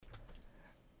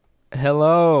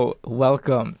Hello,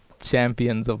 welcome,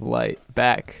 champions of light,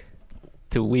 back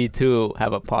to We Too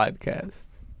Have a Podcast.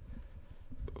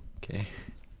 Okay.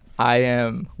 I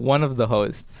am one of the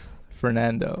hosts,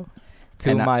 Fernando. To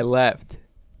And my left,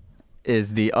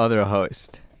 is the other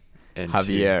host, And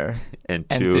Javier, and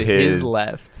and to to his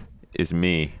left, is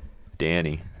me,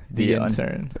 Danny. the un-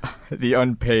 intern. the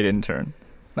unpaid intern.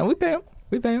 No, we pay him.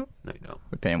 We pay him. No, no.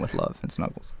 We pay him with love and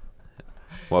snuggles.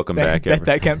 Welcome back,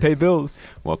 That can't pay bills.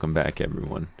 welcome back,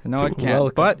 everyone. No, it To- can't,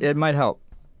 Welcome. but it might help.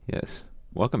 Yes.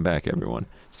 Welcome back, everyone.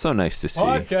 So nice to see you.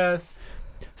 Podcast.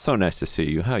 So nice to see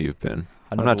you. How you've been?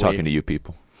 I'm Another not talking week. to you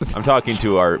people. I'm talking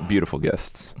to our beautiful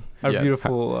guests, Our Yes.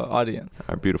 beautiful audience.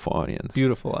 our beautiful audience.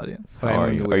 Beautiful audience. How Right, are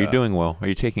when you? we, Are you doing well? Are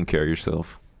you taking care of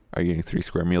yourself? Are you eating 3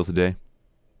 square meals a day?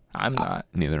 I'm not.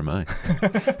 Neither am I.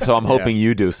 So I'm hoping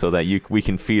you do, so that we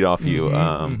can feed off you.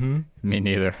 Me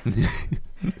neither.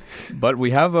 But we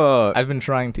have a I've been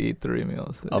trying to eat 3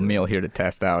 meals. meal here to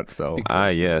test out. So,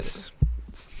 Yes.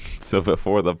 So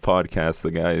before the podcast,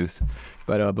 the guys.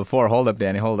 but before, hold up,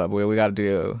 Danny, hold up. We got to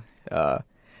do.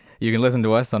 You can listen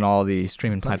to us on all the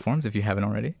streaming platforms if you haven't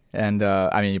already, and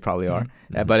I mean you probably are.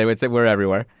 Mhm. But we're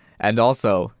everywhere, and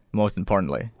also most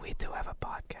importantly, we do have a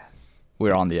podcast.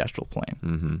 We're on the astral plane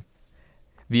Mm-hmm.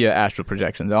 via astral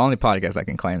projection. The only podcast I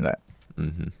can claim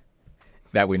Mm-hmm.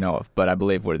 that we know of, but I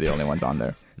believe we're the only ones on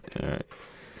there. All right.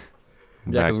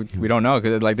 Yeah, 'cause we don't know,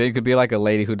 because like there could be like a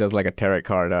lady who does like a tarot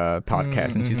card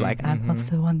podcast, and she's Mhm, like, I'm mhm.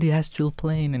 also on the astral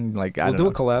plane, and like I We'll don't do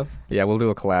a know. collab. Yeah, we'll do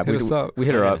a collab. Hit us up. We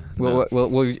hit her up. Yeah.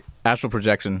 We'll astral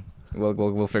projection.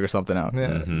 We'll figure something out. Yeah.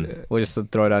 Mhm. yeah. We'll just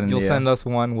throw it out in You'll the. send us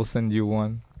one. We'll send you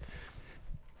one.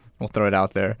 We'll throw it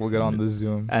out there, We'll get on the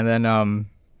Zoom. and then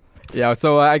yeah.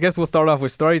 So I guess we'll start off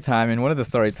with story time, and one of the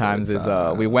story times is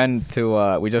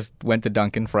we just went to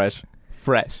Dunkin' Fresh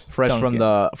Fresh from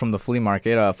the flea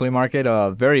market.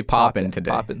 Very poppin'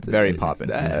 today. Poppin' today. Very poppin'.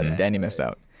 Yeah. Danny missed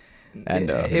out. And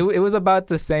it was about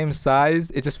the same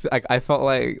size. It just like I felt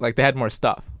like they had more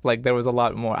stuff. Like there was a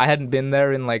lot more. I hadn't been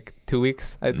there in like 2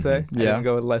 weeks. I'd say. Mhm. I Yeah. didn't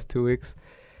go in less 2 weeks.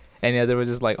 And yeah, there was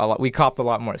just like a lot. We copped a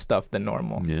lot more stuff than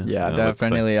normal. Yeah. Yeah, it looks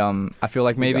definitely. I feel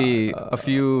like We maybe got, a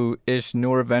few-ish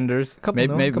newer vendors. Couple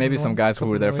Maybe new- maybe, couple maybe new some ones, guys who couple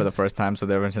were there new for the ones. first time, so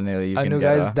definitely you I can know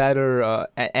get guys that are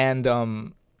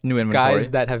new inventory.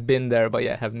 guys that have been there, but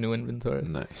yeah, have new inventory.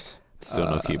 Nice. Still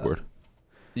no keyboard.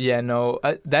 Yeah, no,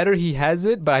 that or he has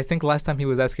it, but I think last time he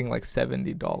was asking like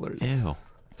 $70. Ew.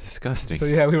 Disgusting. So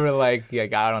yeah, we were like,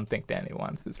 I don't think Danny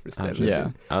wants this for I'll 70. Yeah.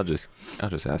 I'll just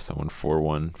ask someone for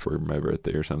one for my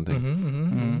birthday or something.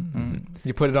 Mhm.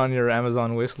 You put it on your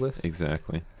Amazon wish list.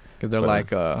 Exactly. Because they're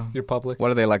But, like, Your public.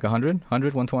 what are they, like 100,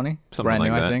 120? Something Brand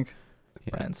like new, that. I think.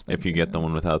 Yeah. Brand If spanking you get the new.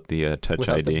 one without the touch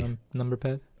Without ID. the number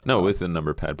pad. No, with the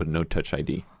number pad, but no touch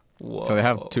ID. Whoa. So they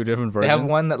have 2 different They versions. have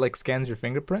one that like scans your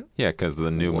fingerprint. Yeah, because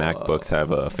the new MacBooks have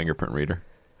a fingerprint reader.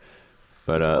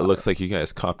 But That's it wild. looks like you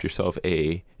guys copped yourself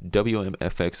a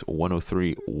WMFX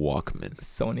 103 Walkman.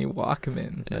 Sony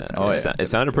Walkman. Yeah, Oh, it, yeah. it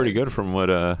sounded pretty good from what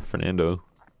Fernando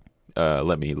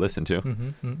let me listen to.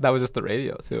 That was just the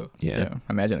radio too. Yeah,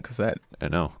 Imagine a cassette. I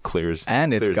know. Clears.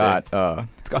 And it's Clears got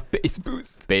It's got bass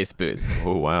boost. bass boost.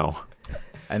 Oh, wow.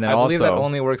 And then I believe also that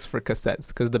only works for cassettes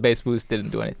because the bass boost didn't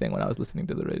do anything when I was listening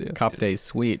to the radio. copped a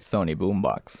sweet Sony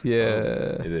boombox.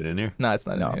 Yeah. Is it in here? No, it's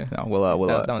not. No, in here. no, we'll That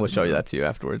we'll one's show you new. that to you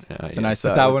afterwards. Yeah, It's a yeah. nice.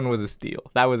 But that one was a steal.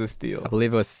 That was a steal. I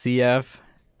believe it was CF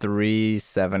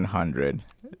 3700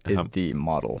 is How, the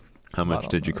model. how much Model,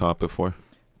 did you model. cop it for?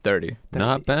 30.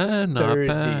 Not bad. Not 30,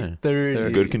 bad.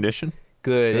 30. Good condition.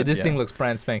 Good. Good, This yeah. thing looks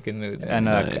brand spanking new. And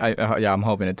Nice. I'm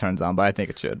hoping it turns on, but I think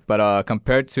it should. But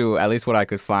compared to at least what I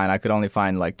could find, I could only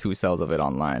find like 2 cells of it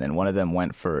online, and one of them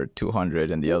went for 200,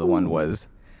 and the other one was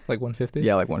like 150.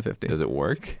 like 150. Does it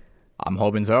work? I'm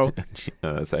hoping so.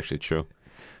 That's actually true.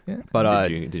 Yeah. But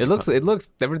Did It looks.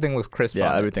 Everything looks crisp. yeah,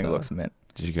 on it, everything so. looks mint.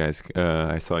 Did you guys?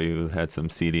 I saw you had some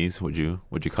CDs. Would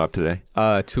you cop today?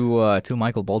 Two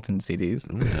Michael Bolton CDs,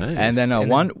 Ooh, nice. and then And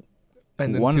one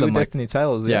And then One of two them, like- Destiny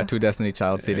Childs. yeah, 2 Destiny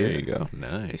Child There CDs. you go.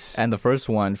 Nice. And the first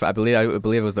one, I believe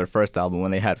it was their first album when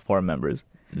they had 4 members.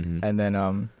 Mhm. And then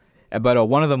but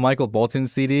one of the Michael Bolton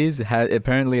CDs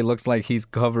apparently looks like he's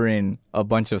covering a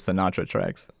bunch of Sinatra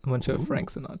tracks. A bunch of Ooh.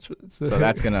 Frank Sinatra. So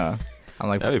that's gonna. I'm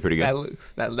like, That'd be pretty that good.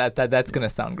 looks that's gonna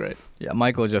sound great. yeah,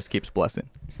 Michael just keeps blessing.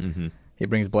 Mm-hmm. He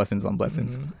brings blessings on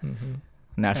blessings. Mhm.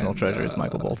 National And, treasure is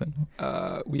Michael Bolton.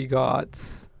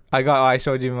 I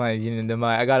showed you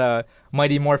I got a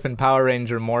Mighty Morphin Power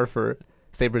Ranger Morpher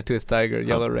Saber-Tooth Tiger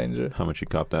Yellow Ranger. How much you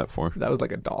cop that for? That was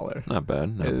like $1. Not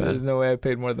bad. Not bad. There's no way I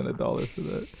paid more than $1 for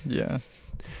that. Yeah.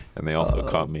 And they also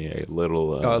caught me a little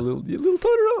little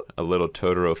Totoro. a little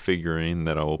Totoro figurine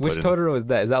that I will Which put Totoro is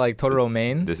that? Is that like Totoro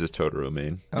main? This is Totoro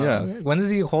main. Yeah. Okay. When does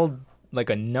he hold like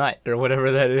a nut or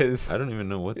whatever that is? I don't even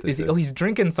know what this Is he, is. oh, he's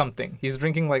drinking something. He's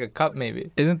drinking like a cup,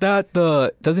 maybe. Isn't that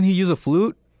doesn't he use a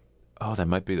flute? Oh, that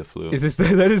might be the flute. Is this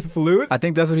that his flute? I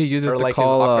think that's what he uses Or to like his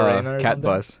call ocarina or cat something?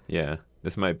 bus. Yeah,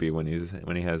 this might be when he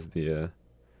has the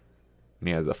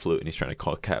flute and he's trying to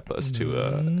call Cat Bus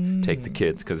to take the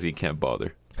kids because he can't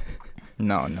bother.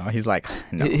 No, he's like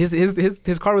no.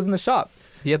 His car was in the shop.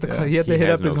 He had to Yeah. he had to He hit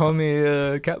has up his no car.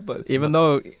 homie Cat Bus. Even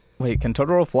though, wait, can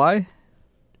Totoro fly?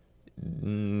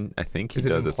 I think he Is it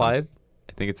does. implied?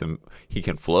 I think it's he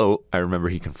can float. I remember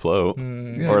he can float,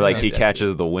 Mm, or like yeah, he that's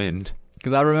catches the wind.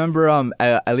 Because I remember,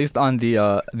 at least on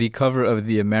the cover of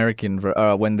the American,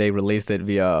 when they released it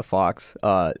via Fox,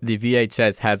 the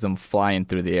VHS has him flying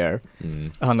through the air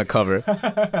Mm. on the cover.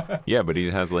 Yeah, but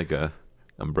he has like a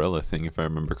umbrella thing, if I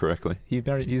remember correctly.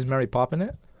 He's Mary Poppin'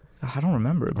 it. I don't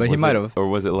remember, Or but he was might it- have. Or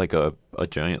was it like a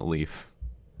giant leaf?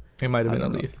 It might have I been a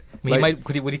don't know. leaf. I mean, Like-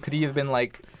 could he have been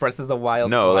like Breath of the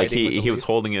Wild? No, like gliding with a he was leaf?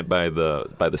 holding it by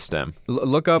the stem.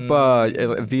 Look up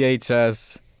Mm.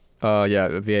 VHS.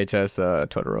 VHS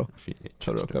Totoro.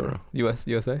 Totoro cover.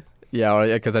 USA. Yeah,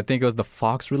 because I think it was the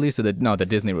Fox release or the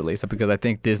Disney release. Because I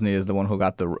think Disney is the one who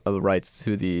got the rights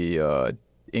to the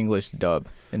English dub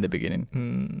in the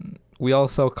beginning. We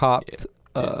also copped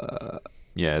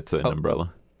Yeah, it's an Oh.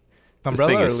 umbrella.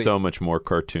 umbrella. This thing or is leaf? so much more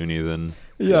cartoony than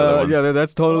the other ones.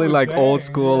 That's totally Oh, like old dang,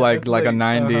 school, yeah, like that's like a like-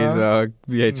 90s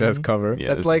VHS Mhm. cover. Yeah,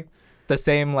 That's this like the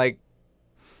same like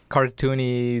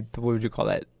cartoony. What would you call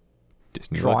that?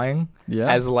 Disney look. Drawing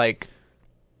Yeah. as like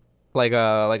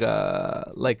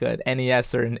an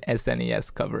NES or an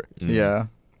SNES cover. Mm. Yeah.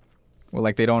 Well,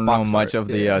 like they don't know Box much art, of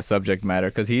the yeah. subject matter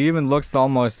because he even looks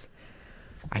almost.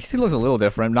 I guess he looks a little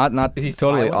different. Not Is he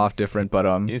totally smiling? off different, but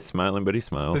He's smiling, but he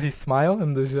smiles. Does he smile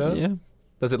in the show? Yeah.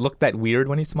 Does it look that weird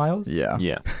when he smiles? yeah,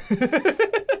 Yeah.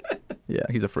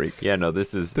 he's a freak. Yeah. No,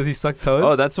 this is. Does he suck toes?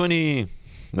 Oh, that's when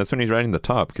he's riding the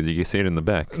top because you can see it in the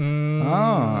back.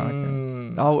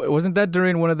 Mm. Oh, wasn't that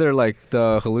during one of their like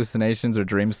the hallucinations or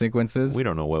dream sequences? We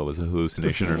don't know what was a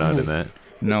hallucination or not in that.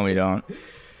 No, we don't.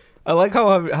 I like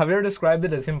how Javier described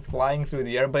it as him flying through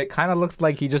the air, but it kind of looks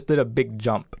like he just did a big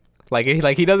jump. Like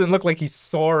he doesn't look like he's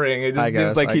soaring. It just I seems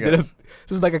guess, like I he did a guess.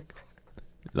 just like a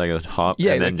Like a hop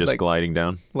Yeah, and then like- just like- gliding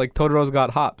down. like Totoro's got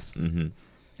hops. Mm-hmm.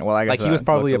 Well, I guess Like he was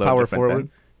probably a looked little power different forward.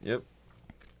 then. Yep.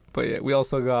 But yeah, we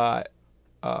also got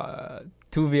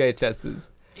 2 VHSs.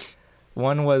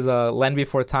 One was Land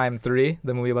Before Time 3,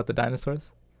 the movie about the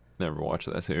dinosaurs. Never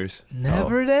watched that series.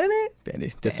 Never did it.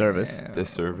 Dandy, disservice. Damn.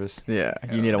 Disservice. Yeah,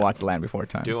 you need to watch The Land Before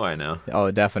Time. Do I now? Oh,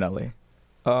 definitely.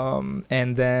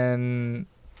 And then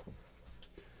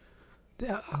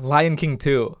Lion King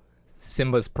 2,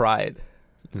 Simba's Pride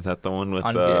Is that the one with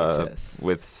on VHS.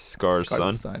 with Scar's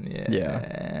son?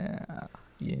 Yeah.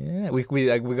 Yeah. We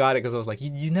got it because I was like,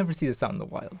 you never see this out in the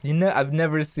wild. I've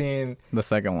never seen The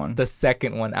second one. the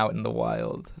second one out in the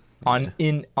wild on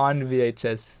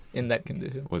VHS in that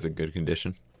condition. Was it good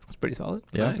condition? It's pretty solid.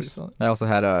 Yeah. Pretty solid. I also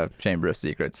had a Chamber of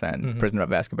Secrets and Mhm. Prisoner of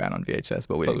Azkaban on VHS,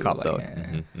 but we didn't cop those.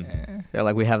 Mhm, mhm. Yeah,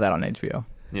 like we have that on HBO.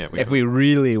 Yeah. If we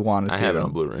really want to I see have it them.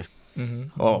 on Blu-ray.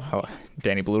 Mm-hmm. Oh,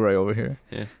 Danny Blu-ray over here.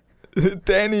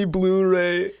 Danny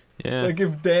Blu-ray. Yeah. Like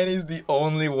if Danny's the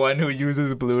only one who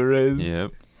uses Blu-rays.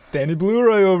 Yep. It's Danny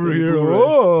Blu-ray over Danny here. Blu-ray.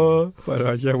 Oh.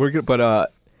 But yeah, we're good.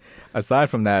 But aside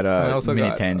from that I also mini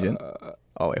got, tangent.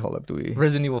 Oh wait, hold up. Do we?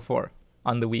 Resident Evil 4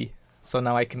 on the Wii. So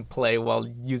now I can play while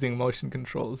using motion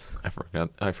controls. I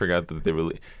forgot that they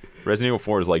released. Resident Evil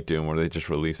 4 is like Doom, where they just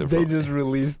release it. They from just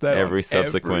released that every on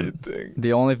subsequent- everything.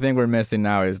 The only thing we're missing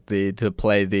now is to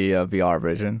play the VR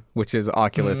version, which is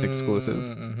Oculus exclusive.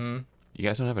 Mm-hmm. You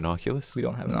guys don't have an Oculus? We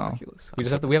don't have an No. Oculus. We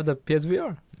have the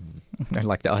PSVR. I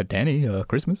like that. Danny,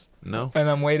 Christmas. No. And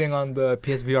I'm waiting on the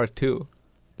PSVR 2.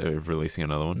 They're releasing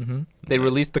another one. Mm-hmm. They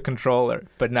released the controller,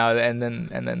 but now and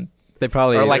then They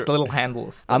probably. or like the little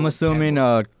handles. the I'm little assuming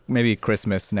handles. maybe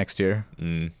Christmas next year.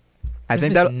 Mm. I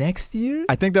think Christmas that next year.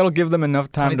 I think that'll give them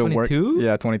enough time to work. 2022?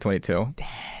 Yeah, 2022. Damn.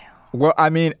 Well, I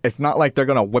mean, it's not like they're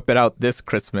gonna whip it out this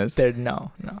Christmas.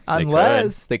 No. They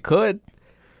Unless they could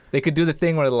do the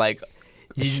thing where like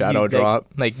Shadow drop.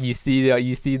 Like you see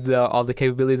all the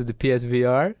capabilities of the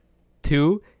PSVR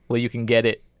 2. Well, you can get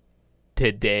it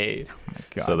today.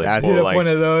 God, So they that's- pull, Hit up like- one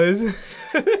of those.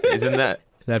 Isn't that?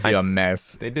 that'd be a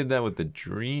mess. They did that with the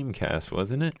Dreamcast,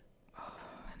 wasn't it?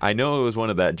 I know it was one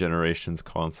of that generation's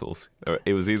consoles. Or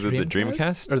it was either the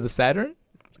Dreamcast. or the Saturn.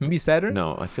 Maybe Saturn.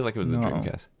 No, I feel like it was the No.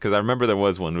 Dreamcast because I remember there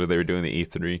was one where they were doing the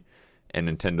E3, and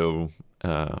Nintendo,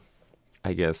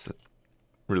 I guess,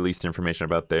 released information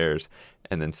about theirs,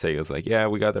 and then Sega's like, yeah,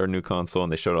 we got our new console,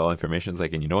 and they showed all the information. It's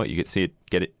like, and you know what? You could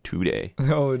get it today.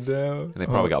 Oh no! And they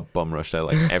probably got bum rushed at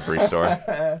like every store.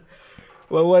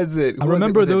 What was it? I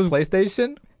remember there was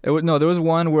PlayStation there was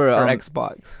one where or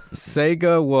Xbox.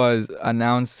 Sega was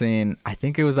announcing. I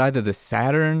think it was either the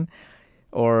Saturn,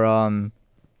 or I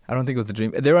don't think it was the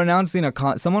Dream. They were announcing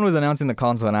someone was announcing the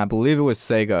console, and I believe it was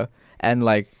Sega, and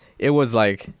like it was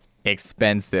like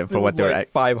expensive for what they were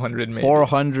at. 500 maybe.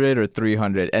 400 or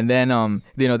 300, and then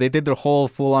they did their whole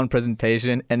full-on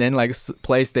presentation, and then like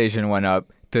PlayStation went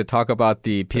up to talk about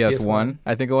the PS1,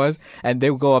 I think it was, and they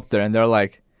would go up there and they're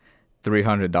like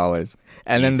 $300,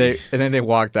 and then they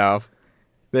walked off.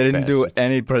 They didn't do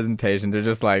any presentation. They're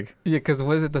just like, yeah, because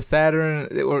was it the Saturn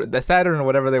or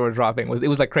whatever they were dropping? It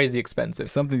was like crazy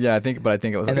expensive. something. Yeah, I think it was.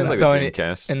 And then like Sony- a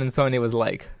Dreamcast. And then Sony was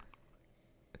like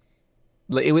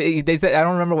they said, I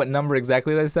don't remember what number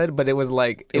exactly they said, but it was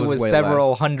like it was way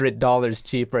several $100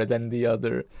 cheaper than the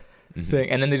other thing,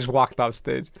 and then they just walked off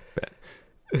stage.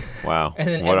 Wow. And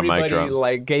then What a mic everybody drop.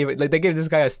 like they gave this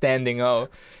guy a standing O.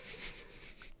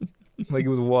 Like it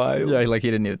was wild. Yeah, like he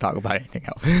didn't need to talk about anything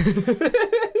else.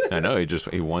 I know.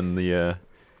 He won the.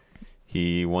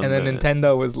 He won. And then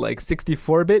Nintendo was like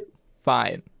 64-bit,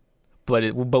 fine,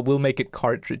 but we'll make it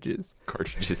cartridges.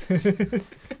 Cartridges.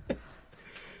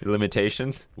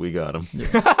 Limitations, we got them.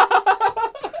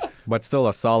 But still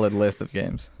a solid list of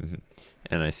games.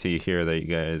 And I see here that you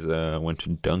guys went to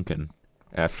Duncan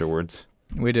afterwards.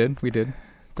 We did.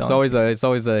 Don't- It's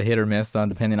always a hit or miss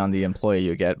depending on the employee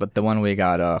you get. But the one we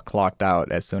got clocked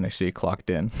out as soon as she clocked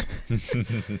in.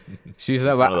 She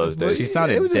said, one of those days. She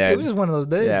sounded it was dead. just one of those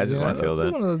days. Yeah, it's you just know? I feel It was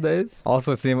that. one of those days.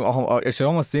 Also, it should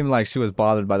almost seem like she was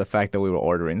bothered by the fact that we were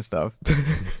ordering stuff.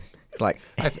 It's like,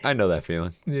 I know that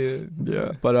feeling.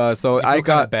 Yeah. but so You feel I kinda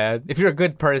got bad. If you're a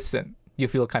good person, you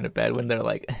feel kind of bad when they're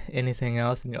like anything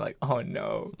else, and you're like, oh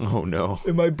no, Oh no.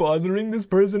 am I bothering this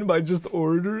person by just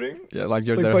ordering? like Like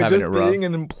they're by having just it rough. being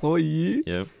an employee?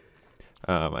 Yep.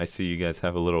 I see you guys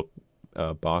have a little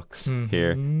box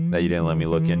here that you didn't let me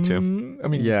look into. I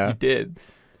mean, Yeah. you did.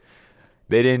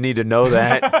 They didn't need to know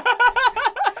that.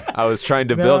 I was trying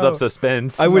to build up No.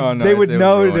 suspense. I would. No, no, they would it was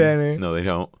know, ruined. Danny. No, they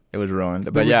don't. It was ruined.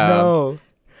 They But would yeah, know.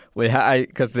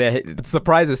 because they But the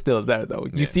surprise is still there, though.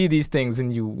 You Yeah. see these things,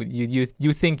 and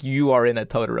you think you are in a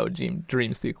Totoro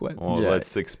dream sequence. Well, Yeah.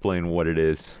 let's explain what it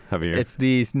is, Javier. it's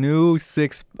these new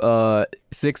six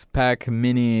pack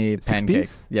mini pancakes.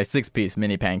 Six-piece? Yeah, 6-piece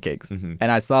mini pancakes. Mhm.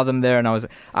 And I saw them there, and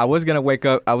I was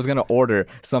gonna order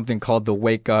something called the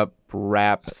Wake Up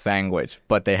Wrap Sandwich,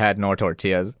 but they had no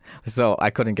tortillas, so I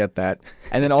couldn't get that.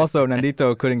 And then also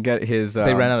Nandito couldn't get his.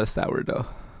 They ran out of sourdough.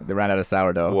 They ran out of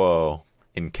sourdough. Whoa.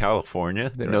 In California,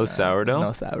 They no ran out- sourdough?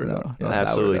 No sourdough. No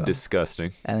Absolutely sourdough.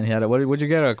 disgusting. And then he had what'd you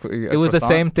get? It was the croissant?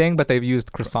 same thing, but they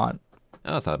used croissant.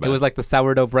 Oh, that's not bad. It was like the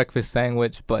sourdough breakfast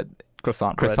sandwich, but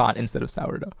croissant. bread. croissant instead of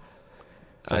sourdough.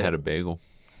 I had a bagel.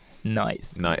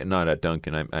 Nice. Not at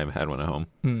Dunkin'. I had one at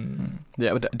home.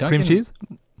 Yeah, but Dunkin' Cream cheese?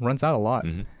 runs out a lot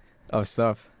Hmm. of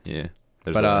stuff. Yeah.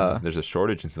 There's But, there's a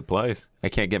shortage in supplies. I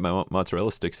can't get my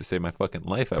mozzarella sticks to save my fucking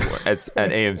life at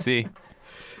AMC.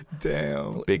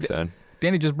 Damn. Big sad.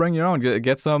 Danny, just bring your own.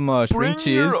 Get some string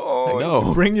cheese.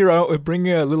 No. Bring your own. Bring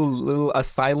a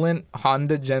silent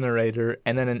Honda generator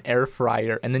and then an air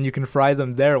fryer, and then you can fry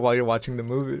them there while you're watching the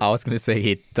movie. I was gonna say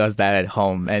he does that at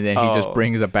home, and then he just Oh.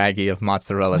 brings a baggie of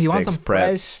mozzarella you sticks. want some prep.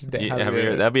 fresh? Yeah,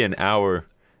 Javier, that'd be an hour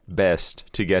best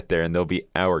to get there, and they'll be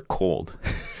hour cold.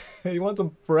 You want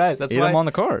some fresh? That's Eat why them on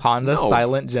the cart. Honda No.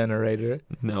 silent generator,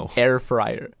 No. air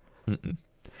fryer. Mm-mm.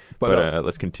 But, But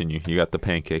let's continue. You got the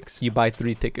pancakes. you buy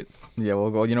 3 tickets. Yeah,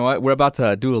 we'll go. You know what? We're about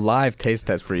to do a live taste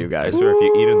test for you I guys. swear, if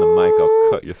you eat in the mic,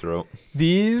 I'll cut your throat.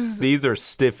 These These are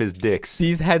stiff as dicks.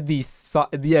 had these.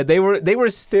 They were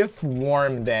stiff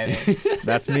warm, Danny.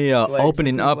 That's me Like,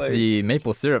 opening this is up like- the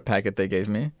maple syrup packet they gave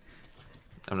me.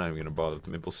 I'm not even gonna bother with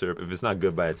the maple syrup. If it's not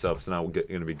good by itself, it's not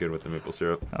gonna be good with the maple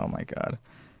syrup. Oh my god.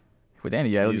 Well, Danny,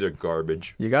 yeah, These are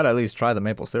garbage. you gotta at least try the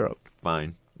maple syrup.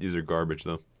 Fine. These are garbage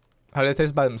though. How do they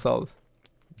taste by themselves?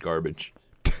 Garbage.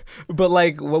 But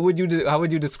like, what would you do? How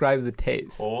would you describe the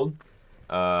taste? Cold.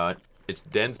 It's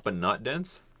dense but not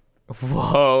dense.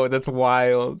 Whoa, that's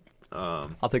wild.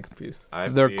 Um, I'll take a piece. I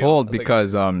They're feel- cold I think-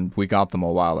 because we got them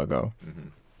a while ago.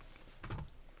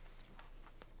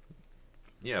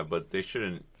 Yeah, but they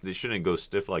shouldn't go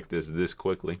stiff like this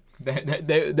quickly.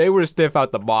 They were stiff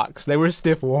out the box. They were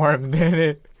stiff warm,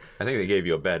 Danny. I think they gave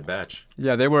you a bad batch.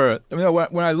 Yeah, they were. I mean,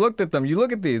 when I looked at them, you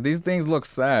look at these. These things look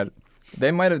sad.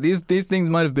 They might have these things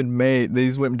might have been made.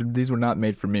 These were not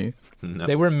made for me. No,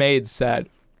 They were made sad.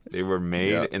 they were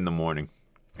made Yeah. in the morning.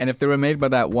 And if they were made by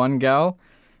that one gal,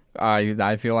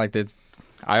 I feel like it's.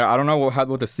 I don't know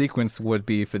what the sequence would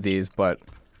be for these, but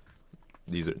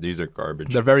These are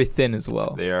garbage. They're very thin as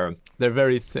well. They're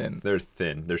very thin. They're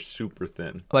thin. They're super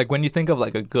thin. Like when you think of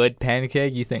like a good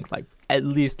pancake, you think like at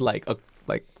least like a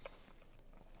like.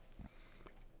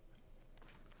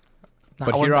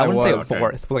 But I here wouldn't, I I wouldn't say a was.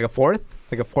 fourth, but like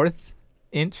a fourth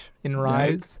inch in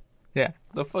rise. Yeah,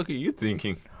 The fuck are you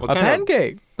thinking? a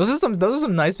pancake. Those are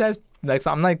some nice fast. Like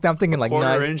so I'm thinking like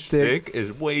quarter nice inch thick. thick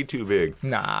is way too big.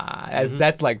 Nah, that's Mhm.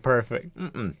 that's like perfect.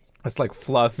 Mm-mm. That's like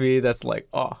fluffy. That's like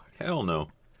Hell no.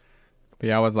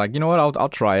 yeah, I was like, you know what? I'll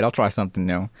try it. I'll try something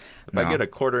new. If I get a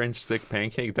quarter inch thick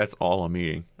pancake, that's all I'm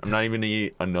eating. I'm not even gonna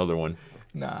eat another one.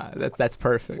 nah. That's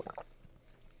perfect.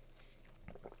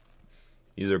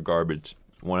 These are garbage.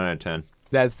 1 out of 10.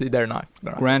 They're not.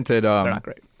 Granted, They're not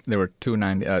great. they were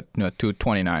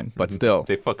 $2.29, but still,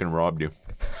 They fucking robbed you.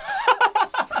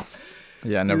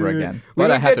 yeah, never Dude, again. we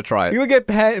But I would had get- to try it. You would get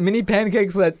mini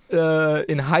pancakes at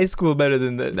in high school better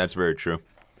than this. That's very true.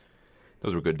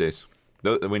 Those were good days.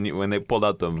 When they pulled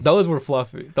out Those were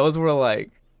fluffy. Those were I-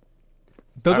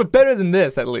 were better than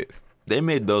this at least. they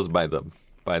made those by the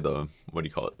what do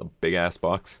you call it? The big ass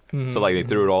box. Mhm. So like they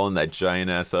threw it all in that giant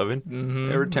ass oven. Mhm,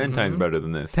 They were 10 times mhm. better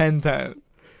than this. 10 times.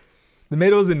 They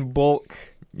made those in bulk.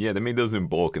 Yeah, they made those in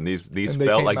bulk, and these And they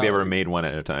felt came like they out were like- made one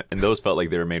at a time, and those felt like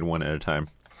they were made one at a time.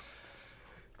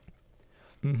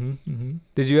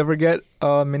 Did you ever get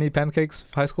mini pancakes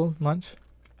high school lunch?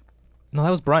 No, that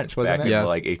was brunch, wasn't Back it? in Yes. the,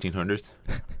 like 1800s.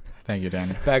 Thank you,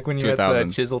 Danny. Back when you had to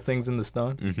 2000s. chisel things in the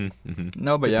stone. Mm-hmm. Mm-hmm.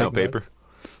 No, but yeah, No paper.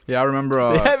 yeah, I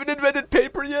remember. They haven't invented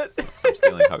paper yet. I'm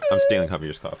stealing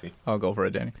Javier's coffee. I'll go for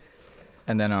it, Danny.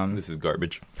 And then This is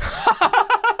garbage.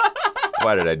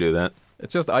 Why did I do that,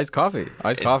 it's just iced coffee.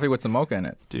 Iced coffee with some mocha in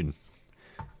it. dude?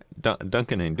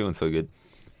 Dunkin' ain't doing so good.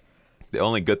 The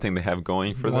only good thing they have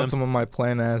going for You them. want some of my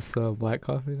plain ass black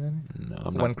coffee, Danny? No,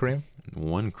 I'm One not. cream.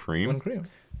 One cream. One cream.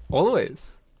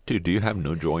 Always. Dude, do you have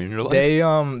no joy in your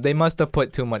life? They must have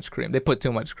put too much cream. They put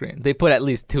too much cream. They put at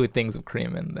least 2 things of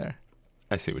cream in there.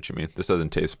 I see what you mean. This doesn't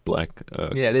taste black.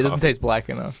 Yeah, it doesn't coffee. taste black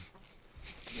enough.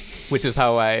 Which is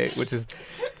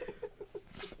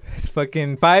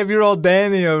fucking 5-year-old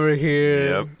Danny over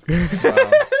here. Yep.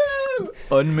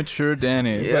 Unmature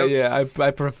Danny. Yeah. But yeah,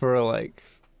 I prefer like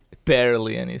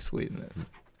barely any sweetness.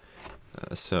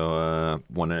 So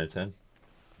 1 out of 10.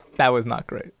 That was not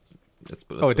great. That's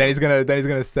Oh, Danny's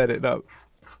gonna set it up.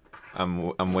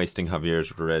 I'm wasting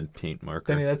Javier's red paint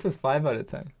marker. Danny, that says 5 out of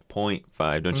 10.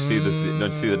 0.5. Don't you see this? Don't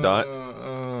you see the dot?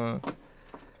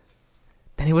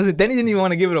 Danny didn't even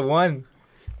want to give it a 1.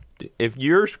 If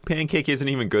your pancake isn't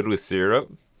even good with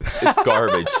syrup, it's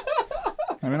garbage.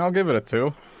 I mean, I'll give it a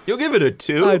 2. You'll give it a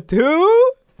 2. A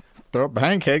 2? Throw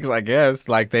pancakes, I guess.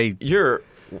 Like they You're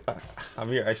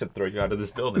Javier. I should throw you out of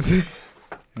this building.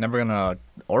 never gonna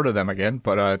order them again.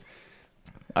 But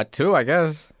a 2, I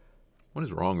guess. What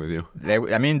is wrong with you?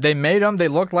 They made them. They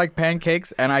look like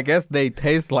pancakes, and I guess they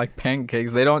taste like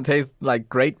pancakes. They don't taste like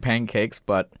great pancakes,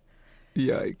 but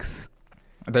Yikes.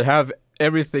 they have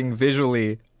everything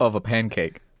visually of a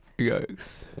pancake.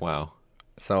 Yikes. Wow.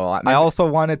 So I also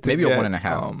wanted to maybe a get,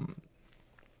 1.5.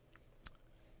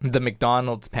 The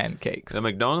McDonald's pancakes. The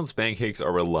McDonald's pancakes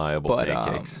are reliable But,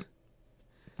 pancakes.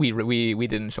 we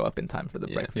didn't show up in time for the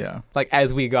Yeah. breakfast. Yeah. Like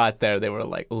as we got there, they were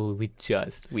like, "Oh, we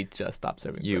just stopped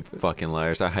serving You breakfast." fucking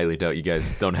liars. I highly doubt you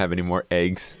guys don't have any more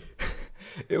eggs.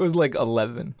 It was like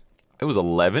 11. It was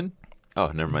 11? Oh,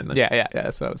 never mind then. Yeah,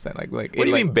 that's what I was saying. Like What do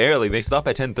you mean barely? They stop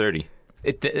at 10:30.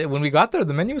 When we got there,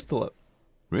 the menu was still up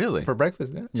Really? for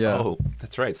breakfast. Yeah. Yeah. Oh,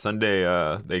 that's right. Sunday,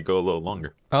 they go a little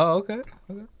longer. Oh, okay.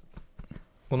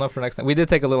 Well, not for next time. We did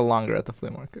take a little longer at the flea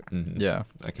market. Mhm. Yeah.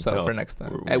 I can So tell. for next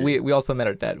time, We're- and we also met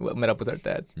our dad. We met up with our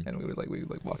dad, Mhm. and we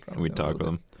walked around. We him a talk with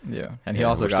little them. Yeah. And he Yeah,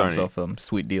 also we're got starting- himself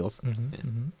sweet deals. bit.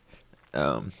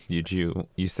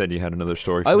 You said you had another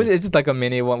story. I for was. me? It's just like a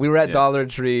mini one. We were at Yeah. Dollar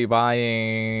Tree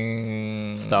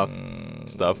buying Stuff.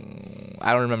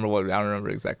 I don't remember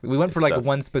exactly. We went for like Stuff.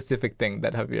 one specific thing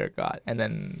that Javier got,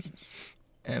 and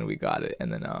we got it,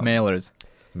 and then Mailers.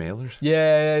 Mailers.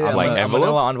 Yeah. Like a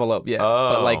manila envelopes? envelope, yeah.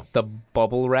 Oh. But like the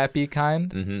bubble wrappy kind,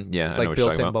 Mm-hmm. Yeah, I know like what you're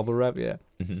built-in talking about. bubble wrap, yeah.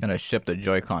 Mhm. And I shipped the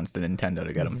Joy-Cons to Nintendo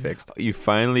to get them Mhm. fixed. You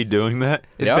finally doing that?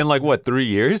 It's Yep. been like what, 3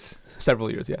 years?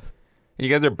 Several years, yes. You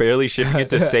guys are barely shipping it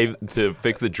to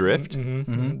fix the drift.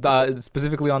 Mhm.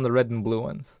 Specifically on the red and blue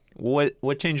ones. What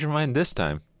changed your mind this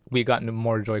time? We got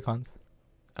more Joy-Cons.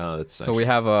 Oh, that's So we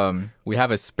have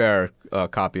a spare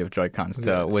copy of Joy-Cons to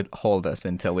Yeah. withhold us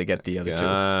until we get the other two.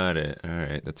 got it. All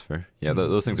right, that's fair. Yeah,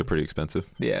 those things are pretty expensive.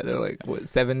 Yeah, they're like what,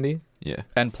 70. Yeah.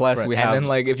 And plus Right. we and have then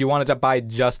like if you wanted to buy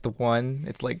just one,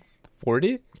 it's like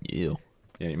 40. Ew.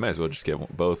 Yeah, you might as well just get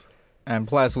both. And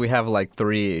plus, we have like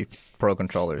 3 Pro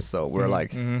controllers, so we're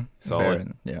like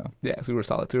Solid. yeah. Yeah, so we were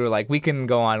solid. So we were like, we can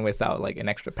go on without like an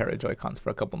extra pair of Joy-Cons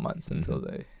for a couple months until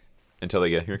they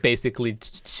get here. basically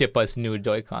ship us new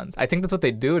Joy-Cons. I think that's what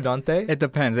they do, don't they? It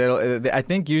depends. I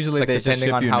think usually Like they just depending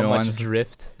ship on you how new much ones.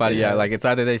 drift. But it yeah, has. like it's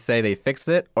either they say they fixed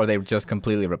it or they just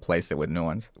completely replace it with new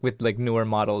ones. with like newer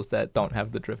models that don't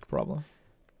have the drift problem.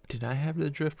 Did I have the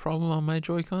drift problem on my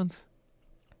Joy-Cons?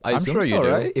 I I'm assume sure so, you do.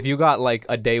 right? If you got like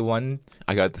a day one,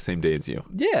 I got it the same day as you.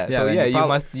 yeah, Yeah, so then yeah, you you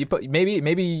must you put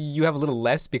maybe you have a little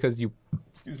less because you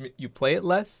play it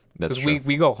less. That's 'Cause true.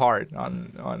 we go hard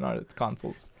on our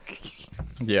consoles.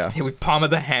 Yeah. Yeah, we palm of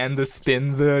the hand to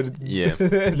spin the Yeah.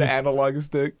 the analog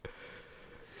stick.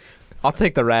 I'll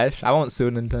take the rash. I won't sue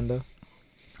Nintendo.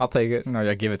 I'll take it. No,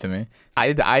 yeah, give it to me.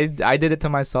 I did it to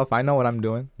myself. I know what I'm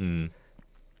doing. Mm.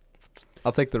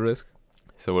 I'll take the risk.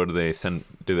 So what do they send?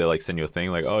 Do they like send you a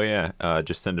thing like, oh yeah,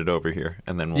 just send it over here,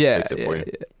 and then we'll yeah, fix it for you?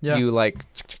 Yeah. You like,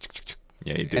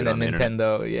 Yeah, you do and it on then the internet.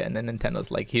 Nintendo, yeah, and then Nintendo's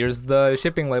like, here's the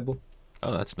shipping label.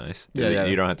 Oh, that's nice. Yeah, yeah.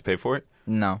 You don't have to pay for it.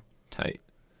 No. Tight.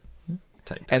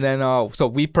 Tight. And then, so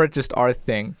we purchased our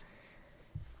thing,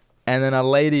 and then a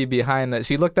lady behind us,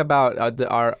 she looked about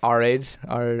our age,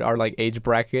 our like age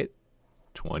bracket.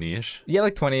 20-ish. Yeah,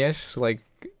 like 20ish, like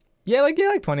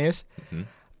 20ish. Mhm.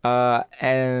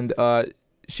 And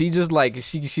she just like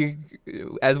she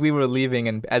as we were leaving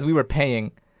and as we were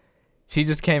paying, she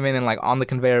just came in and like on the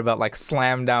conveyor belt like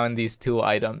slammed down these 2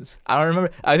 items. I don't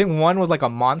remember. I think one was like a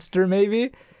Monster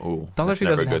maybe. Oh, Dollar that's Tree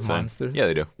never a doesn't good have sign. Monsters. Yeah,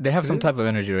 they do. They have some Really? type of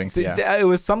energy drinks, So yeah. it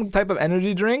was some type of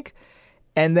energy drink,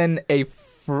 and then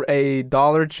a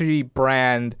Dollar Tree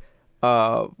brand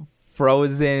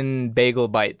frozen bagel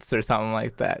bites or something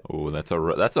like that. Oh, that's a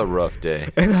rough day.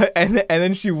 And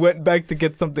then she went back to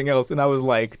get something else, and I was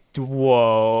like,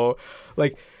 whoa,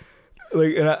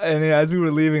 and as we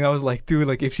were leaving, I was like, dude,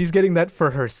 like if she's getting that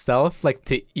for herself, like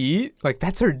to eat, like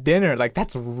that's her dinner, like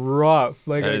that's rough.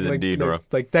 Like That is indeed rough.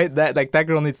 Like that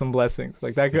girl needs some blessings.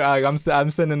 Like that girl, I'm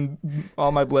sending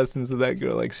all my blessings to that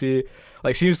girl. Like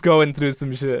she's going through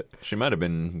some shit. She might have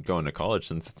been going to college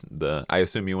since I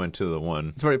assume you went to the one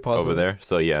It's very possible. over there.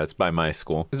 So yeah, it's by my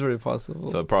school. It's very possible.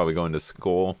 So probably going to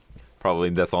school. Probably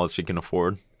that's all she can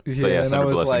afford. yeah, so yeah, and send I her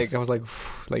was blessings. like,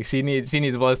 like she needs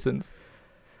blessings.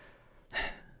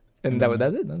 And that's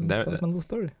it. That's my little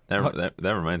story.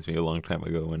 That reminds me a long time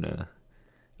ago when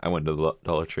I went to the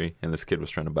Dollar Tree and this kid was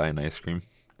trying to buy an ice cream,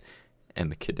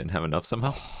 and the kid didn't have enough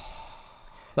somehow.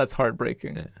 That's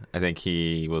heartbreaking. Yeah. I think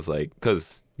he was like,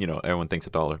 because everyone thinks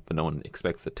 $1, but no one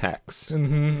expects the tax. So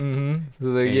And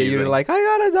he's you're like, I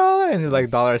got $1, and it's like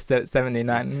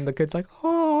 $1.79, and the kid's like,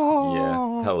 oh.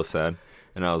 Yeah, hella sad.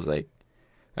 And I was like,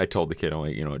 I told the kid, I'm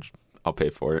like, I'll pay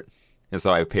for it. And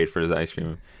so I paid for his ice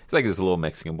cream. It's like this little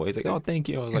Mexican boy. He's like, oh, thank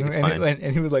you. I was like, it's fine.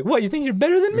 And he was like, what? You think you're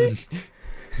better than me?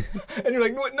 And you're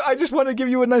like, no, I just want to give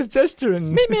you a nice gesture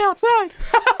and meet me outside.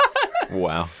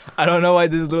 Wow. I don't know why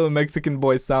this little Mexican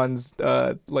boy sounds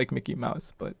like Mickey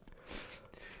Mouse, but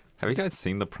Have you guys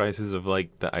seen the prices of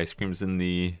like the ice creams in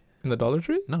the? in the Dollar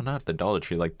Tree? No, not the Dollar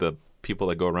Tree. Like the people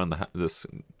that go around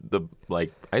the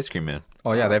like ice cream man.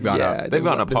 Oh yeah, they've gone up. They've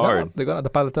gone up hard. They've gone up. The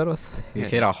paleteros. You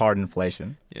hit a hard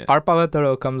inflation. Yeah. Our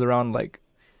paletero comes around like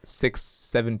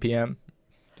 6-7 p.m.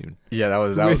 Yeah, that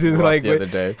was Which is rough like- the other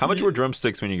day. How much were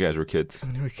drumsticks when you guys were kids?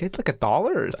 When we were kids, like $1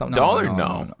 or something. Dollar?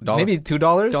 No. Maybe $2.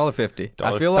 $1.50. I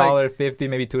Dollar- feel like $1.50,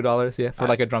 maybe $2. Yeah, for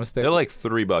like a drumstick. They're like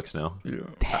 $3 now.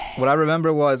 what I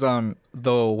remember was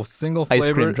the single Ice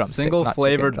cream flavored drumstick, not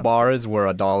chicken drumstick. bars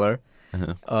were $1.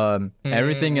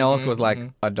 Everything else was like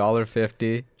Mhm.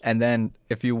 $1.50, and then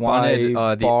if you wanted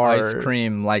By the bar. ice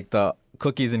cream, like the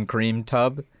cookies and cream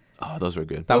tub, Oh, those were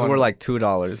good. That those one- were like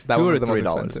 $2, that $2 one or was the most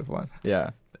 $3. expensive one.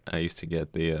 Yeah, I used to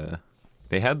get the.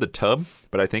 They had the tub,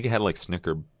 but I think it had like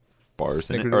Snicker bars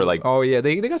in it, Snickerdoodle. or like oh yeah,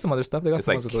 they got some other stuff. They got it's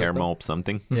some like other stuff. caramel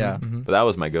something. Yeah. Mhm. But that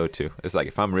was my go-to. It's like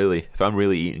if I'm really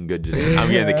eating good today,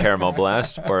 I'm getting the caramel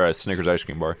blast or a Snickers ice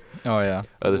cream bar. oh yeah.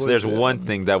 There's Bullshit. one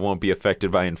thing that won't be affected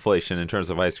by inflation in terms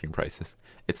of ice cream prices.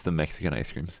 It's the Mexican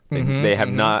ice creams. Mhm, They have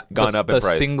mhm. not gone up in The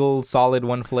price. single solid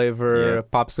one flavor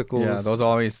popsicles. Yeah, those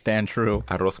always stand true.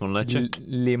 Arroz con leche.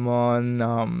 Limon.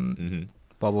 Mm-hmm.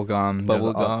 Bubble gum,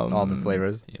 Bubble there's all the gum.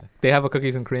 flavors. Yeah. They have a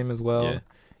cookies and cream as well. Yeah.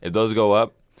 If those go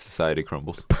up, society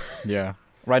crumbles. Yeah.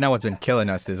 Right now, what's been killing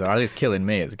us is, or at least killing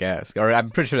me, is gas. Or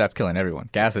I'm pretty sure that's killing everyone.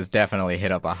 Gas has definitely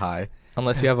hit up a high.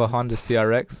 Unless you have a Honda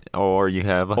CRX Or you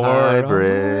have a or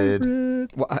hybrid.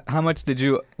 How much did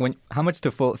you How much to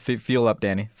fuel up,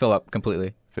 Danny? Fill up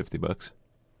completely. $50.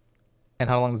 And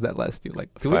how long does that last you? Like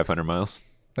 2 500 weeks? miles.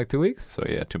 Like 2 weeks? So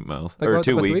yeah, 2 miles Like or what-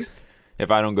 2 what, weeks.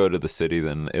 If I don't go to the city,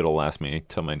 then it'll last me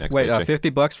till my next Wait, paycheck.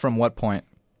 $50 from what point?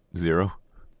 0.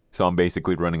 So I'm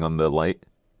basically running on the light.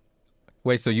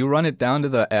 Wait, so you run it down to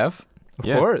the F? Of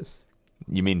Yeah. course.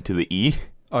 You mean to the E?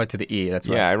 Or to the E, that's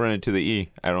right. Yeah, I run it to the E.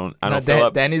 I don't No, fill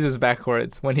up. Danny's is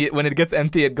backwards. When it gets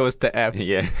empty, it goes to F.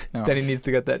 Yeah. No. Then he needs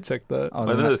to get that checked out. I was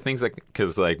One gonna- of the things, like,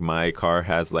 because like my car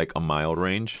has like a mile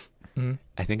range. Mhm.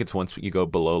 I think it's once you go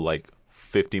below like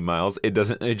 50 miles, it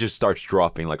just starts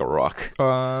dropping like a rock.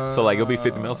 So like it'll be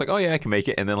 50 miles, like, oh yeah, I can make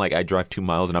it, and then like I drive 2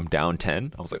 miles and I'm down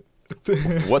 10. I was like,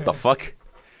 what the fuck?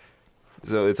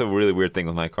 So it's a really weird thing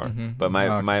with my car. Mhm. But my,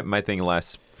 Oh, okay. my thing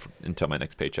lasts until my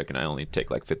next paycheck, and I only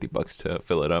take like $50 to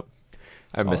fill it up.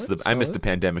 I miss the Solid.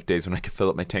 pandemic days when I could fill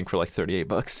up my tank for like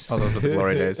 $38. Oh, those were the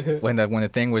glory days. When the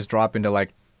thing was dropping to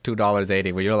like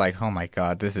 $2.80, where you're like, oh my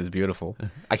god, this is beautiful.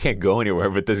 I can't go anywhere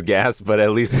with this gas, but at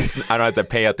least I don't have to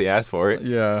pay out the ass for it.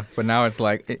 Yeah, but now it's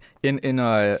like in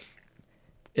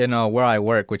where I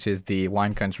work, which is the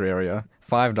wine country area,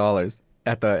 $5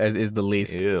 is the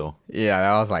least. Ew.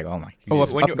 Yeah, I was like, oh my. Oh,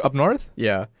 When you- up north?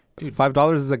 Yeah, Dude.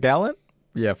 $5 is a gallon?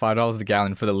 yeah, $5 a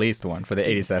gallon for the least one for the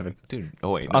 87 Dude,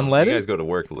 oh wait, no. Unleaded? You guys go to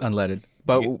work. unleaded.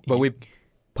 But You- but we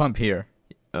pump here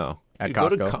Oh, at dude,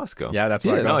 Costco. go to Costco. Yeah, that's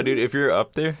where I Yeah. go. No, dude, if you're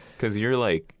up there, because you're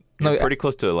like No, pretty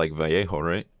close to like Vallejo,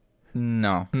 right?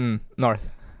 No, North.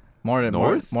 more than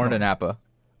North? more than Napa,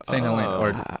 Saint Helena, or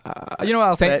or you know what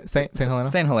I'll say Saint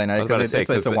Helena. Saint Helena I was about because to say,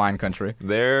 it's a 'cause wine country,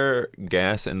 their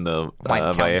gas in the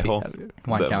Wine Vallejo, County.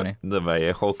 wine the, county. the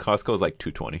Vallejo Costco is like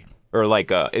 $2.20, or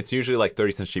like it's usually like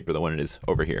 30 cents cheaper than what it is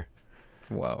over here.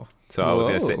 Whoa. So I was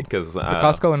gonna say Whoa. because The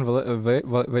Costco in Vallejo.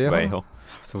 Vallejo,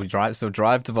 So we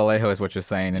drive to Vallejo is what you're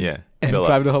saying. And yeah, And fill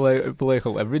drive up to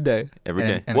Vallejo every day. every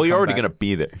and- day. and Well, you're come already back. gonna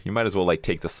be there. You might as well like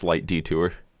take the slight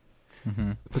detour.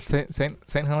 Mm-hmm. But Saint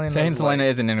Helena. Saint is Helena like,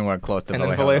 isn't anywhere close to and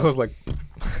then Vallejo. Vallejo's like,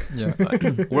 Yeah.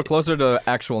 We're closer to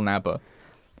actual Napa.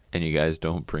 And you guys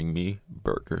don't bring me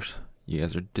burgers. You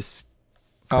guys are just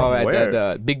oh, at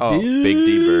where? Big Oh, D. Big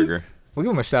D Burger. We'll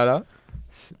give him a shout out.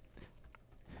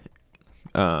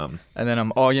 And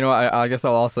then I guess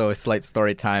I'll also a slight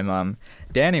story time.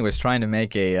 Danny was trying to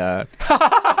make a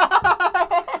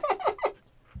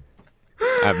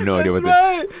I have no idea what this.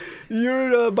 right.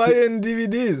 You're buying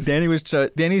DVDs.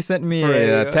 Danny sent me For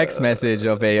a a, text message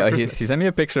of a he sent me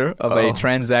a picture of a Oh.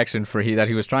 transaction that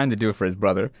he was trying to do for his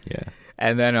brother. Yeah.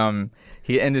 And then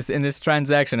he in this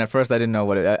transaction, at first I didn't know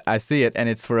what I see it, and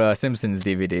it's for a Simpsons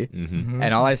DVD. Mm-hmm.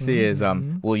 And all I see is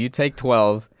will you take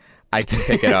 12? I can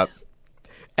pick it up.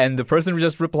 And the person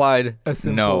just replied A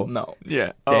simple no.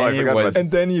 Yeah. Danny I forgot was- about that.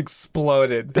 And then he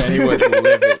exploded. Danny was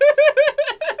livid.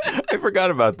 I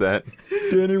forgot about that.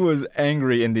 Danny was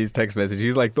angry in these text messages.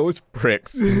 He's like, those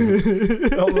pricks.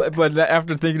 But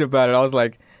after thinking about it, I was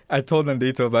like, I told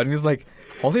Nandito about it. And he's like,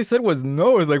 all he said was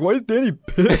no. It's like, why is Danny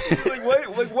pissed?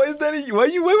 why is Danny? Why were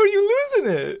you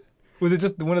losing it? Was it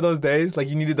just one of those days? Like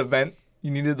you needed the vent?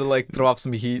 You needed to like throw off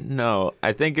some heat? No,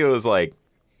 I think it was like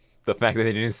the fact that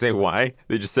they didn't say why.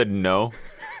 They just said no.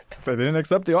 They didn't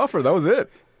accept the offer. That was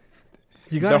it.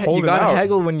 You They're gotta holding out.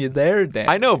 haggle when you're there, Dan.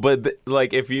 I know, but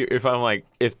like if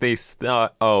they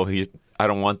thought, oh, I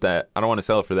don't want that. I don't want to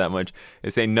sell it for that much. They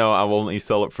say no, I will only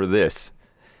sell it for this.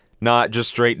 Not just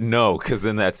straight no, because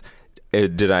then that's.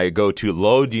 Did I go too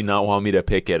low? Do you not want me to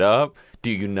pick it up?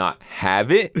 Do you not have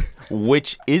it?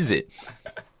 Which is it?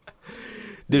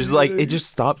 There's like it just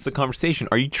stops the conversation.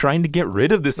 Are you trying to get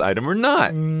rid of this item or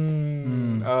not?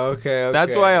 Okay.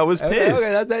 That's why I was Okay, pissed.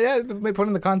 yeah, put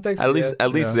in the context. At least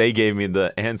Yeah. they gave me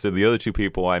the answer. The other two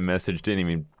people I messaged didn't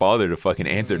even bother to fucking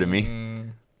answer to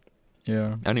me.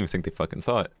 Yeah. I don't even think they fucking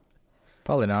saw it.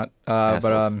 Probably not. But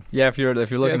Assholes. yeah, if you're looking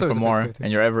it's for always a more 50-50.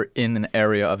 and you're ever in an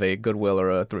area of a Goodwill or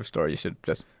a thrift store, you should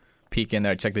just peek in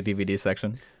there, check the DVD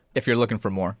section. If you're looking for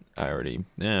more. Probably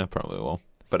will.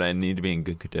 But I need to be in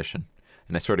good condition.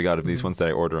 And I swear to God, if these ones that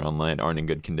I order online aren't in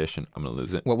good condition, I'm gonna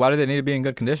lose it. Well, why do they need to be in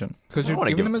good condition? Because I you're don't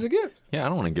wanna giving give- them as a gift. Yeah, I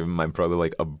don't want to give my brother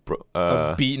like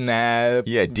A beaten app,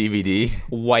 DVD.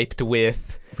 wiped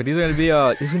with. But these are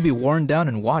gonna be worn down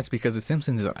and watched because The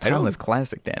Simpsons is a I don't- timeless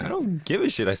classic, Danny. I don't give a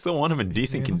shit. I still want them in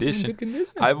decent Yeah, it's in condition. good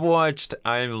condition. I've watched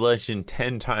I'm Legend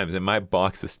 10 times, and my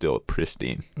box is still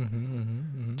pristine.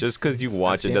 Just because you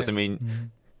watch it seen doesn't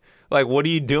mean. Like, what are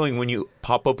you doing when you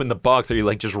pop open the box? Are you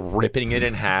like just ripping it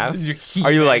in half?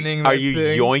 Are you like, He-manning are the you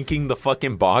thing. yoinking the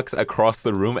fucking box across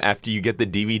the room after you get the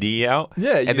DVD out?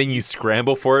 Yeah, And then you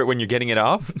scramble for it when you're getting it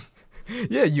off?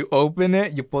 Yeah, you open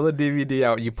it, you pull the DVD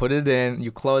out, you put it in, you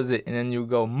close it, and then you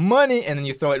go money, and then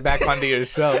you throw it back onto your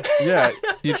shelf Yeah,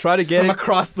 you try to get from it.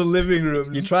 across the living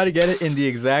room. You try to get it in the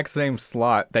exact same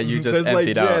slot that you just there's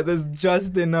emptied like, out. Yeah, there's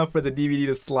just enough for the DVD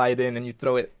to slide in, and you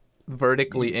throw it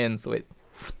vertically in, so it.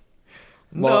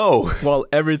 No. While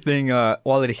everything,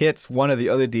 while it hits one of the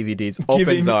other DVDs,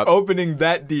 opens up, opening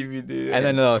that DVD, and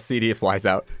then the CD flies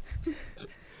out,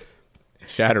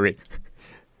 shattering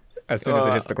as soon as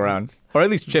it hits the ground, or at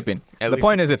least chipping. The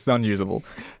point is, it's unusable.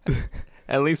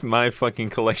 At least my fucking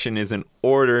collection is in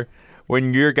order.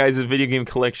 When your guys' video game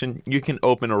collection, you can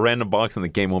open a random box and the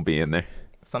game won't be in there.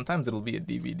 Sometimes it'll be a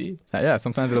DVD. Yeah,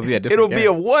 sometimes it'll be a different. It'll be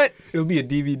a what? It'll be a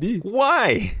DVD.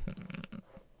 Why?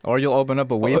 Or you'll open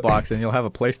up a Wii box and you'll have a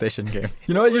PlayStation game.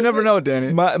 You know what? You never know,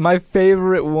 Danny. My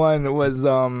favorite one was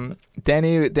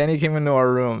Danny came into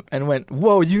our room and went,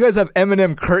 "Whoa, you guys have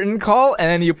Eminem Curtain Call?" And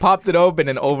then you popped it open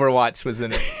and Overwatch was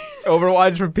in it.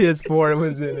 Overwatch for PS4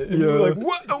 was in it. You were like,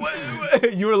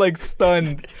 what? You were like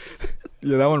stunned.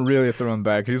 Yeah, that one really threw him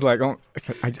back. He's like, "Oh,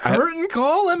 Curtain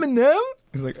Call, Eminem?"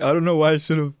 He's like, "I don't know why I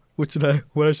should have.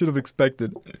 What I should have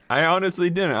expected." I honestly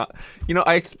didn't.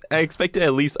 I expected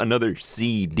at least another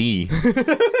CD,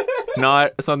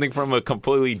 not something from a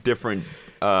completely different,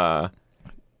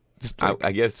 Just like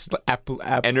I guess, Apple.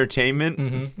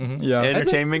 entertainment, Yeah,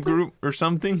 entertainment group or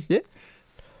something. Yeah.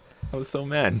 I was so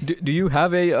mad. Do you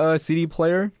have a CD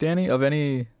player, Danny, of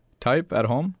any type at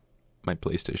home? My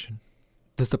PlayStation.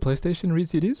 Does the PlayStation read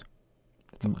CDs?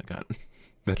 That's all I got.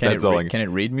 Can it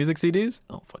read music CDs?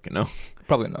 I don't fucking know.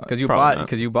 Probably not. Because you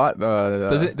Probably bought.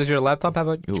 Does your laptop have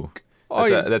like? Ooh. Oh,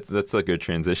 That's a good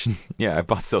transition. Yeah, I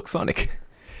bought Silk Sonic.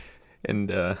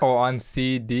 And on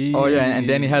CD. Oh yeah, and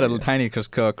Danny had a tiny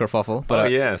kerfuffle.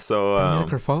 But yeah, so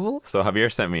kerfuffle? so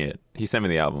Javier sent me it. He sent me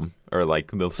the album or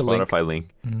like the Spotify link.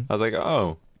 Mm-hmm. I was like,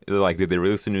 oh, like did they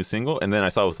release a new single? And then I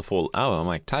saw it was the full album. I'm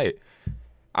like, tight.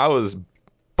 I was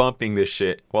bumping this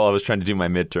shit while I was trying to do my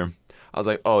midterm. I was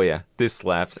like, oh yeah, this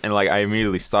slaps, and like I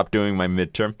immediately stopped doing my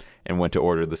midterm and went to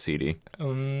order the CD.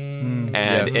 And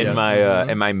in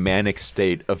my manic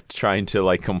state of trying to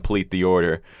like complete the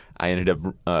order, I ended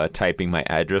up typing my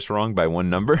address wrong by one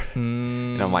number,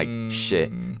 and I'm like,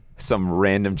 shit, some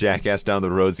random jackass down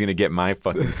the road's gonna get my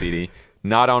fucking CD,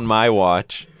 not on my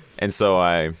watch. And so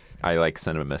I like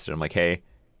sent him a message. I'm like, hey,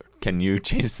 can you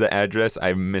change the address?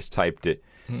 I mistyped it,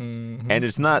 and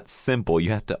it's not simple.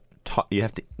 You have to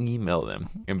email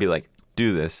them and be like,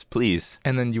 do this, please.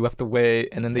 And then you have to wait,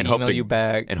 and then they email you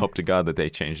back. And hope to God that they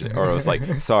changed it. Or I was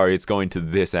like, sorry, it's going to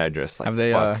this address. Like, have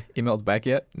they emailed back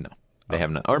yet? No, they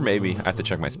have not. Or maybe I have to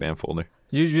check my spam folder.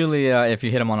 Usually, if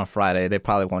you hit them on a Friday, they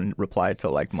probably won't reply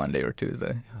till like Monday or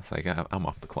Tuesday. It's like, I'm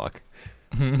off the clock.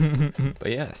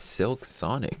 But yeah, Silk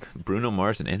Sonic, Bruno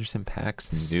Mars and Anderson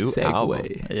 .Paak's new album.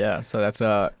 Yeah, so that's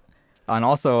and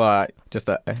also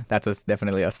that's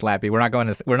definitely a slappy. We're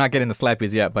not getting the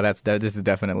slappies yet, but this is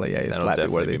definitely a That'll slappy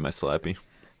definitely worthy. be my slappy.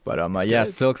 But yeah,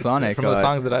 Silk Sonic. From the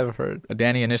songs that I've heard.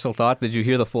 Danny, initial thoughts? Did you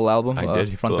hear the full album? I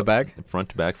did. Front to back. Front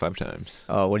to back 5 times.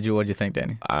 What'd you think,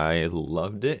 Danny? I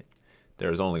loved it. There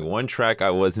was only one track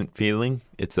I wasn't feeling.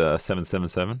 It's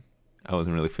 777. I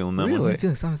wasn't really feeling that one. Really?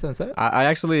 Feeling 777? I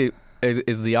actually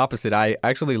is the opposite. I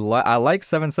actually I like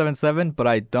 777, but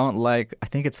I don't like. I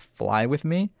think it's Fly With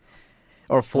Me.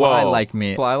 Or Fly Like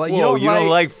Me. Fly Like you don't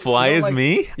like Fly As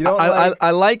Me? You don't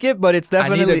I like it, but it's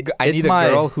definitely. I need a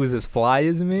girl who's as fly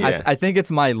as me. Yeah. I think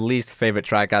it's my least favorite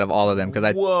track out of all of them because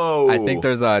I think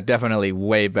there's definitely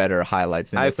way better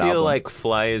highlights in this album. I feel like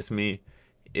Fly As Me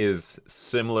is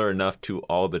similar enough to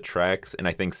all the tracks, and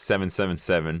I think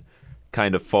 777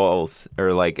 kind of falls,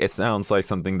 or like it sounds like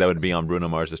something that would be on Bruno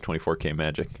Mars's 24K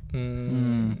Magic.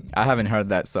 I haven't heard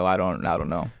that, so I don't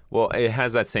know. Well, it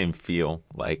has that same feel.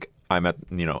 Like I'm at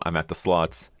the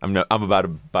slots. I'm about to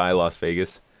buy Las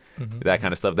Vegas. That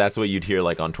kind of stuff. That's what you'd hear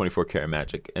like on 24K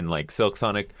Magic. And like Silk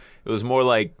Sonic, it was more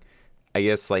like, I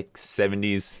guess like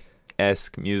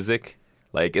 70s-esque music,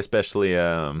 like especially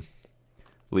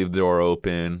Leave the Door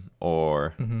Open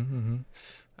or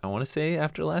I want to say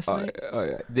After Last Night.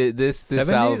 This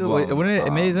 70s?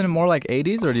 album. Isn't it more like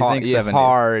 80s, or do you think 70s?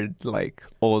 Hard, like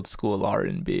old school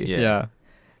R&B. Yeah.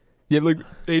 Yeah, like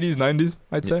 80s, 90s,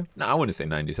 I'd say. No, I wouldn't say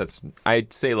 90s.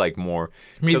 I'd say like more.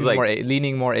 Maybe like,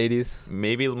 leaning more 80s.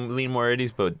 Maybe lean more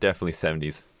 80s, but definitely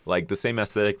 70s. Like the same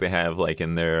aesthetic they have like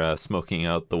in their Smoking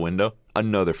Out the Window.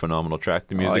 Another phenomenal track.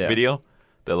 The music video,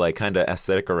 the like kind of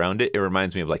aesthetic around it, it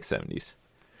reminds me of like 70s.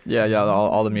 Yeah.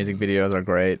 All the music videos are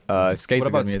great. Skate's What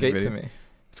about a good music Skate video. to me?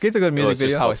 Skate's a good music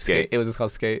video. It was just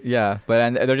called Skate. Yeah,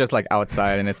 and they're just like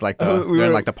outside, and it's like they're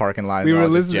in like the parking lot. We were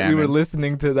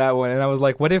listening to that one, and I was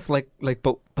like, "What if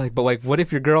but what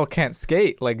if your girl can't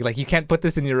skate? Like you can't put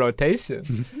this in your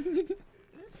rotation."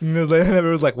 And it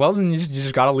was like, well, then you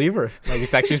just gotta leave her.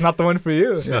 Like she's not the one for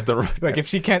you. She's not the right. Like if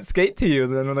she can't skate to you,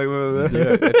 then we're like,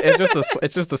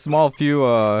 it's just a small few.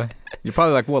 You're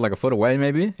probably like a foot away,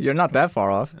 maybe. You're not that far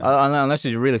off, unless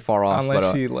she's really far off.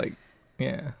 Unless she like.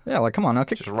 Yeah. Yeah, like come on, now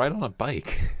Just ride on a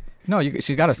bike. No,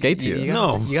 she got to skate to you.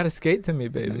 No. You gotta skate to me,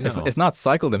 baby. No. It's not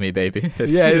cycle to me, baby.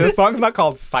 It's, Yeah, the song's not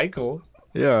called Cycle.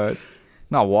 yeah, it's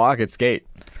not walk, it's skate.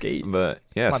 Skate. But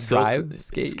yeah, Come on, Silk- drive.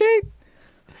 Skate. Skate.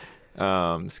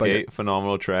 Skate,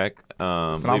 phenomenal track.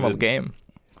 Phenomenal leave it- game.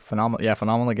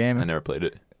 Phenomenal game. I never played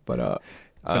it. But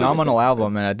phenomenal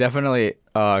album, and it definitely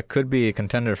could be a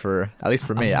contender for, at least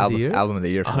for me, Album of the year? album of the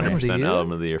year for me. 100% year?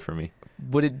 album of the year for me.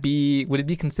 Would it be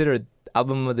considered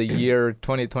album of the year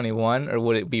 2021, or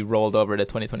would it be rolled over to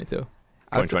 2022?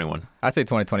 2021. I'd say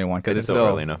 2021 because It's it's still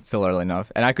early enough. Still early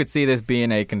enough, and I could see this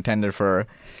being a contender for,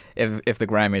 if the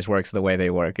Grammys works the way they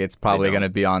work, it's probably don't. going to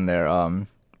be on there.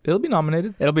 It'll be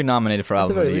nominated. It'll be nominated for At the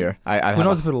album of the very year. I Who have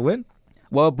knows a- if it'll win?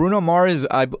 Well, Bruno Mars,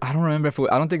 I don't remember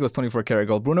I don't think it was 24 Karat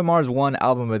Gold. Bruno Mars won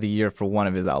album of the year for one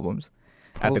of his albums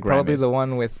at the Grammys. Probably the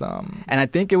one with And I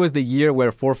think it was the year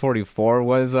where 444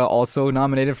 was also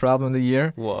nominated for album of the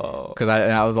year. Whoa. Because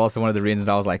I was also one of the reasons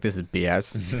I was like, this is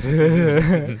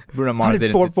BS. Bruno How Mars did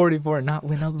didn't. 444 not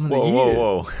win album of the year?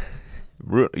 Whoa.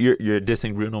 You're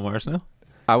dissing Bruno Mars now?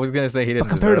 I was gonna say he didn't But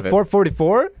compared deserve to it.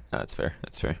 444? That's fair.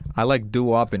 That's fair. I like Doo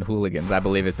Wop and Hooligans. I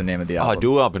believe is the name of the Oh, album.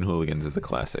 Doo Wop and Hooligans is a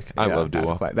classic. I Yeah, love Doo that's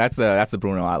a Wop. cla- That's the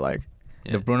Bruno I like.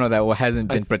 Yeah. The Bruno that hasn't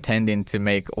been pretending to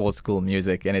make old school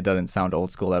music, and it doesn't sound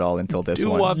old school at all until this Doo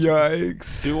one. Wop's-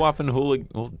 Yikes. Doo Wop and Hoolig.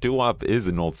 Well, Doo Wop is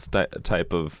an old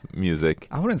type of music.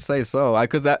 I wouldn't say so.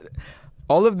 Because that,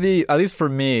 all of the, at least for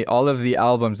me, all of the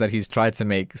albums that he's tried to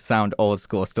make sound old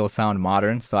school still sound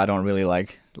modern. So I don't really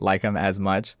like him as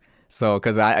much. So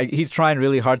because he's trying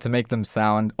really hard to make them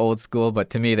sound old school, but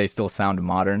to me they still sound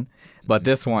modern. But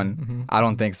this one, I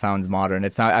don't think sounds modern.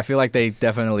 It's not. I feel like they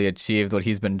definitely achieved what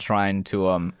he's been trying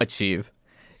to achieve,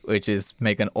 which is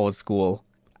make an old school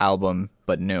album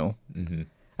but new. Mm-hmm.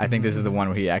 I think this is the one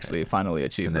where he actually finally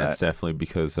achieved And that's that. definitely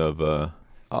because of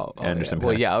Anderson Yeah.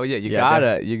 Well, .Paak. yeah. Oh, yeah.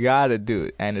 Yeah, You gotta do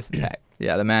it. Anderson .Paak.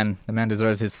 Yeah, the man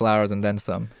deserves his flowers and then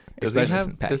some. Does he Anderson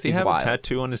have, .Paak, does he he's have wild. a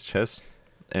tattoo on his chest,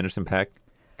 Anderson .Paak?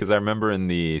 Because I remember in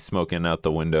the Smoking Out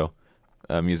the Window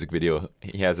music video,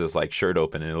 he has his like shirt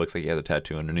open and it looks like he has a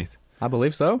tattoo underneath. I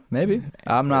believe so. Maybe.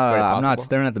 I'm Very not possible.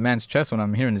 staring at the man's chest when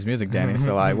I'm hearing his music, Danny.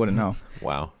 So I wouldn't know.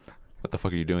 Wow. What the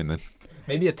fuck are you doing then?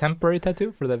 Maybe a temporary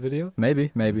tattoo for that video.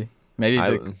 Maybe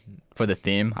for the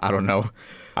theme. I don't know.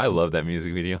 I love that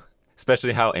music video,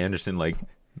 especially how Anderson like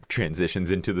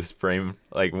transitions into this frame,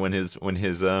 like when his Oh, when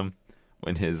his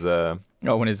part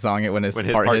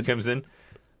part hit. comes in,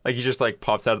 like he just like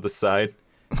pops out of the side,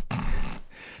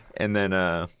 and then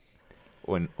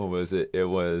what was it?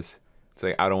 It's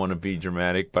like, I don't want to be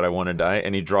dramatic, but I want to die,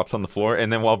 and he drops on the floor,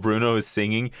 and then while Bruno is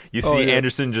singing, you see Oh, yeah.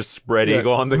 Anderson just spread Yeah.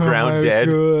 eagle on the ground, dead.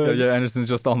 Yeah, Anderson's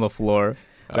just on the floor.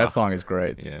 That Ah. song is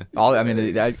great. Yeah,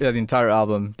 The entire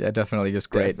album, definitely just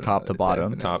great, top to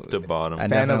bottom. Definitely. top to bottom. And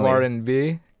Fan of definitely-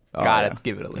 R&B. Oh, Gotta yeah.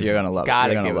 give it a listen. You're gonna love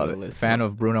Gotta it. You're give gonna love it a it. listen. Fan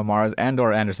of Bruno Mars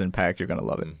and/or Anderson .Paak, you're gonna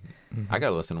love it. I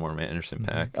gotta listen more, man. Anderson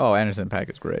 .Paak. Oh, Anderson .Paak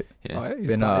is great. Yeah, Oh, yeah, he's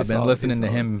Been solid, he's been solid, listening he's to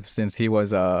solid. him since he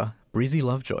was Breezy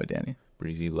Lovejoy, Danny.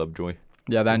 Breezy Lovejoy.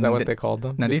 Yeah, Is that what they called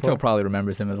them? Nandito before? probably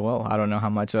remembers him as well. I don't know how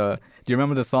much. Do you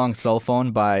remember the song "Cell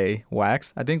Phone" by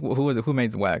Wax? I think who was it? Who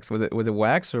made Wax? Was it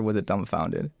Wax or was it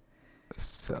Dumbfounded?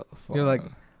 Cell phone. You're like,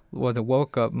 was it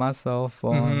 "Woke Up My Cell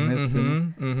Phone"?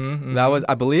 Missing. That Mm-hmm. was,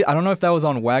 I believe. I don't know if that was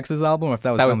on Wax's album or if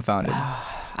that was That was- Dumbfounded.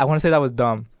 I want to say that was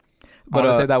dumb. But, I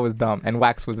want to uh, say that was dumb, and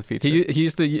Wax was a feature. He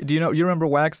used to. Do you remember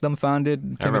Wax?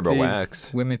 Dumbfounded. I remember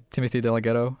Wax. Timothy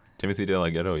Delgado. Timothy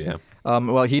DeLaGhetto, yeah.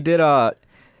 Well, he did.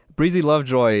 Breezy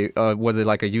Lovejoy was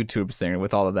like a YouTube singer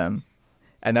with all of them,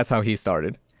 and that's how he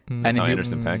started. Mm. and How he-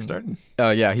 Anderson .Paak started.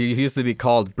 Yeah, he used to be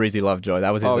called Breezy Lovejoy.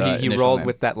 That was his. Oh, he initial rolled name.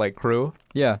 with that like crew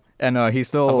Yeah, and he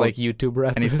still of like YouTube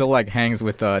rappers. and he still like hangs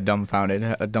with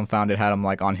Dumbfounded. Dumbfounded had him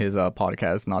like on his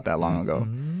podcast not that long ago.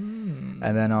 Mm.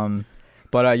 And then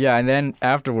yeah, and then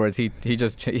afterwards he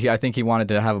I think he wanted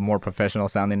to have a more professional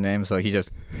sounding name, so he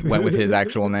just went with his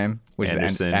actual name, which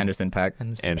Anderson. is Anderson .Paak.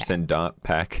 Anderson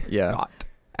 .Paak. Yeah. Dot.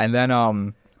 And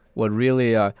then what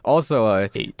really also a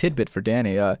tidbit for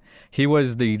Danny, he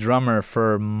was the drummer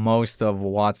for most of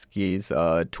Watsky's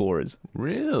tours.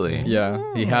 Really? Yeah,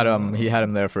 he had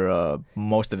him there for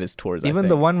most of his tours. Even I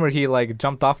the think. one where he like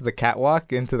jumped off the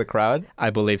catwalk into the crowd. I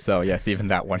believe so. Yes, even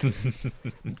that one.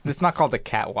 It's not called the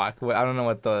catwalk. I don't know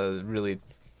what the really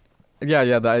yeah, I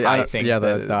high don't- thing. yeah,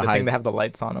 the high, thing that have the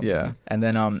lights on them. yeah. And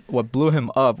then what blew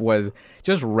him up was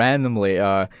just randomly.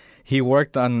 He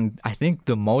worked on I think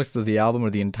the most of the album or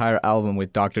the entire album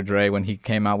with Dr. Dre when he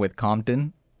came out with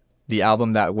Compton. the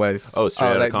album that was Oh, Straight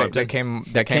Outta that Compton. came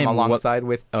came alongside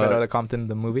with Straight uh, Outta Compton,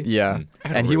 the movie. yeah. I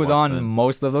gotta And he was rewatch on that.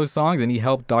 most of those songs, and he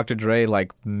helped Dr. Dre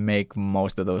like make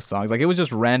most of those songs. Like it was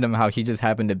just random how he just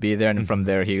happened to be there, and from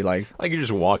there he like Like, he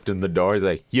just walked in the door. He's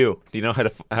like, "You, do you know how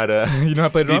to You know how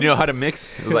to play do you drums? know how to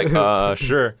mix?" I was like,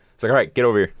 sure." It's like, "All right, get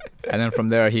over here." and then from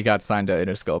there he got signed to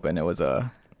Interscope, and it was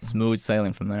smooth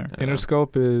sailing from there.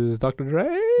 Interscope is Dr. Dre.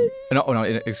 No, oh, no,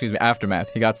 excuse me, Aftermath.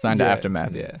 He got signed to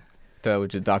Aftermath, Yeah.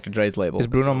 which is Dr. Dre's label. Is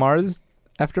Bruno Mars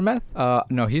Aftermath?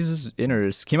 No, he's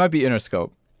He might be Interscope.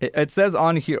 It says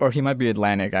on here, or he might be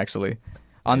Atlantic actually.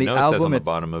 On the I know it album, says on the it's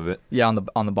bottom of it. yeah,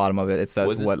 on the bottom of it, it says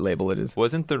Was it- what label it is.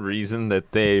 Wasn't the reason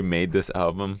that they made this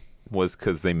album was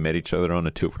because they met each other on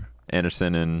a tour?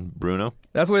 Anderson and Bruno.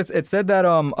 That's what it said that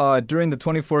during the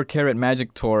 24 Karat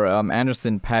Magic tour,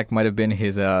 Anderson .Paak might have been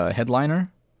his headliner.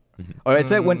 Or it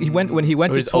said when he went Or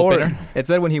to his tour. opener. It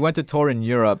said when he went to tour in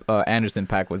Europe, Anderson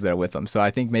 .Paak was there with him. So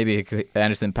I think maybe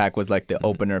Anderson .Paak was like the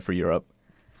opener for Europe.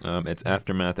 It's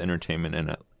Aftermath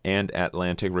Entertainment and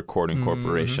Atlantic Recording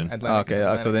Corporation. Atlantic,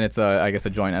 Okay, so then it's I guess a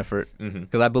joint effort Mm-hmm.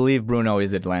 because I believe Bruno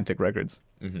is Atlantic Records.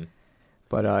 Mm-hmm.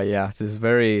 But yeah, this is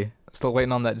very. Still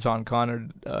waiting on that John Connor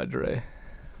Dre.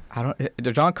 I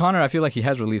don't. John Connor, I feel like he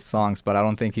has released songs, but I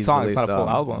don't think he's Songs, released not a full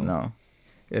album. No,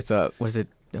 it's what is it?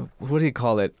 What do you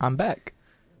call it? I'm back.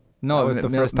 No, That was the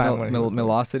first time when he was there.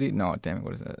 Milosity. No, damn it,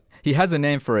 what is that? He has a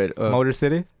name for it. Motor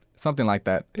City. Something like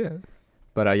that. Yeah.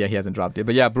 But yeah, he hasn't dropped it.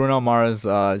 But yeah, Bruno Mars,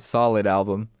 solid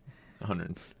album.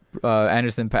 100.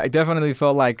 Anderson .Paak definitely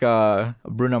felt like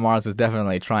Bruno Mars was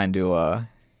definitely trying to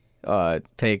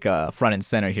take front and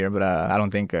center here, but I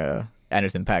don't think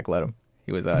Anderson .Paak let him.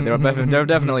 He was they were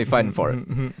definitely fighting for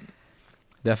it.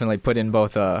 Definitely put in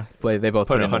both. They both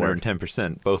Put put in the work.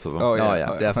 110%, both of them. Oh, Oh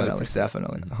yeah. yeah, definitely,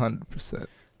 definitely. 100%.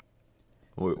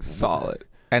 W- Solid.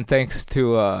 And thanks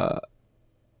to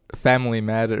Family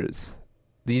Matters.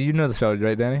 Do you know the show,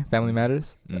 right, Danny? Family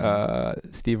Matters?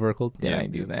 Mhm. Steve Urkel. Yeah, I Yep,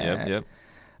 knew that.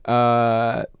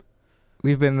 Yep.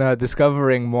 We've been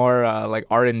discovering more like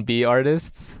R&B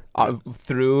artists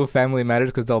through Family Matters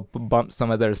because they'll bump some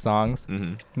of their songs.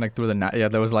 Mm-hmm. Like through the yeah,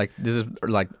 there was like this is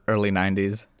like early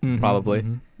 '90s. Probably.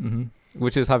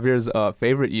 Which is Javier's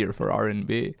favorite year for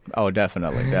R&B. Oh,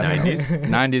 definitely. 90s.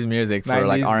 90s music for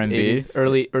like 90s, R&B. 80s,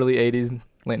 early 80s,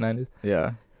 late 90s.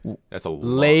 Yeah. That's a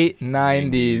Late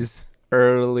 90s,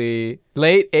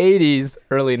 late 80s,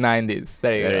 early 90s.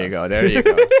 There you go. There you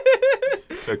go. There you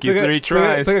go. Took you 3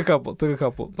 tries. Took a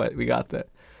couple, but we got there.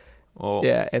 Oh,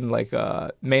 Yeah, and like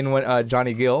main one,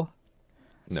 Johnny Gill.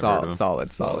 never heard of him.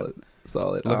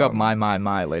 Solid. Look up My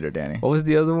later, Danny. What was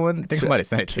the other one? I think somebody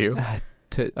sent it to you.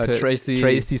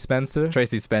 Tracy Spencer.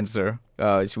 Tracy Spencer.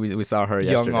 We saw her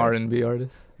Young yesterday. R&B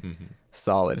artist. Mm-hmm.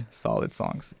 Solid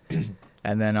songs.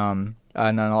 And then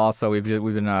also we've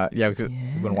been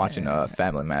watching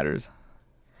Family Matters.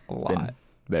 A Been lot.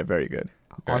 very good.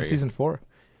 On Very- season 4.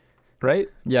 Right?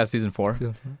 Yeah, season 4.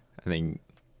 Season 4. I think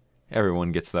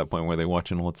everyone gets to that point where they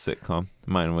watch an old sitcom.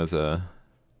 Mine was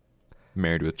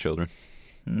Married with Children.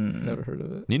 Never heard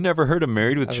of it. You never heard of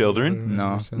Married with I've Children? never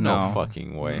heard of it. No. No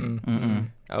fucking way. Mm-mm.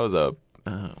 That was well,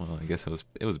 I guess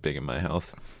it was big in my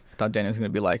house. I thought Danny was gonna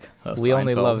be like. We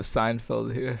only Seinfeld. love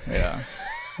Seinfeld here. Yeah.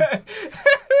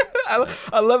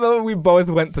 I love how we both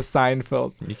went to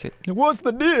Seinfeld. You could, What's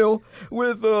the deal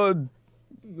with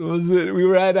was it we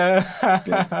were at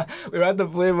we were at the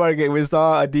flea market. We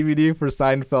saw a DVD for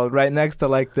Seinfeld right next to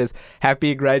like this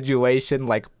happy graduation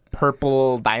like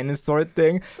purple dinosaur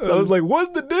thing. So I was like,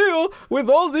 what's the deal with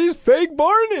all these fake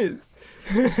Barneys?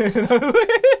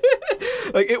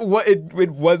 Like it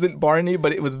wasn't Barney,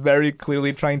 but it was very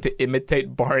clearly trying to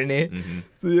imitate Barney. mm-hmm.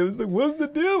 So I was like, what's the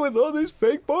deal with all these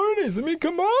fake Barneys? I mean,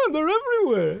 come on, they're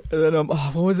everywhere. And then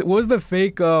what was it? What was the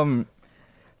fake I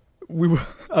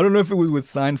don't know if it was with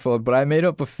Seinfeld, but I made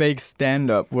up a fake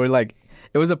stand-up where like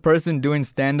it was a person doing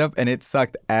stand-up and it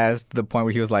sucked ass to the point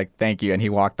where he was like, "Thank you," and he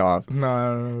walked off.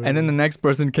 No. And then the next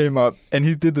person came up and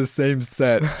he did the same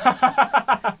set.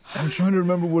 I'm trying to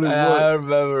remember what it was. I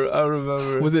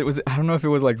remember. Was it? I don't know if it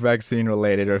was like vaccine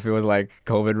related or if it was like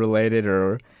COVID related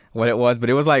or what it was, but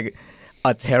it was like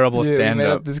a terrible We made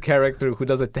stand-up. up this character who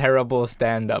does a terrible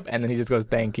stand-up, and then he just goes,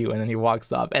 "Thank you," and then he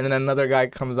walks off. And then another guy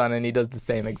comes on and he does the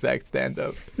same exact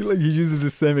stand-up. He uses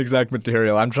the same exact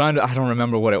material. I don't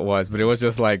remember what it was, but it was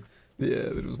just like Yeah,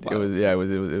 it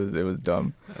was. it was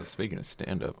dumb. Speaking of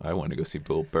stand-up, I wanted to go see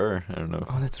Bill Burr. I don't know.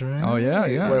 Oh, that's right. Oh, yeah.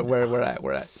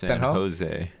 We're at San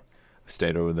Jose. We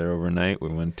stayed over there overnight. We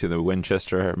went to the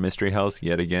Winchester Mystery House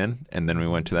yet again, and then we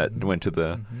went to the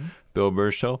Mm-hmm. Bill Burr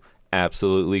show.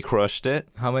 Absolutely crushed it.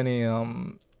 How many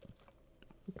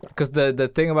Because the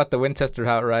thing about the Winchester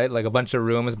House, right? Like a bunch of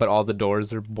rooms, but all the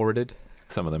doors are boarded.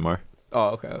 Some of them are. Oh,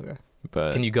 okay.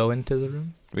 But Can you go into the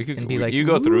rooms? we could and be like, you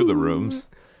go through the "Ooh." rooms.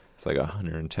 It's like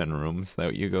 110 rooms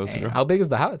that you go through. How big is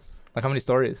the house? Like how many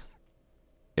stories?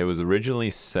 It was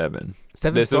originally 7.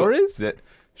 7 This- stories?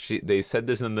 They said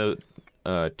this in the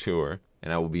tour,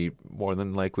 and I will be more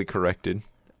than likely corrected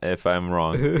if I'm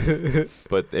wrong.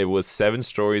 But it was 7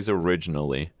 stories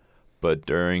originally. But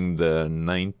during the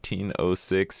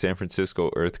 1906 San Francisco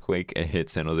earthquake, it hit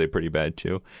San Jose pretty bad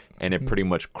too, and it pretty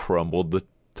much crumbled the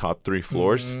top 3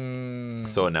 floors.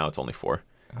 So now it's only 4,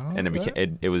 and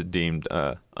it was deemed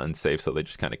unsafe, so they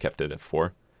just kind of kept it at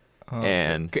 4.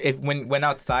 And when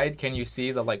outside, can you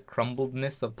see the like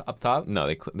crumbledness up top?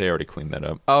 no, they already cleaned that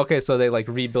up. Oh, okay, so they like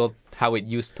rebuilt how it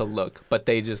used to look, but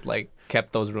they just like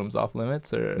kept those rooms off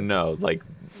limits, or No, like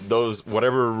those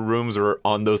whatever rooms are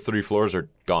on those 3 floors are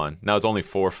gone. Now it's only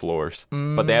 4 floors,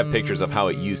 but they have pictures of how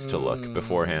it used to look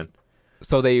beforehand.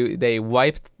 So they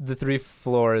wiped the 3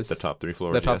 floors, The top 3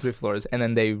 floors. the top yes. 3 floors, and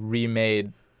then they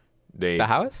remade They the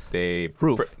house they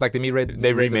roof. Like they remade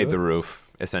they remade the roof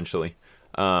essentially.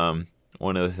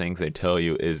 One of the things they tell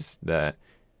you is that,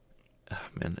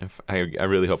 man, if I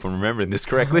really hope I'm remembering this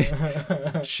correctly.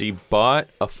 She bought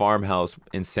a farmhouse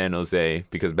in San Jose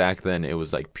because back then it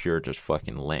was like pure just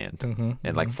fucking land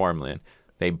and like farmland.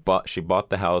 She bought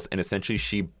the house, and essentially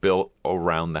she built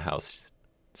around the house.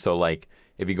 So like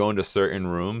if you go into certain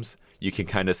rooms, you can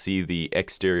kind of see the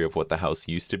exterior of what the house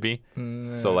used to be.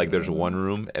 So like there's one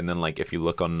room, and then like if you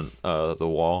look on the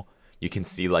wall, you can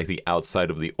see like the outside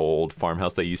of the old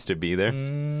farmhouse that used to be there.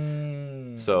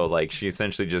 So like she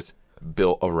essentially just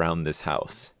built around this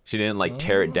house. She didn't like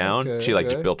tear it down. Okay, She like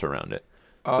okay. just built around it.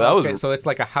 Oh, that was- okay, so it's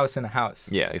like a house in a house.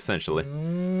 Yeah, essentially.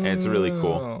 And it's really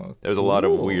cool. Oh, There's a lot of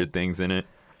cool. weird things in it.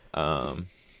 What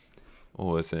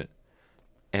was it?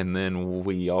 And then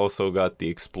we also got the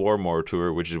Explore More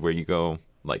tour, which is where you go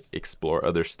like explore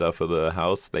other stuff of the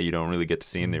house that you don't really get to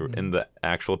see in the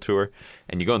actual tour.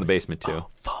 And you go in the basement too. Oh,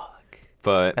 fuck.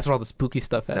 But That's where all the spooky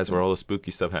stuff happens. that's where all the spooky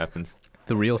stuff happens.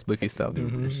 The real spooky stuff.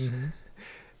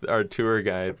 Our tour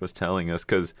guide was telling us,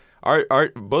 because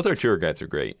both our tour guides are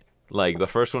great. Like the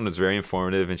first one was very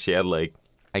informative, and she had like,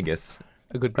 I guess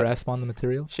a good grasp on the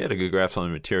material. she had a good grasp on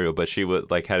the material, but she would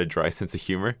like had a dry sense of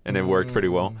humor, and it worked pretty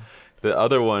well. The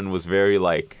other one was very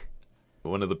like,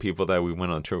 one of the people that we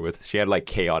went on tour with, she had like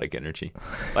chaotic energy.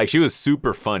 Like she was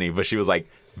super funny, but she was like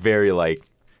very like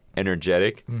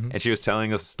energetic. And she was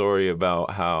telling us a story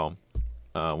about how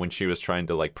when she was trying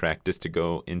to like practice to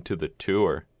go into the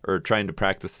tour, or trying to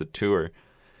practice the tour,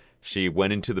 she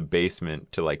went into the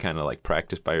basement to like kind of like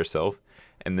practice by herself,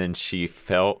 and then she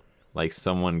felt like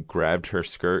someone grabbed her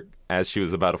skirt as she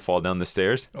was about to fall down the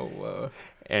stairs, Oh,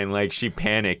 and like she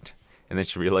panicked, and then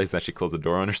she realized that she closed the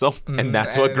door on herself, and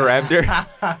that's what grabbed her.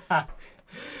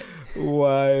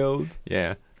 wild.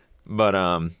 Yeah, but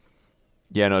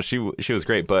yeah, no, she was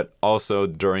great. But also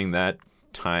during that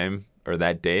time or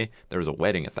that day, there was a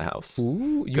wedding at the house.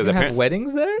 Ooh, you 'Cause can have apparent-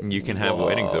 weddings there? You can have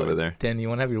weddings over there. Dan, you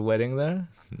want to have your wedding there?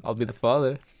 I'll be the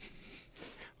father.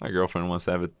 My girlfriend wants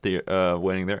to have a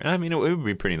wedding there, and I mean it would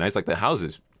be pretty nice. Like the house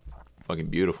is fucking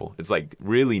beautiful. It's like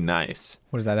really nice.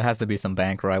 What is that? There has to be some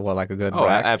bank, right? Well, like a good Oh,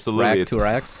 rack, absolutely. rack, It's- 2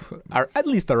 racks. Or at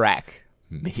least a rack.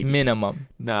 Maybe. Minimum.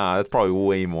 Nah, that's probably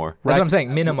way more. That's what I'm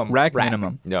saying. Minimum. Rack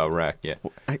minimum. No, rack, yeah.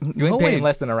 You ain't paying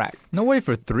less than a rack. No way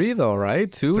for 3 though,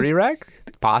 right? 2. 3 rack?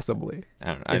 Possibly. I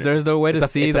don't know. Is there no way to It's a-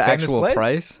 see it's a the famous actual place.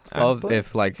 price a famous of place.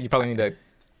 if like? You probably need to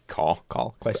call?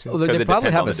 call question. Well, 'Cause they it probably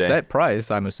depends have on a the day. set price.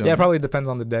 I'm assuming. Yeah, probably depends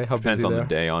on the day. How Depends busy on they the are.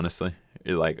 day, honestly.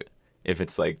 You're like, if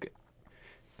it's like,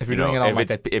 If you're you doing know, it on if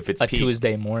like it's if it's a peak,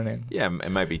 Tuesday morning. yeah,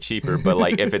 it might be cheaper. But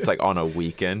like if it's like on a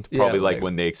weekend, Yeah, probably like like-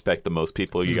 when they expect the most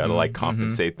people, you gotta like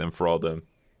compensate them for all the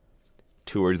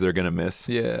tours they're gonna miss.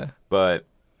 Yeah. But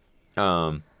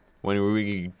when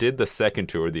we did the second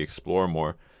tour, the Explore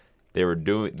More, they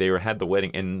had the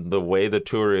wedding, and the way the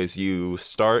tour is, you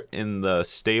start in the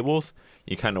stables,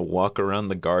 you kind of walk around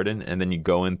the garden, and then you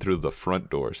go in through the front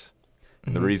doors.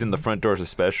 And the reason the front doors are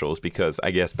special is because I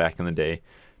guess back in the day,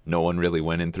 no one really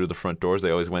went in through the front doors.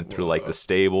 They always went through like the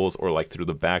stables or like through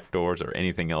the back doors or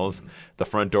anything else. The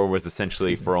front door was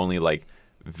essentially for only like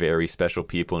very special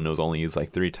people, and it was only used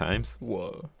like 3 times.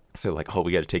 Whoa. So like, oh,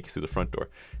 we got to take you through the front door.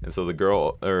 And so the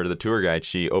girl or the tour guide,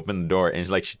 she opened the door, and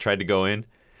like she tried to go in,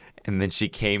 and then she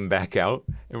came back out,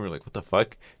 and we're like, what the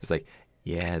fuck? It's like,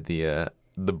 yeah, the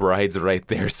bride's right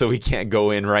there, so we can't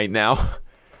go in right now.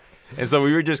 And so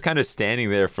we were just kind of standing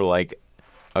there for like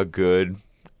a good,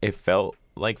 it felt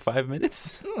like 5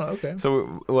 minutes. Oh, okay.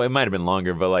 So well, it might have been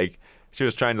longer, but like she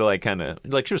was trying to like kind of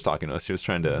like she was talking to us. She was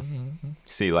trying to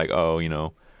see like, oh, you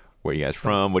know, where you guys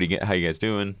from? What do you get? How you guys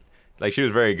doing? Like she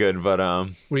was very good, but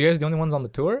Were you guys the only ones on the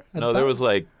tour? at no, the there time? was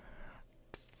like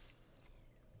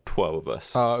 12 of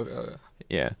us. Oh, okay.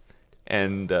 Yeah,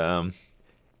 and I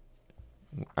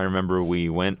remember we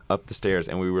went up the stairs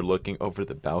and we were looking over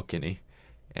the balcony,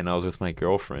 and I was with my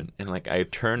girlfriend, and like I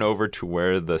turn over to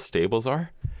where the stables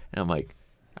are, and I'm like,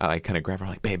 I kind of grab her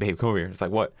like, babe, come over here. It's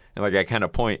like what? And like I kind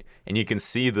of point, and you can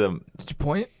see the Did you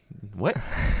point? what?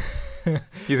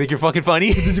 You think you're fucking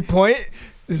funny? Did you point?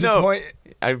 Did No. you point?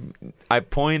 I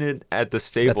pointed at the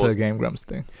stables. That's a Game Grumps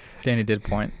thing. Danny did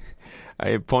point.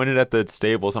 I pointed at the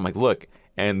stables. I'm like, look,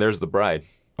 and there's the bride.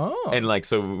 Oh. And like,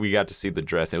 so we got to see the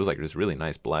dress. It was like this really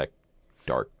nice black,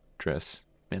 dark dress.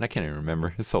 Man, I can't even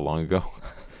remember. It's so long ago.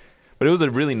 But it was a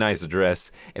really nice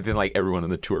dress. And then like everyone on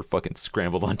the tour fucking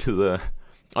scrambled onto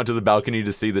the balcony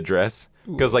to see the dress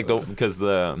because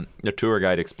the tour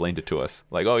guide explained it to us.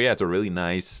 Like, oh yeah, it's a really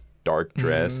nice dark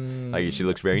dress. Like she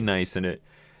looks very nice in it.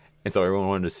 And so everyone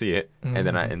wanted to see it, and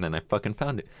then I fucking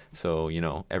found it. So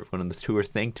everyone on the tour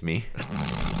thanked me.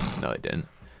 No, they didn't.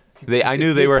 I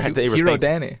knew they were Hero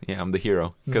Danny. Yeah, I'm the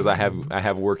hero because I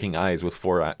have working eyes with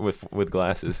with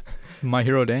glasses. My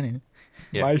hero, Danny.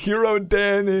 Yeah. My Hero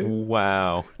Danny.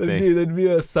 Wow. That'd be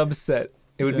a subset.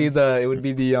 It would be the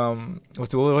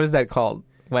what is that called?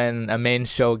 When a main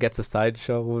show gets a side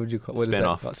show, what would you call? What is that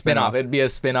Spin-off. called? Spin-off. It'd be a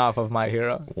spin-off of My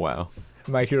Hero. Wow.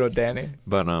 My Hero Danny.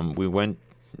 But we went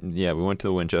to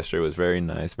the Winchester. It was very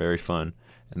nice, very fun.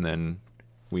 And then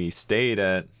we stayed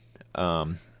at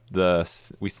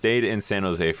we stayed in San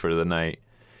Jose for the night.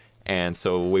 And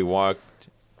so we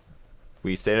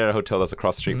stayed at a hotel that's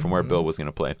across the street from where Bill was going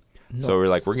to play. Nice. So we're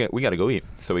like, we got to go eat.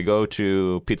 So we go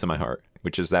to Pizza My Heart,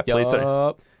 which is that place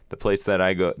that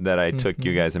I took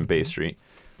you guys in Bay Street.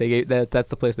 They gave that's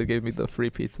the place that gave me the free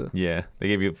pizza. Yeah,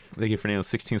 they gave Fernando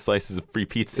 16 slices of free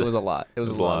pizza. It was a lot. It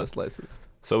was a lot of slices.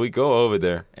 So we go over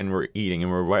there and we're eating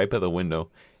and we're right by the window,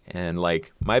 and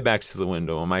like my back's to the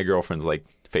window and my girlfriend's like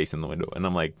facing the window, and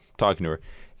I'm like talking to her,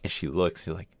 and she's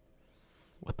like,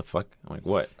 what the fuck? I'm like,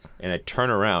 what? And I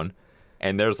turn around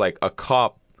and there's like a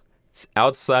cop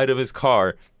outside of his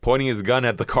car pointing his gun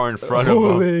at the car in front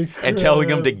of him and telling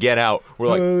him to get out. We're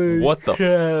like, what the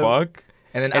fuck?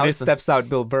 And then out steps out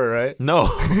Bill Burr, right? No.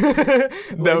 You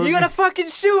gonna fucking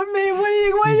shoot me?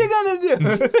 What are you gonna do?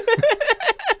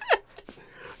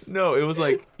 No, it was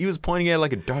like he was pointing at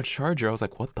like a Dodge Charger. I was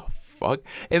like, what the fuck?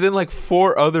 And then like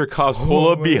 4 other cops pull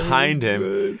up behind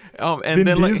him. And Vin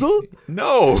then like Diesel?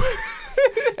 no.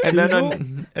 And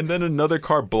then another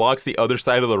car blocks the other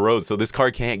side of the road, so this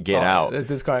car can't get out.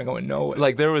 This car ain't going nowhere.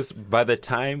 Like there was by the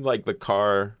time I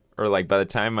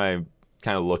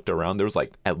kind of looked around, there was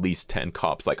like at least 10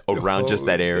 cops like around just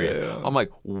that area. Damn. I'm like,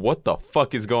 what the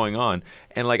fuck is going on?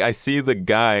 And like I see the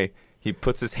guy, he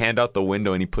puts his hand out the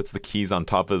window and he puts the keys on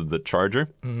top of the Charger.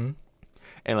 Mm-hmm.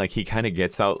 And like he kind of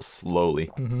gets out slowly.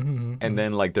 And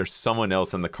then like there's someone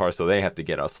else in the car, so they have to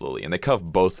get out slowly, and they cuff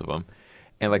both of them.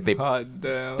 And like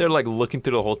they're like looking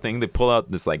through the whole thing. They pull out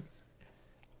this like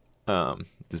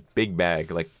this big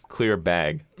bag, like clear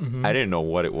bag. I didn't know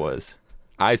what it was.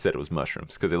 I said it was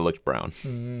mushrooms because it looked brown.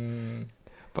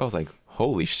 But I was like,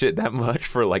 holy shit, that much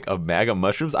for like a bag of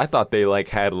mushrooms? I thought they like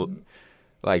had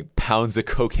like pounds of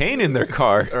cocaine in their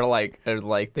car. or like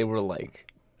they were like,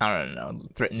 I don't know,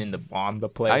 threatening to bomb the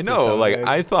place. I know, like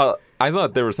I thought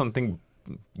there was something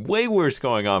way worse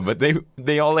going on, but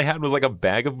they all they had was like a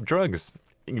bag of drugs,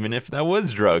 even if that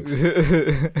was drugs.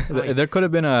 There could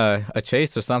have been a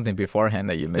chase or something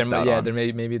beforehand that you missed out on.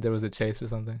 Maybe there was a chase or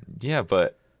something. Yeah,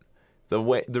 but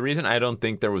the reason I don't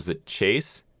think there was a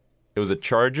chase, it was a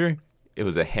Charger, it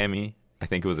was a Hemi, I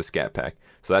think it was a Scat Pack.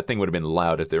 So that thing would have been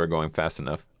loud if they were going fast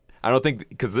enough. I don't think,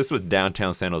 because this was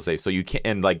downtown San Jose, so you can't,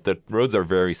 and like the roads are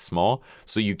very small,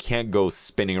 so you can't go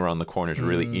spinning around the corners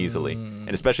really easily,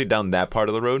 and especially down that part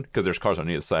of the road because there's cars on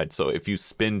either side. So if you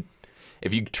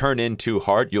turn in too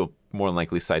hard, you'll more than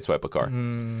likely sideswipe a car.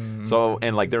 So,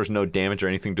 and like there was no damage or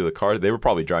anything to the car. They were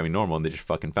probably driving normal and they just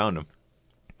fucking found them.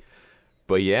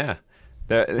 But yeah,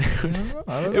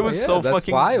 it was so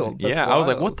fucking wild. I was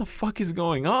like, what the fuck is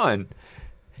going on?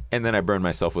 And then I burned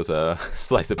myself with a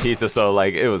slice of pizza, so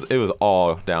like it was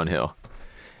all downhill.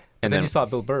 And then you saw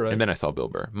Bill Burr, right? And then I saw Bill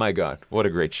Burr. My God, what a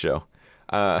great show!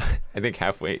 I think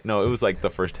it was like the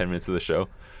first 10 minutes of the show.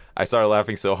 I started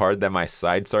laughing so hard that my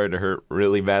side started to hurt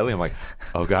really badly. I'm like,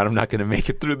 oh God, I'm not gonna make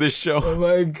it through this show. Oh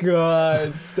my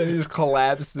God! Then he just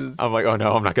collapses. I'm like, oh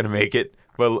no, I'm not gonna make it.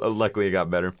 But luckily, it got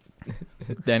better.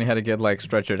 Danny had to get like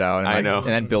stretchered out. And, I know. And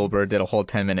then Bill Burr did a whole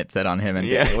 10-minute set on him, and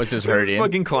Danny was just this hurting.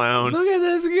 fucking clown. Look at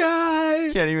this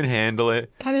guy. Can't even handle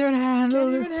it. Can't even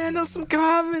handle some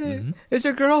comedy. Is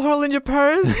your girl holding your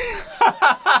purse?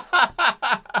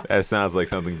 That sounds like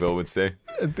something Bill would say.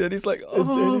 And Danny's like, And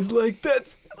Danny's like,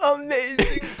 that's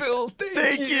amazing, Bill.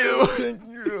 Thank you. Thank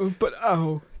you. But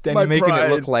oh, Danny my making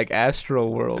pride. it look like Astro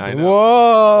World. I know.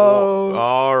 Whoa.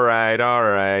 All right.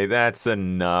 That's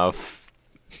enough.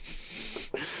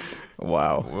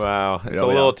 Wow. Wow, it's Yeah, a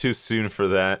little yeah. too soon for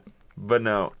that. But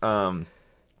no,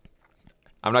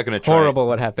 I'm not gonna try. Horrible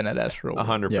what happened at Astro World.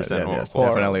 100% Yeah, horrible. that's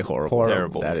definitely horrible.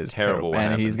 Terrible. That is Terrible terrible. what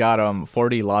And he's happened. got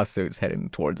 40 lawsuits heading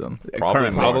towards him. Probably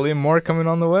Currently. more. Probably more coming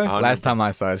on the way. 100%. Last time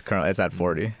I saw it's at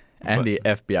 40. And But- the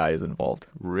FBI is involved.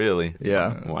 Really?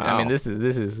 Yeah. Wow. I mean, this is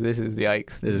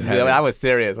yikes. This is heavy. I was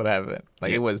serious. What happened? Like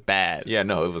Yeah. it was bad. Yeah,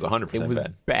 no, it was 100% It was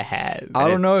bad. bad. I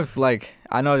don't know if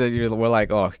I know that we're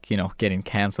like, oh, getting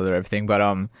canceled or everything, but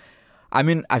I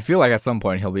mean, I feel like at some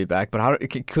point he'll be back. But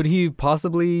could he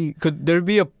possibly? Could there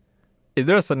be is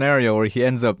there a scenario where he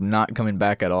ends up not coming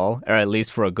back at all, or at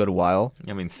least for a good while?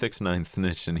 I mean, 6ix9ine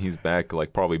snitched and he's back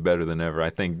like probably better than ever. I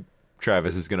think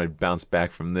Travis is gonna bounce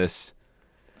back from this.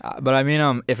 But I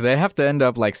mean, if they have to end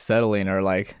up like settling or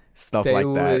like stuff They like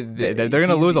would- that, they're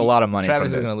gonna lose a lot of money. Travis from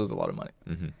is this. gonna lose a lot of money.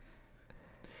 Mm-hmm.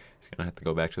 He's gonna have to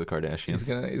go back to the Kardashians. He's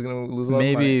gonna lose a lot of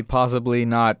money. Maybe possibly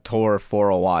not tour for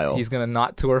a while. He's gonna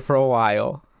not tour for a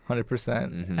while,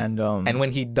 100%. Mhm. and And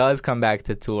when he does come back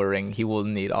to touring, he will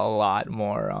need a lot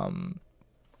more,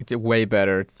 it's way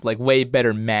better. like way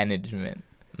better management,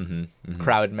 Mhm. Mhm.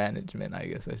 crowd management. I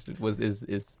guess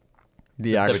is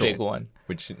The the actual big one.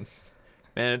 Which,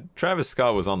 man, Travis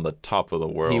Scott was on the top of the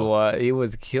world. He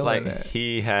was killing like it.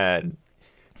 he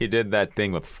did that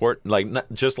thing with not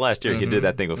just last year. He did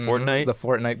that thing with Fortnite. The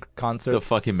Fortnite concert. The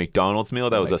fucking McDonald's meal.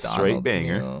 That was a straight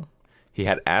banger. Meal. He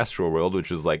had Astro World,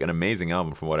 which was like an amazing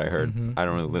album from what I heard. Mhm. I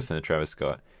don't really listen to Travis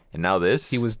Scott. And now this.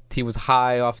 He was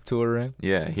high off touring.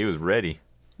 Yeah, he was ready.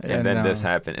 And then this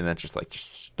happened, and that just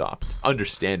stopped.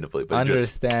 Understandably, but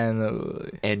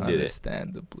Understandably. ended it.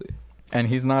 Understandably. and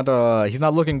he's not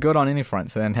looking good on any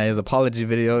fronts. And his apology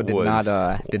video did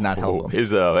not help him.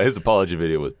 His apology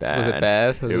video was bad. Was it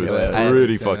bad? It was bad? I haven't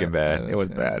pretty seen fucking bad. It was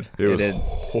bad. It was did,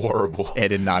 horrible. it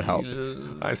did not help.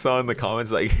 I saw in the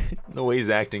comments like the way he's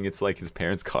acting, it's like his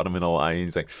parents caught him in a lie. And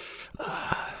he's like,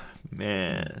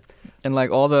 man. And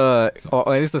like or at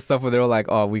least the stuff where they were like,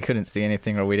 oh, we couldn't see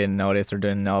anything or we didn't notice or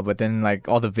didn't know. But then like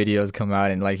all the videos come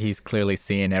out and like he's clearly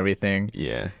seeing everything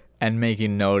Yeah. and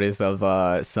making notice of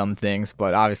some things.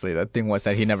 But obviously the thing was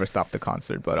that he never stopped the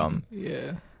concert. But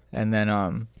Yeah. and then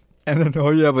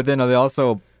oh yeah, but then they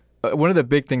also one of the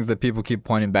big things that people keep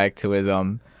pointing back to is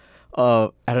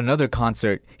at another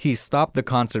concert he stopped the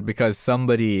concert because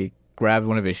somebody grabbed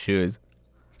one of his shoes.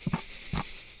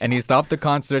 And he stopped the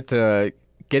concert to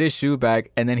get his shoe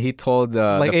back, and then he told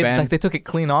the fans. Like they took it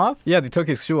clean off. Yeah, they took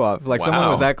his shoe off. Like someone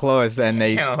Wow. was that close, and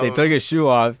they took his shoe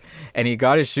off, and he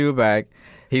got his shoe back.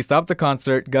 He stopped the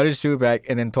concert, got his shoe back,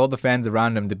 and then told the fans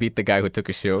around him to beat the guy who took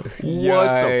his shoe.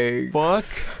 What the fuck?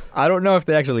 I don't know if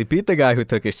they actually beat the guy who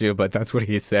took his shoe, but that's what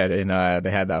he said, and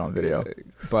they had that on video.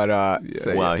 But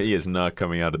so, Wow, he is not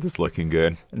coming out of this looking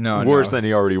good. no, Worse no. than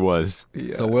he already was.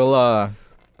 Yeah. So we'll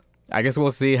I guess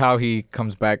we'll see how he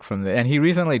comes back from the. And he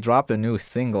recently dropped a new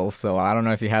single, so I don't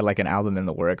know if he had like an album in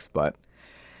the works, but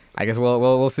I guess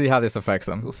we'll see how this affects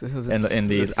him We'll see how in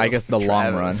these. this I goes guess for the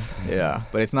long run. Travis. Yeah,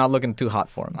 but it's not looking too hot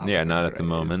for him. Yeah, looking not at the great.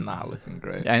 moment. It's not looking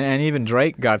great. And even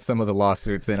Drake got some of the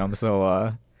lawsuits in him,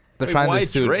 so They're Wait, trying why to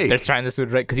sue. Drake? They're trying to sue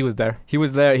Drake because he was there. he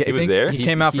was there. He was there? He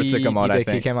came out for sicko mode, I think.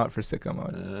 He came out for sicko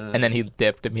mode, and then he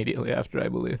dipped immediately after, I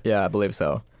believe. Yeah, I believe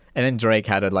so. And then Drake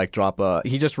had to like drop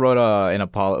he just wrote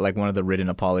like one of the written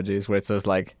apologies where it says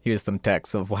like here's some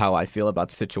text of how I feel about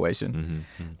the situation.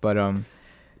 Mm-hmm.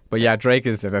 But yeah, Drake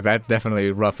that's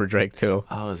definitely rough for Drake too.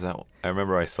 Oh, is that? I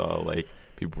remember I saw like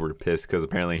people were pissed because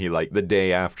apparently he like the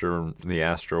day after the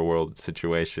Astro World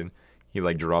situation, he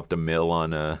like dropped a mill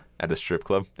on at a strip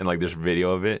club and like there's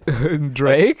video of it.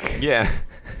 Drake? Yeah,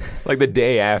 like the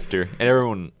day after, and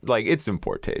everyone like it's in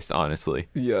poor taste, honestly.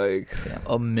 Yikes!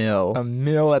 A mill. A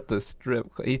meal at the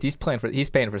strip club. He's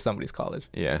paying for somebody's college.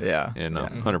 Yeah, Yeah. yeah, no,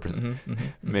 100%.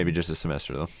 Maybe just a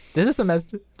semester though. Just a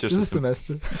semester. Just Just a a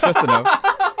semester. Just enough.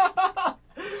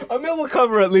 A meal will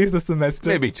cover at least a semester.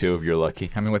 Maybe two if you're lucky.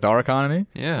 I mean, with our economy,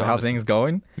 Yeah, with how honestly. things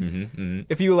going, Mm-hmm.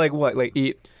 If you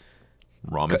eat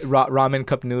Ramen ramen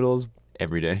cup noodles.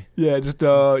 every day. Yeah, just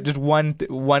one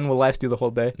will last you the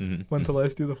whole day. Mm-hmm. One to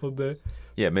last you the whole day.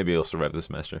 Yeah, maybe you'll survive the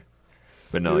semester.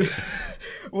 But no,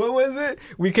 What was it?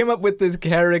 We came up with this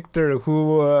character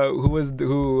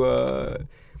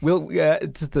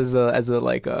just as a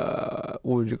like what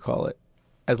would you call it?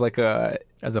 As like a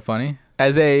as a funny,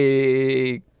 as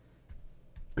a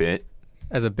bit.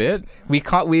 as a bit.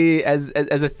 as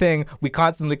a thing we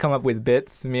constantly come up with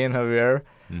bits. Me and Javier.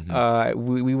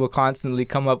 We will constantly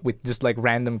come up with just like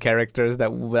random characters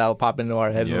that'll pop into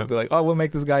our head. Yep. We'll be like, oh, we'll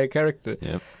make this guy a character.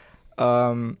 Yep.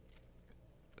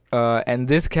 And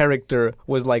this character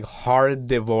was like hard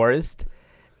divorced,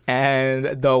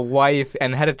 and the wife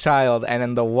and had a child, and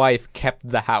then the wife kept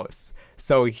the house.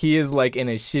 So he is like in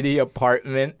a shitty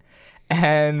apartment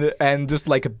and just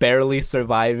like barely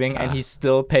surviving, and he's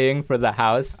still paying for the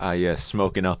house. Yes,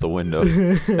 smoking out the window.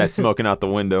 That's smoking out the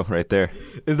window right there.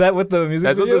 Is that what the music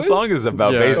That's what video the song is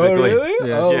about, Yeah. basically. Oh, really?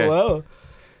 Yeah. Oh, Yeah.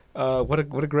 wow. What a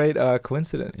great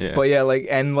coincidence. Yeah. But yeah, like,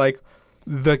 and like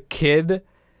the kid,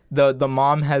 the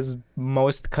mom has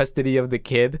most custody of the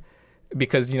kid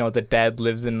because, you know, the dad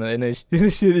lives in a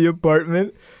shitty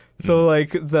apartment. So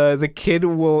like the kid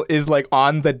is like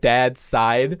on the dad's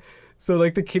side. So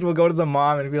like the kid will go to the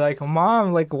mom and be like,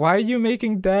 "Mom, like, why are you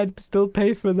making dad still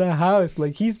pay for the house?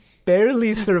 Like, he's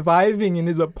barely surviving in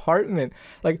his apartment.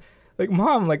 Like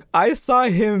mom, like, I saw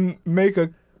him make a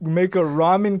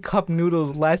ramen cup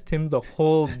noodles last him the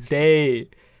whole day.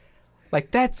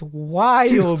 Like, that's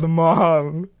wild,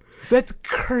 mom. That's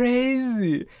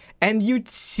crazy. And you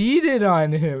cheated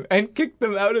on him and kicked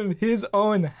him out of his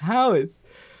own house.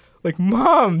 Like,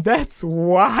 mom, that's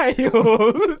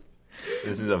wild."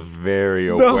 This is a very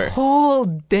The aware. whole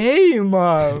day,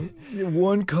 mom.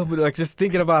 One cup, like just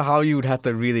thinking about how you would have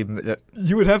to really.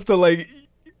 You would have to like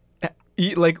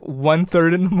eat like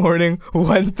 1/3 in the morning,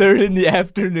 1/3 in the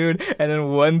afternoon, and then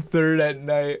 1/3 at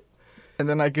night. And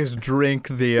then I guess drink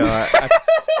the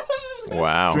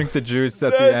Wow. drink the juice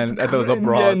at the end, at the Yeah,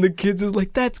 broth. and the kids was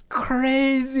like, "That's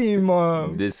crazy,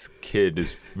 mom." This kid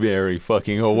is very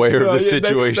fucking aware of the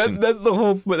situation. That's the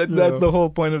whole. That's Yeah. the whole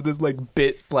point of this like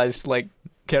bit / like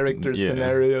character Yeah.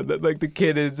 scenario. That like the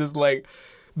kid is just like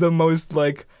the most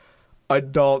like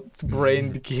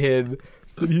adult-brained kid.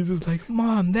 But he's just like,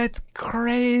 "Mom, that's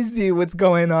crazy. What's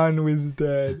going on with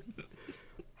dad?"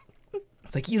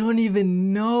 It's like, you don't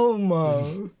even know,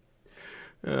 mom.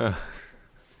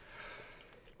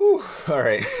 All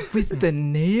right. With the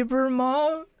neighbor,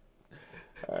 mom.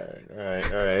 All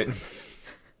right.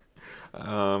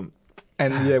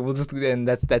 And yeah, we'll just and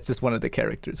that's just one of the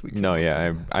characters we. No,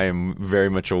 yeah, I am very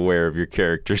much aware of your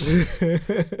characters. All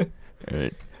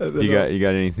right. You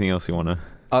got anything else you want to?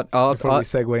 Before we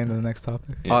segue into the next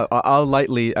topic. Yeah. I'll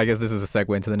lightly, I guess this is a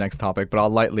segue into the next topic, but I'll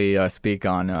lightly speak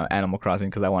on Animal Crossing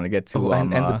because I want to get to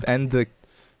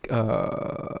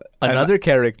another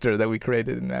character that we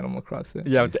created in Animal Crossing.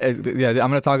 yeah. I'm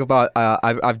gonna talk about.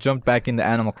 I've jumped back into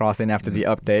Animal Crossing after the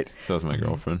update, So is my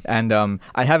girlfriend. and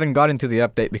I haven't gotten to the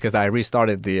update because I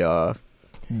restarted the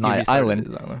my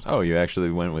island. Oh, you actually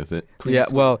went with it. Yeah,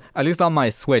 well, at least on my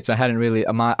Switch, I hadn't really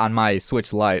on my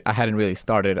Switch Lite, I hadn't really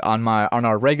started. On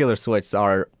our regular Switch,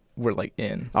 We're like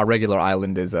in. our regular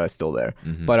island is still there.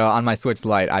 Mhm. But on my Switch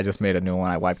Lite, I just made a new one.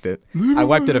 I wiped it. I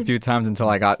wiped it a few times until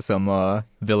I got some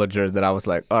villagers that I was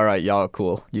like, all right, y'all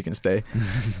cool. You can stay.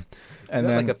 And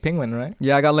then, like a penguin, right?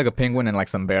 yeah, I got like a penguin and like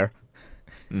some bear.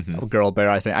 Mhm. A girl bear,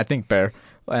 I think bear.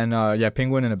 And yeah,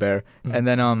 penguin and a bear. Mhm. And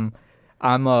then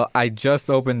I just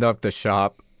opened up the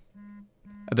shop.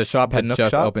 The shop The had Nook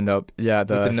just shop? opened up. Yeah, With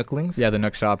the Nooklings? yeah, the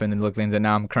Nook shop and the Nooklings, and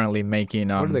now I'm currently making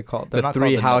What are they called? They're the not 3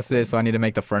 called the houses. So I Nooklings. need to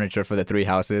make the furniture for the 3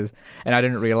 houses, and I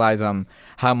didn't realize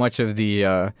how much of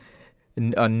the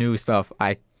new stuff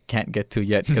I can't get to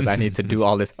yet because I need to do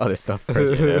all this other stuff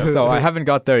first. Yeah. So I haven't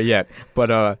got there yet, but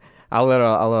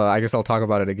I guess I'll talk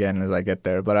about it again as I get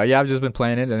there. But yeah, I've just been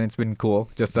playing it and it's been cool.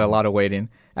 Just a lot of waiting.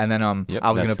 And then Yep,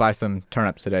 I was gonna that's- buy some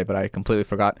turnips today, but I completely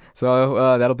forgot.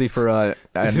 So that'll be for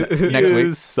next You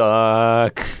week.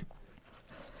 suck.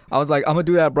 I was like, I'm gonna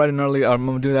do that bright and early. I'm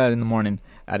gonna do that in the morning.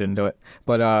 I didn't do it,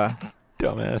 but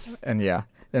Dumbass. and yeah,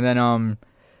 and then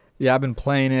yeah, I've been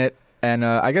playing it, and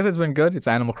I guess it's been good. It's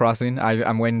Animal Crossing.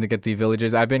 I'm waiting to get the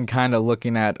villagers. I've been kind of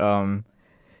looking at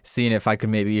seeing if I could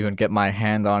maybe even get my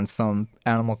hand on some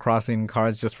Animal Crossing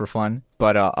cards just for fun.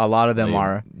 But a lot of them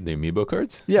are the amiibo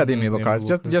cards. yeah, the Mhm, amiibo the cards.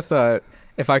 amiibo Just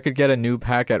if I could get a new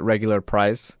pack at regular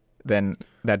price, then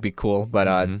that'd be cool. But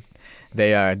Mhm.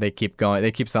 they keep going.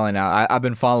 They keep selling out. I've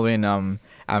been following.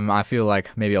 I feel like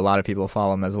maybe a lot of people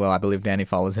follow him as well. I believe Danny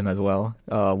follows him as well.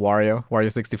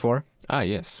 Wario 64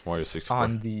 Yes, Wario 64.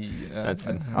 On the That's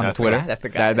the- on That's the Twitter. guy? That's the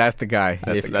guy. That's the guy.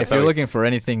 That's If how you're he- looking for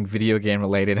anything video game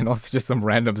related and also just some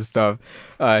random stuff,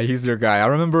 he's your guy. I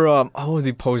remember. What was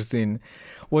he posting?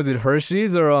 Was it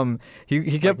Hershey's or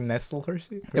he kept? Like Nestle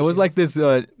Hershey? It was like this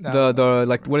the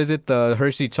like what is it, the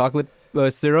Hershey chocolate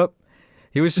syrup.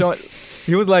 He was showing.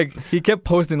 He was like, he kept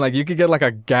posting like you could get like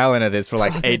a gallon of this for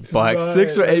like $8, right,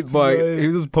 $6 or $8. that's right. He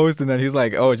was just posting that. He's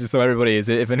like, oh, just so everybody is,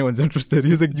 if anyone's interested,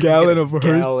 here's a gallon of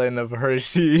Hershey gallon of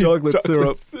Hershey chocolate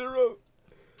syrup.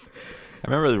 I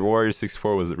remember the Warrior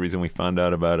 64 was the reason we found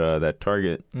out about that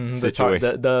Target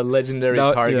situation. The legendary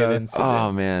Target incident.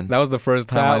 Oh man, That was the first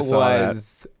time I saw that.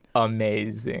 was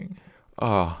amazing.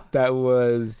 oh That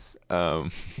was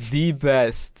the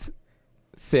best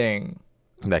thing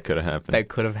that could have happened. that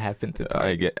could have happened to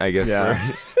Target. I guess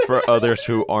Yeah. for others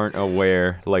who aren't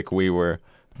aware, like we were,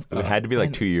 it had to be like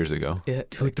and- 2 years ago. Yeah,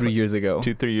 2-3 years ago.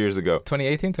 2-3 years ago.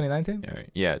 2018, 2019? All right.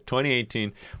 Yeah,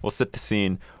 2018. We'll set the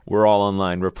scene. We're all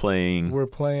online. We're playing. We're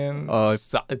playing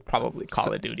probably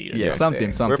Call of Duty or Yeah,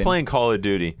 something. something. We're playing Call of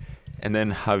Duty, and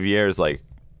then Javier's like,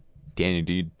 "Danny,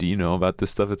 do you know about this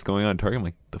stuff that's going on at Target?" I'm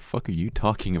like, "The fuck are you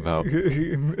talking about?"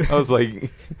 I was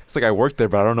like, "It's like I work there,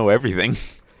 but I don't know everything."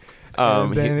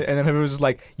 And then everyone was just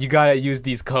like, "You gotta use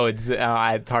these codes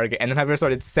at Target." And then Javier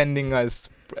started sending us,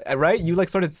 right? You like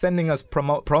started sending us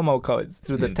promo codes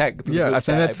through the tech. through the Yeah, group I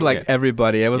sent that chat. to like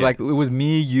everybody. It was Yeah. like it was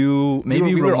me, you,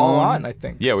 maybe we were all Ramon, on, I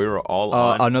think. yeah, we were all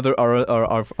on. another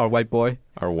our white boy.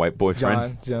 Our white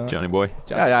boyfriend, John. Johnny boy.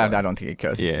 Yeah, I don't think he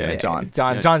cares. Yeah. John.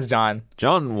 Yeah. John's John.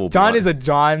 John will. John be is a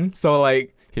John, so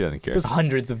like He doesn't care. there's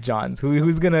hundreds of Johns.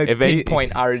 Who's gonna If any-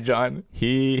 pinpoint our John?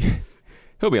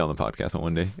 He'll be on the podcast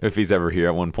one day if he's ever here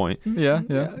at one point. Yeah.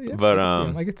 But,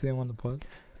 I could see him on the pod.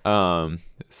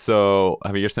 So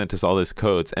Javier sent us all these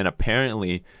codes, and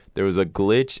apparently there was a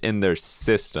glitch in their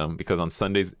system because on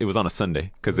Sundays it was on a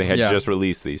Sunday because they had Yeah. just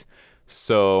released these.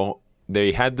 So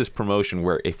they had this promotion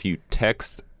where if you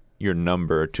text your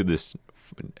number to this,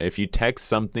 if you text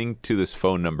something to this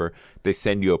phone number, they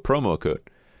send you a promo code,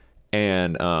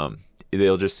 and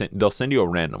they'll send you a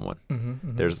random one.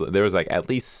 There was like at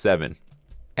least 7.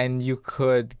 And you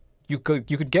could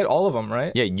get all of them,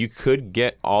 right? Yeah, you could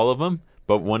get all of them,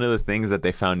 but one of the things that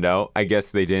they found out, I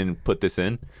guess they didn't put this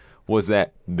in, was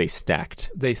that they stacked.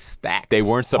 They stacked. They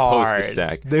weren't supposed hard. to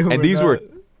stack. They And these were not-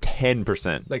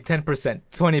 10%. like 10%,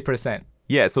 20%.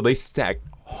 Yeah, so they stacked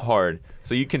hard.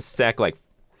 So you can stack like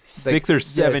 6 or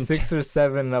 7. 6 or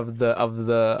 7 of the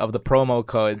promo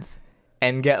codes,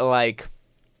 and get like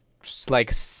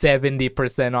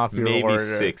 70% off your maybe order.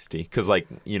 60, because like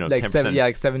 10%. 10%.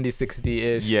 Like 70-60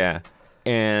 ish. Yeah,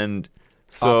 and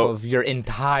so off of your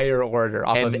entire order,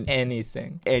 off of And-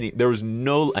 anything. there was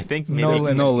no, I think maybe No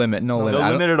No limit. limit. no I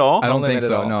don't- limit at all. I don't No think limit at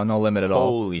so. all. No, no limit at all.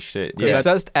 Holy shit! Yeah. Yeah, It's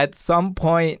just at some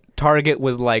point, Target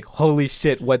was like, "Holy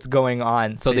shit, what's going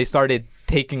on?" So they started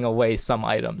taking away some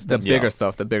items. The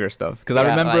themselves. bigger stuff. Because I Yeah,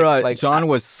 remember like John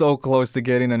was so close to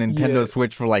getting a Nintendo Yeah.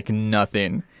 Switch for like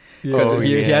nothing. Yeah. Because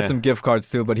he yeah. had some gift cards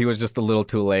too, but he was just a little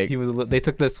too late. They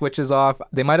took the switches off.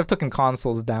 They might have taken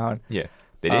consoles down. yeah.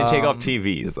 They didn't take off Um,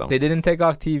 TVs though. They didn't take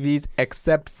off TVs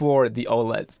except for the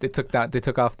OLEDs. They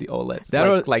took off the OLEDs. That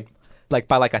was- like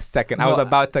by like a second. I No, was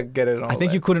about to get it on. I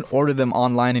think you couldn't order them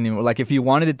online anymore. Like if you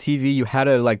wanted a TV, you had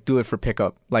to like do it for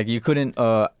pickup. Like you couldn't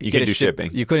You get could it do shipped-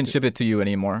 shipping. You couldn't ship it to you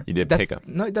anymore. You did That's pick up,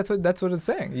 no. That's what it's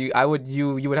saying. You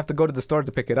would have to go to the store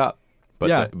to pick it up. but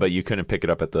Yeah. but you couldn't pick it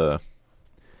up at the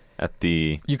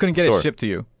You couldn't get store. it shipped to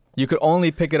you. You could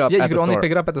only pick it up Yeah, you at could the only store.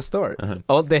 pick it up at the store. Uh-huh.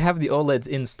 Oh, they have the OLEDs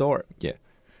in store.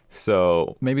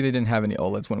 So Maybe they didn't have any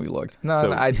OLEDs when we looked. No, So-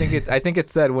 no, I think it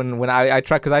said when I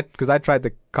tried because I tried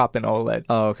to cop an OLED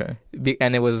Oh, okay.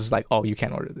 and it was like, oh, you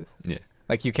can't order this. Yeah.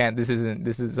 Like you can't. This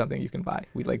is something you can buy.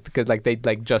 We like because like they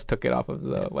like just took it off of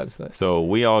the website. So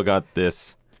we all got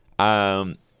this,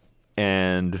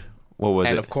 and what was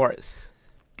And it? of course,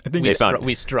 I think They found it.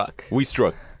 we struck. We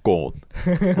struck gold.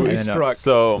 We know. struck.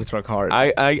 So we struck hard.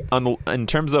 in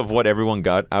terms of what everyone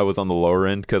got, I was on the lower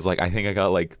end because like I think I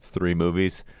got like 3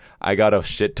 movies. I got a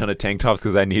shit ton of tank tops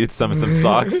because I needed some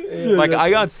socks. Like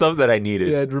I got stuff that I needed.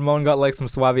 Yeah, Ramon got like some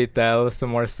Suavitel, some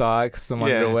more socks, some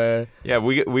Yeah. underwear. Yeah,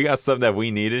 we got stuff that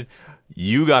we needed.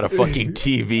 You got a fucking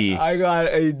TV. I got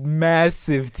a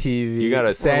massive TV. You got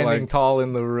a- standing like- tall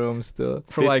in the room still.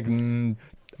 for like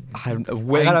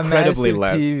way I got a incredibly massive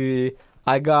less. TV.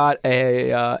 I got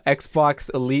a Xbox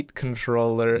Elite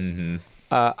controller. Mm-hmm.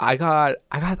 I got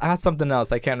something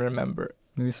else. I can't remember.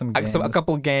 Maybe some A games.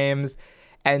 couple games,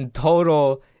 and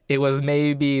total it was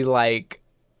maybe like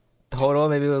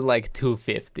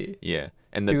 250. Yeah,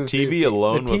 and the 250. TV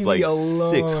alone The was TV like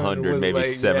alone 600, was maybe like,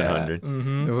 700. Yeah.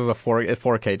 Mhm. This was a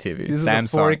 4K TV. This is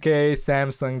Samsung. a 4K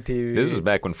Samsung TV. This was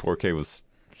back when 4K was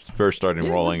first starting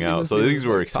Yeah, rolling it out, was- so it these was,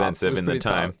 were like, top. It expensive was in the pretty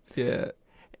time. top. Yeah.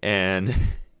 And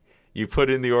you put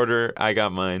in the order, I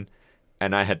got mine,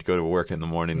 and I had to go to work in the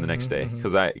morning the next day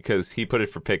mhm. because he put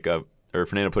it for pickup, or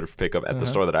Fernando put it for pickup at the Uh-huh.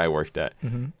 store that I worked at.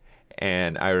 Mm-hmm.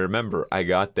 And I remember I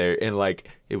got there and like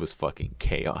it was fucking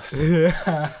chaos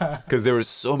because there was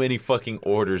so many fucking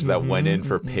orders that went in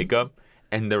for pickup,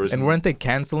 and there was And weren't they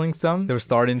canceling some? They were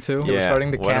starting to. They were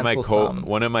starting to one of my cancel some.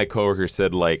 One of my coworkers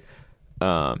said like,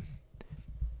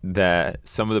 that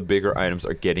some of the bigger items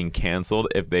are getting canceled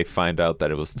if they find out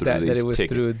that it was through that these it was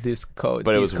tickets. through this code.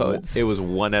 But these codes. it was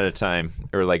one at a time,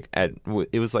 or like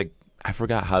it was like I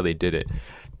forgot how they did it.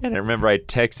 And I remember I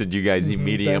texted you guys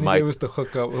immediately. I'm like, it was the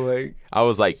hookup. Like, I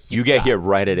was like, you get here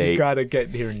right at you 8, gotta get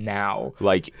here now.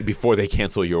 like before they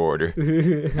cancel your order.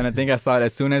 And I think I saw it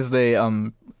as soon as they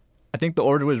I think the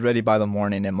order was ready by the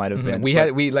morning. It might have been. We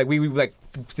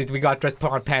got dressed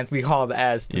on pants. We hauled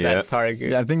ass to Yeah. that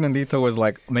Target. Yeah, I think Nandito was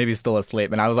like maybe still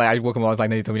asleep, and I woke him up. I was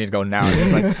like, Nandito, we need to go now. And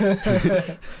he's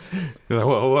like, You're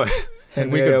like, what?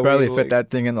 and we could barely fit that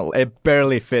thing in the. It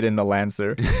barely fit in the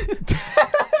Lancer.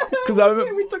 Because I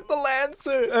remember we took the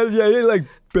Lancer. yeah, it like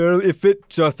barely. It fit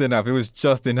just enough. It was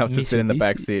just enough to fit in the Mitsubishi.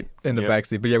 back seat. Yeah. Back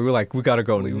seat. But yeah, we were like, we gotta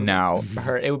go now.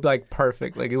 It would be like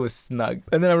perfect. Like it was snug.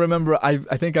 And then I remember, I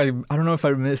think I don't know if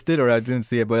I missed it or I didn't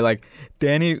see it, but like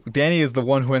Danny is the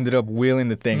one who ended up wheeling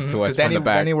the thing to us from the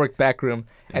back. Danny worked back room,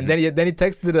 and then he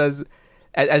texted us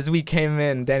as we came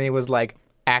in. Danny was like,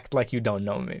 "Act like you don't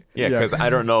know me." Yeah, Yeah. because I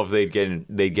don't know if they'd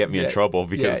get me in trouble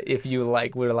because if you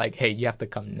like, we're like, "Hey, you have to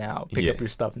come now. Pick Yeah. up your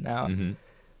stuff now." Mhm.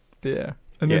 Yeah.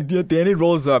 And Yeah. then Danny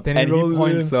rolls up Danny and he rolls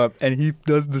points in. up and he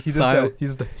does the He sign.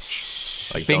 does the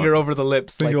Like, finger don't- over the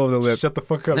lips. Finger like, over the lip. Shut the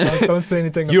fuck up. Don't say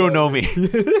anything. You don't about know me.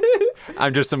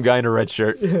 I'm just some guy in a red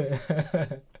shirt.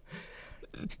 And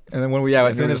then when we And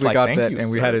as we soon were as just we like, got "Thank that you,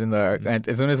 and we sir." had it in the and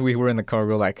as soon as we were in the car, we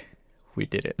were like, we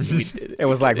did it. We did it. It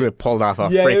was like we pulled off a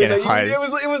Yeah, freaking it heist.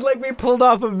 was like we pulled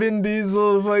off a Vin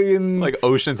Diesel fucking Like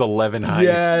Ocean's 11 heist.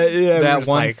 yeah. we were That just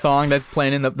one like, song that's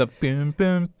playing in the boom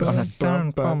boom boom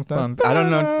boom boom boom. I don't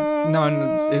know.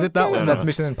 No, is it that No, one? no. That's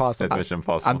Mission Impossible. That's Mission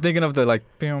Impossible. I'm thinking of the like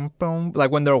boom boom,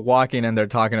 like when they're walking and they're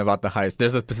talking about the heist.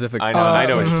 There's a specific I song.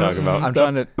 know what you're talking about. I'm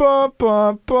trying to. Bum,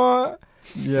 bum, bum.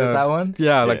 Yeah. Is that one?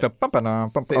 Yeah, like Yeah. the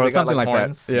bum, They or got, something like, like,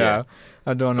 horns? that. Yeah.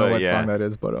 I don't know But, what yeah. song that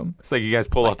is, but It's like you guys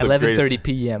pull off the 11:30 greatest.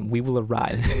 p.m. We will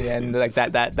arrive, and like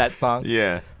that song.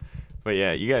 Yeah, but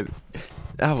yeah, you guys.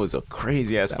 That was a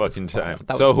crazy ass That was fucking wild. time.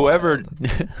 That So was whoever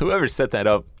wild. whoever set that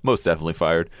up, most definitely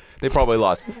fired. They probably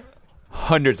lost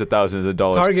hundreds of thousands of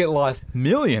dollars. Target lost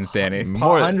millions, Danny.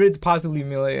 More than- hundreds, possibly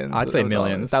millions. I'd say of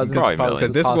millions. dollars. Thousands, Probably possibly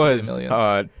millions. This was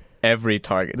millions. every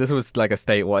Target. This was like a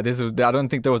statewide. I don't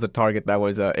think there was a Target that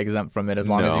was exempt from it as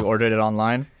long as No. you ordered it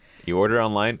online. You order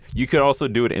online. You could also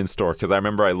do it in store because I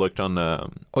remember I looked on the.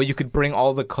 Or you could bring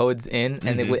all the codes in,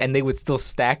 and they would still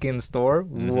stack in store.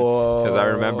 Whoa! Because I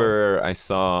remember I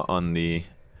saw on the,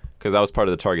 because I was part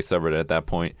of the Target subreddit at that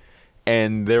point,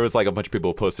 and there was like a bunch of people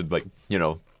who posted like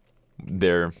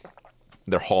their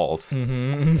hauls.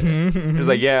 Mm-hmm. It was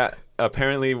like, yeah,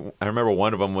 apparently I remember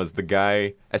one of them was the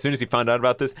guy. As soon as he found out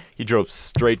about this, he drove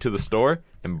straight to the store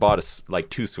and bought like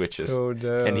 2 switches, Oh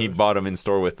damn! and he bought them in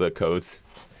store with the codes.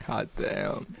 God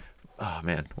damn! Oh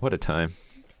man, what a time!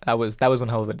 That was one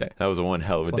hell of a day. That was one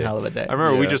hell of a One day. hell of a day. I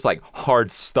remember we Yeah. just like hard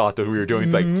stopped what we were doing.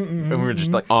 It's like, and we were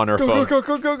just like on our Go phone. go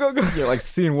go go go go go! Yeah, like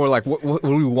seeing what do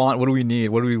we want? What do we need?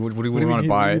 What do we want to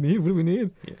buy? What do we need?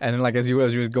 And then like as you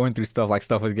were going through stuff, like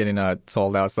stuff was getting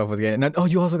sold out. Stuff was getting. And, oh,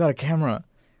 you also got a camera.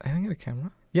 I didn't get a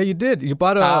camera. Yeah, you did. You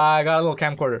bought a I got a little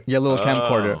camcorder. little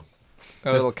camcorder.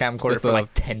 Oh. A little camcorder just for a-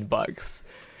 like $10.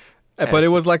 But it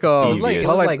was like a. It was like Devious. it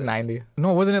was like- like 90.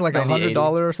 No, wasn't it like $90, $100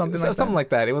 or something like something that? like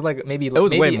that. It was like maybe It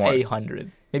was way more.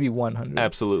 800, maybe 100.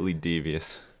 Absolutely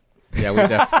devious. Yeah,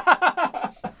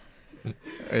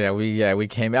 we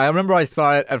came. I remember I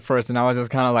saw it at first, and I was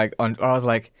just kind of like, I was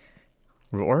like,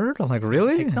 word? I'm like,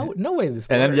 really? Like, no way this.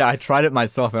 And then I works. tried it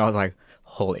myself, and I was like,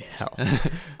 holy hell,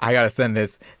 I gotta send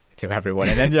this to everyone.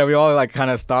 And then we all like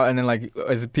kind of stopped, and then like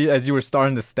as you were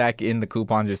starting to stack in the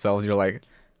coupons yourselves, you're like,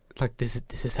 Like this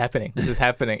is happening. This is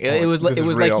happening. It Oh, was this it is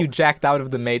was like real. you jacked out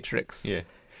of the Matrix. Yeah. And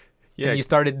Yeah. you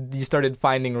started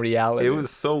finding reality. It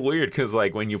was so weird because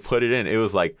like when you put it in, it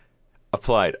was like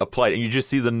applied, and you just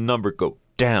see the number go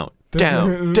down,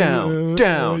 down, down,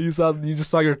 down. You just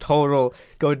saw your total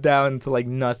go down to like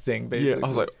nothing. Basically. Yeah. I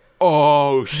was like,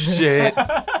 oh shit.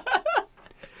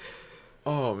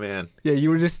 Oh man. Yeah, you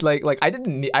were just like I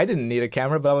didn't need a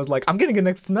camera, but I was like, I'm gonna get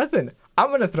next to nothing.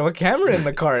 I'm gonna throw a camera in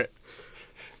the cart.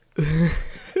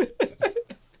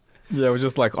 yeah, it was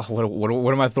just like, oh,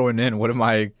 what am I throwing in? What am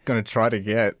I gonna try to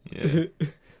get? Yeah.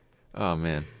 Oh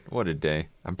man, what a day.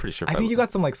 I'm pretty sure. I think you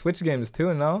got some like Switch games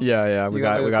too, no? Yeah, we You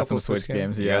got got a got couple some of Switch Switch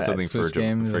games. you Yeah, got something Switch for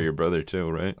games. your brother too,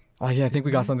 right? Oh yeah, I think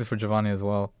we got something for Giovanni as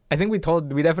well. I think we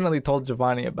definitely told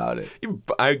Giovanni about it.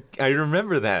 I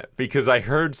remember that because I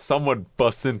heard someone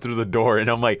bust in through the door, and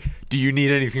I'm like, "Do you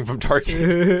need anything from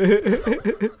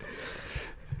Target?"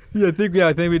 Yeah,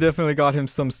 I think we definitely got him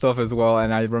some stuff as well.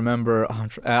 And I remember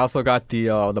I also got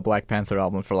the Black Panther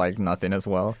album for like nothing as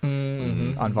well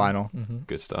Mm-hmm. on vinyl. Mm-hmm.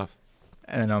 Good stuff.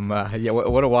 And yeah,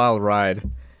 what a wild ride.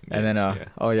 And then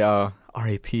Yeah.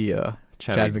 R.A.P.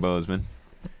 Chadwick Boseman.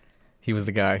 He was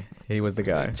the guy.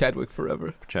 Chadwick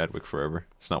forever. Chadwick forever.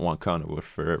 It's not Wakanda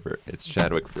forever. It's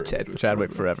Chadwick forever.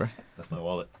 Chadwick forever. That's my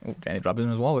wallet. Oh, Danny dropped it in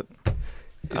his wallet.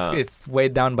 It's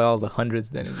weighed down by all the hundreds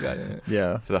that he's got in it.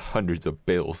 Yeah. For the hundreds of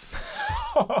bills.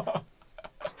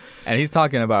 And he's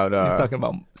talking about He's talking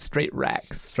about straight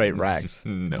racks. straight racks.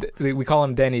 No. We call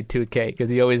him Danny 2K because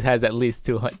he always has at least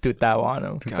 2,000 on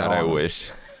him. God, I wish.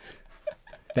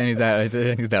 Danny's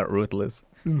that ruthless,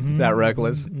 that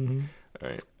reckless. All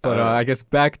right. But I guess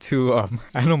back to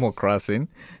Animal Crossing.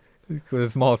 With a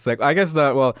small sec. I guess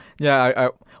what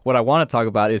I want to talk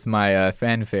about is my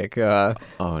fanfic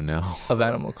Oh no. Of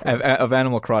Animal Crossing. of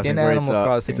Animal Crossing. In where Animal it's,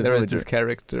 Crossing, it's a there is villager this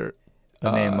character.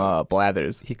 named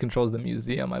Blathers. He controls the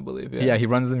museum, I believe. Yeah, he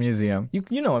runs the museum.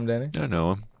 You know him, Danny. I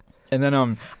know him. And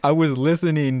then I was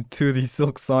listening to the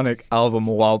Silk Sonic album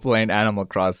while playing Animal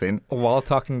Crossing. While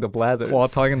talking to Blathers. While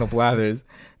talking to Blathers.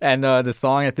 And the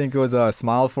song, I think it was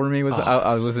Smile For Me. I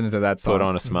was listening to that song. Put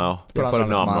on a smile. Put on a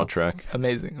Phenomenal smile. track.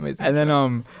 Amazing. And then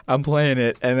I'm playing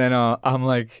it, and then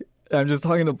I'm just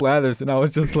talking to Blathers, and I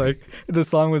was just like, the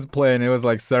song was playing, it was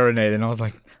like serenade, and I was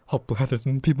like, oh, Blathers,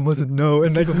 people mustn't know,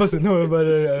 and people mustn't know about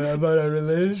our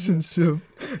relationship.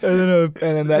 And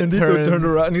then that turned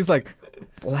around, and he's like,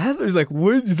 Blathers,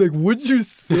 what'd you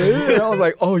say? And I was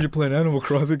like, oh, you're playing Animal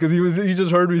Crossing, because he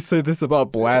just heard me say this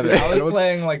about Blathers. I was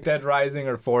playing like Dead Rising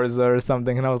or Forza or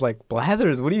something, and I was like,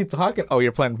 Blathers, what are you talking? Oh,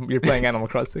 you're playing Animal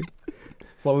Crossing.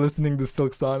 While listening to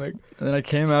Silk Sonic. And then I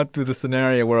came out to the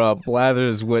scenario where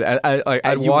Blathers would...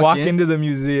 I'd you walk into the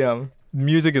museum.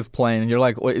 Music is playing, and you're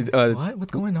like, what?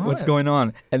 What's going on? What's going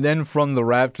on? And then from the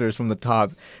Raptors, from the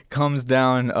top, comes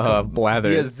down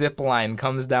Blathers. Via zip line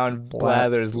comes down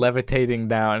Blathers, levitating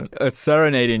down.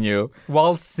 Serenading you.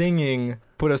 While singing,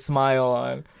 put a smile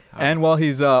on. And while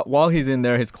he's in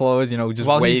there, his clothes, just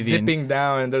while waving. He's zipping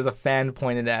down, there's a fan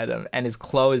pointed at him, and his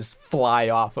clothes fly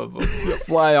off of him.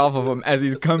 Fly off of him as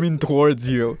he's coming towards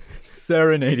you,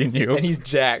 serenading you. And he's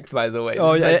jacked, by the way.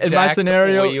 Oh yeah, in my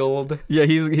scenario, oiled. Yeah,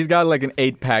 he's got like an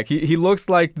 8-pack. He looks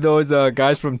like those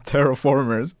guys from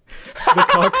Terraformers.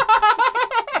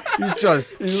 He's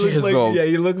just chiseled.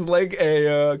 He looks like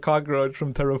a cockroach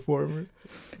from Terraformers.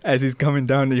 As he's coming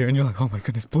down to you, and you're like, oh my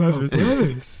goodness,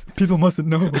 Blathers. People mustn't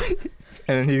know.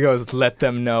 And then he goes, let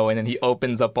them know, and then he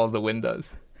opens up all the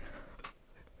windows.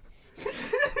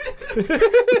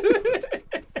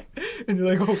 And you're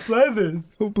like, oh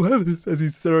Blathers, as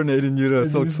he's serenading you to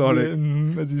Silk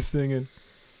Sonic. As he's singing.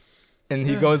 And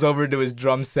he goes over to his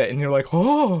drum set, and you're like,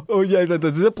 oh yeah, like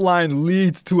the zip line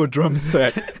leads to a drum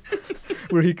set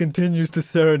where he continues to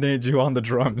serenade you on the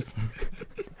drums.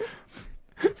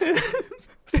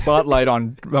 Spotlight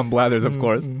on Blathers, of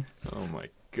course. Oh my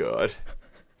god.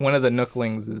 One of the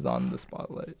Nooklings is on the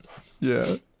spotlight.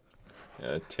 Yeah.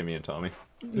 Yeah, Timmy and Tommy.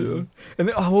 Yeah. And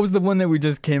then, what was the one that we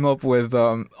just came up with?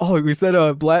 We said we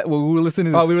were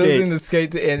listening to we were listening to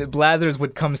Skate, and Blathers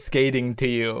would come skating to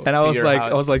you. And I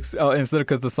was like, instead of,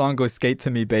 because the song goes "Skate to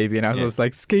Me, Baby," and I was just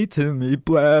like, "Skate to me,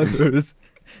 Blathers,"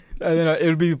 and then it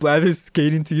would be Blathers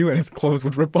skating to you, and his clothes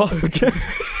would rip off again.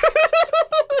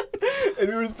 And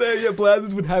we were saying,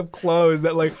 Blathers would have clothes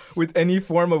that, like, with any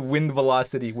form of wind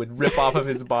velocity, would rip off of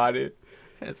his body.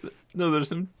 There's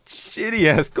some shitty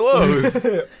ass clothes.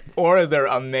 Or they're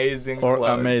amazing clothes.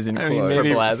 Amazing clothes. I mean, maybe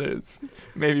for Blathers.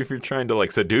 Maybe if you're trying to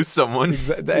like seduce someone.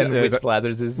 And which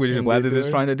Blathers is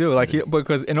trying to do.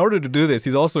 Because in order to do this,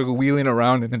 he's also wheeling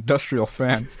around an industrial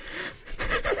fan.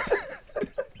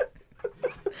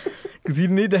 Because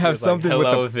he'd need to have something with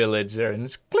hello, villager, and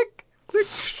just click, click.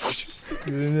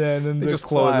 And then the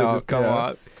clothes would just come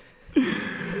off.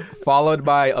 Followed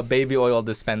by a baby oil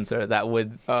dispenser that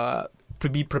would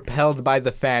be propelled by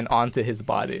the fan onto his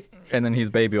body. And then he's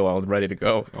baby oiled, ready to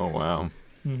go. Oh, wow.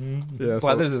 Mm-hmm. Yeah,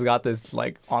 Blathers has got this,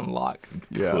 like, on lock.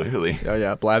 Yeah. Clearly.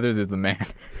 Yeah, Blathers is the man.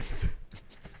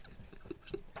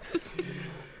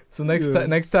 So next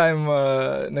time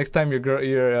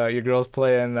your girl's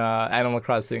playing Animal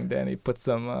Crossing, Danny, put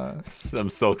some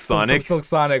Silk Sonic. Some Silk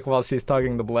Sonic while she's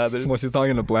talking to Blathers. While she's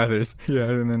talking to Blathers. Yeah,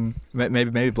 and then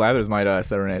maybe Blathers might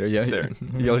serenade her. Yeah,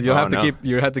 you'll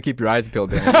have to keep your eyes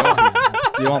peeled. You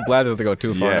don't want Blathers to go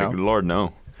too far. Yeah, Lord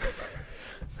no.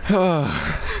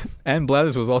 And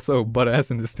Blathers was also butt ass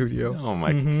in the studio. Oh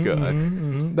my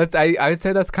god. That's I would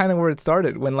say that's kind of where it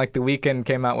started, when like The Weeknd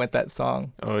came out with that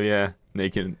song. Oh yeah.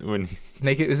 Naked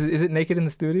is it Naked in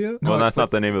the Studio? Well, that's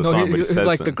not the name of the song, but he says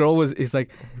like so. The girl was. It's like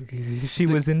she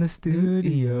was in the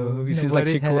studio. She's like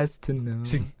to know.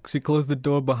 She closed the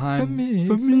door behind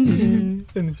for me.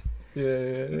 And,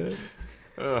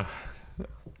 yeah.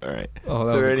 All right. Oh,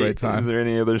 that was a great Is time. there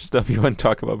any other stuff you want to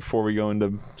talk about before we go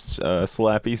into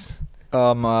slappies?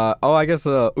 I guess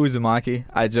Uzumaki.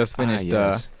 I just finished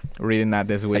yes. reading that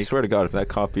this I week. swear to God, if that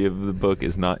copy of the book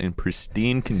is not in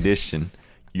pristine condition,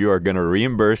 you are gonna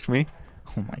reimburse me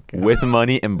Oh my god. with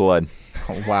money and blood,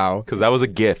 Oh, wow. because that was a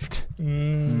gift.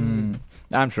 I'm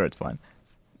sure it's fine.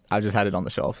 I just had it on the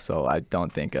shelf, so I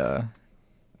don't think. Yeah,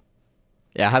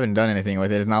 I haven't done anything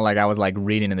with it. It's not like I was like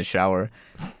reading in the shower.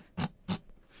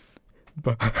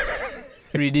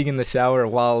 Reading in the shower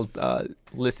while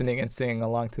listening and singing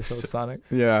along to Silk Sonic.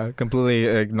 Yeah, completely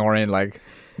ignoring like.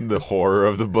 The horror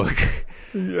of the book.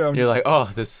 Yeah, You're like, oh,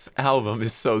 this album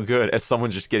is so good, as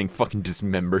someone's just getting fucking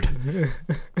dismembered.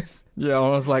 Yeah, I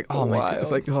was like, oh my god,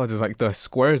 it's like, oh, there's like the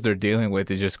squares they're dealing with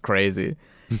is just crazy,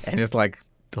 and it's like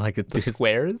The it's,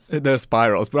 squares? they're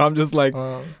spirals, but I'm just like,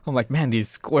 Oh. I'm like, man, these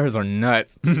squares are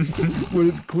nuts. But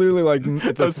it's clearly like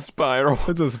it's a spiral.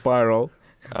 It's a spiral.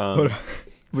 But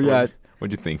But yeah,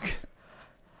 what'd you think?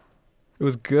 it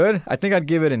was good. I think I'd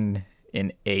give it an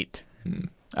 8.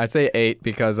 I'd say 8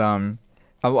 because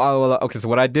okay. So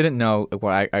what I didn't know,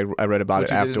 what I read about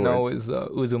What it you didn't know afterwards.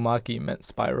 is Uzumaki meant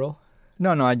spiral.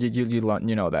 No,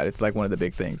 you know that it's like one of the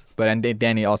big things. But and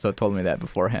Danny also told me that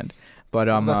beforehand. But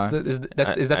Is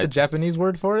that the Japanese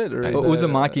word for it? Or is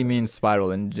Uzumaki that, means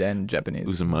spiral in Japanese.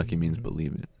 Uzumaki means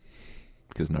believe it,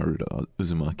 because Naruto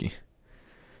Uzumaki.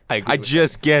 I agree I with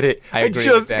just get it. I I agree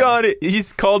just with got it.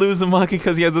 He's called Uzumaki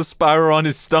because he has a spiral on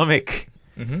his stomach.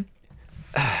 that. Mhm.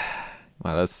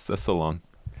 Wow, that's so long.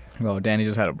 Oh, Danny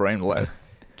just had a brain blast.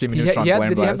 Jimmy Did Neutron brain he have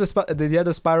blast. did he have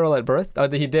the spiral at birth? Oh,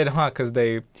 he did, huh? Because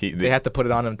they They had to put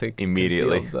it on him to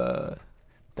Immediately. conceal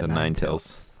The Nine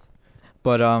Tails.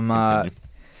 But Continue.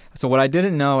 so what I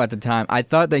didn't know at the time, I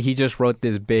thought that he just wrote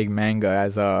this big manga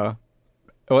as a.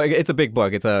 Oh, it's a big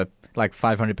book. It's like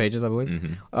 500 pages, I believe.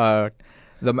 Mhm.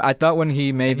 I thought when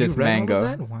he made And you this read all of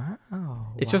manga, that?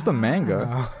 Wow. It's just a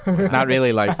manga. Wow. not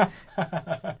really like.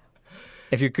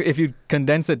 If you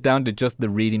condense it down to just the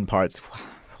reading parts,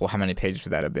 well, how many pages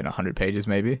would that have been? 100 pages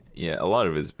maybe. Yeah, a lot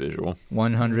of it is visual.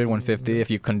 100, 150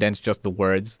 if you condense just the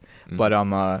words. Mhm. But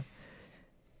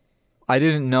I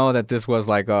didn't know that this was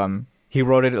like he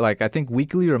wrote it like I think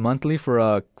weekly or monthly for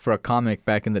a comic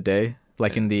back in the day,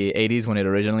 like in the 80s when it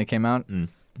originally came out. Mm.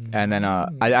 And then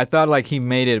I thought like he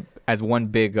made it as one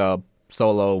big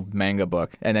solo manga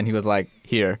book, and then he was like,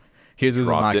 here's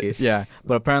Dropped Uzumaki. it. Yeah,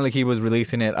 but apparently he was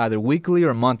releasing it either weekly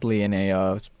or monthly in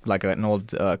a like an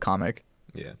old comic.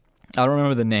 Yeah. I don't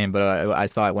remember the name, but I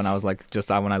saw it when I was like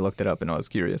when I looked it up and I was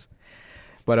curious.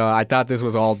 But I thought this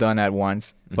was all done at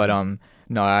once. But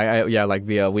no, I like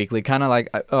via weekly, kind of like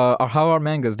how are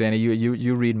mangas, Danny?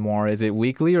 You read more. Is it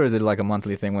weekly or is it like a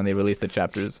monthly thing when they release the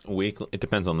chapters? Weekly. It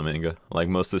depends on the manga. Like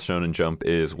most of the Shonen Jump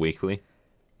is weekly,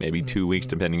 maybe 2 weeks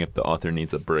depending if the author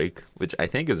needs a break, which I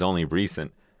think is only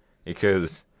recent,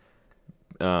 because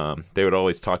they would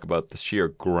always talk about the sheer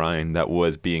grind that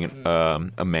was being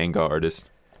a manga artist.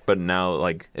 But now,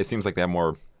 like, it seems like they have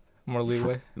more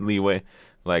leeway.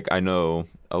 Like, I know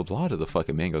a lot of the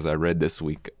fucking mangas I read this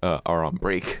week are on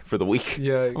break for the week.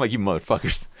 Yeah. I'm like, you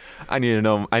motherfuckers. I need to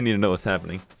know what's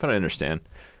happening. But I understand.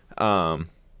 But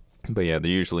yeah,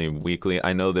 they're usually weekly.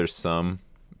 I know there's some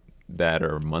that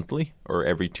are monthly or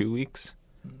every 2 weeks.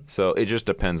 So it just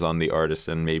depends on the artist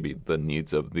and maybe the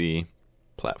needs of the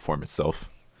platform itself.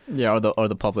 Yeah, or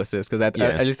the publicist, because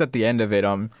at least at the end of it,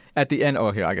 at the end.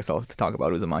 Oh, here I guess I'll talk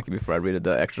about Uzumaki before I read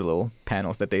the extra little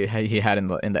panels that he had in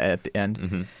the at the end.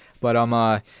 Mm-hmm. But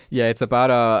yeah, it's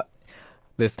about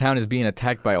this town is being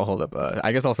attacked by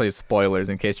I guess I'll say spoilers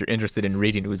in case you're interested in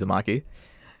reading Uzumaki.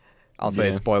 I'll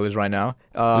say spoilers right now.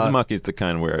 Uzumaki is the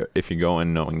kind where if you go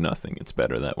in knowing nothing, it's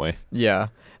better that way. Yeah,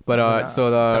 but I'm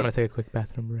gonna take a quick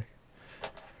bathroom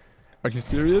break. Are you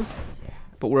serious?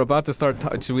 But we're about to start.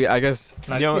 Should we? I guess.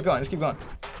 No, just keep going.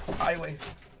 Highway.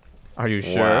 Are you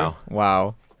sure?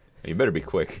 Wow. You better be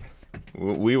quick.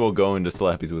 We will go into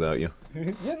slappies without you.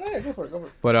 Yeah, go for it.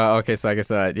 But okay, so I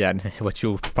guess yeah, what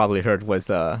you probably heard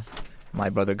was my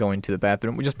brother going to the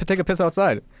bathroom. We just take a piss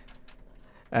outside,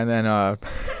 and then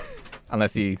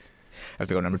unless he has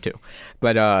to go number 2.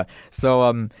 But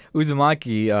so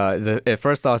Uzumaki at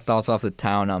first starts off the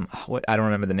town. I don't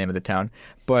remember the name of the town,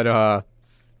 but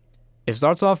it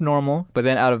starts off normal, but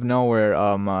then out of nowhere,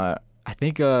 I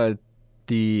think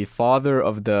the father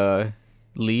of the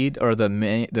lead or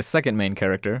the second main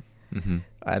character. Mm-hmm.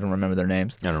 I don't remember their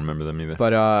names. I don't remember them either.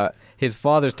 But his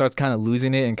father starts kind of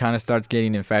losing it and kind of starts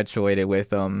getting infatuated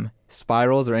with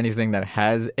spirals or anything that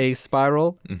has a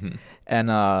spiral. Mm-hmm.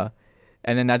 And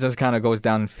And then that just kind of goes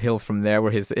downhill from there,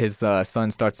 where his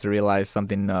son starts to realize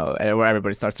something, where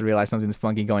everybody starts to realize something's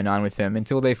funky going on with him,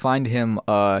 until they find him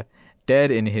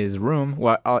dead in his room.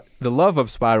 Well, the love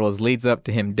of spirals leads up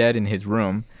to him dead in his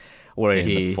room, where in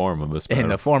the form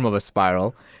of a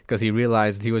spiral. Because he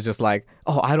realized he was just like,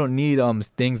 oh, I don't need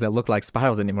things that look like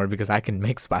spirals anymore because I can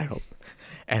make spirals.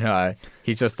 And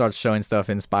he just starts showing stuff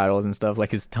in spirals and stuff,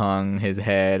 like his tongue, his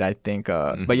head, I think.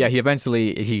 But yeah, he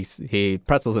eventually he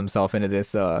pretzels himself into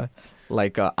this a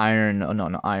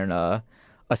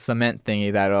cement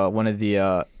thingy that one of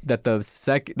the that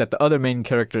the other main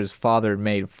character's father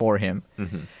made for him.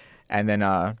 Mm-hmm. And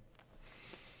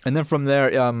then from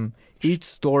there, each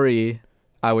story,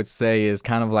 I would say, is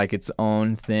kind of like its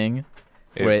own thing.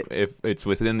 If it's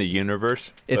within the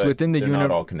universe, it's within the universe. They're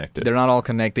not all connected. They're not all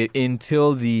connected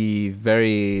until the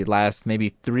very last,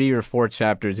 maybe 3 or 4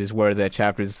 chapters, is where the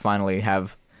chapters finally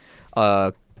have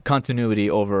continuity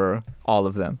over all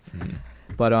of them. Mm-hmm.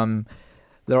 But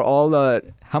they're all.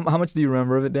 How much do you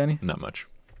remember of it, Danny? Not much.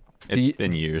 It's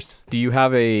been years. Do you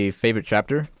have a favorite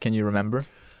chapter? Can you remember?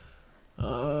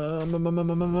 I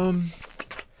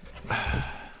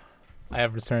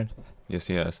have returned. Yes,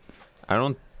 he has.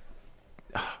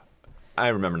 I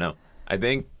remember now. I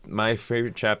think my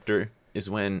favorite chapter is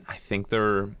when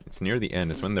it's near the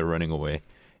end. It's when they're running away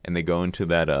and they go into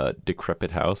that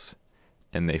decrepit house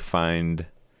and they find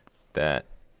that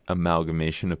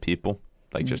amalgamation of people.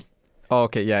 Like just. Oh,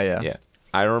 okay. Yeah. Yeah.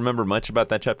 I don't remember much about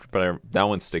that chapter, but that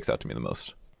one sticks out to me the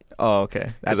most. Oh,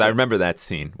 okay. Because I remember that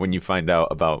scene when you find out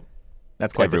about.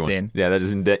 That's quite everyone. The scene. Yeah, that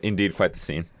is indeed quite the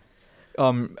scene.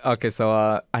 Okay,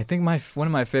 so I think one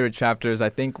of my favorite chapters, I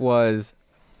think, was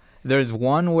there's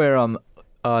one where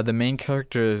the main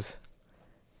character's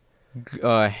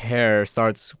hair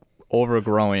starts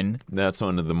overgrowing. That's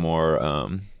one of the more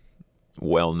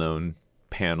well-known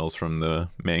panels from the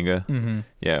manga. Mm-hmm.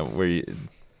 Yeah, where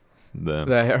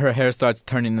her hair starts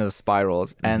turning into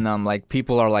spirals, mm-hmm. and like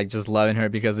people are like just loving her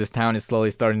because this town is slowly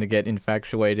starting to get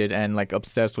infatuated and like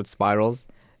obsessed with spirals.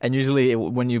 And usually,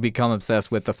 when you become obsessed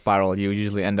with the spiral, you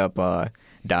usually end up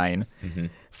dying mm-hmm.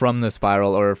 from the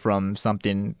spiral or from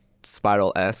something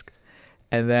spiral-esque.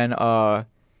 And then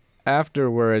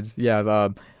afterwards,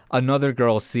 another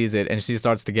girl sees it and she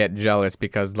starts to get jealous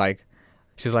because like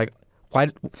she's like,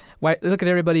 why look at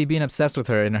everybody being obsessed with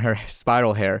her and her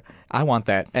spiral hair. I want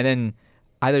that. And then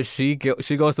either she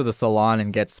goes to the salon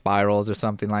and gets spirals or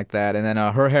something like that, and then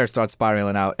her hair starts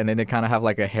spiraling out, and then they kind of have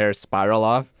like a hair spiral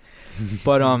off.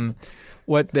 But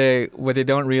what they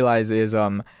don't realize is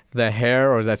the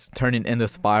hair or that's turning into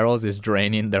spirals is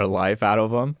draining their life out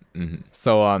of them. Mm-hmm.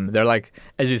 So they're like,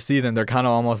 as you see them, they're kind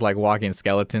of almost like walking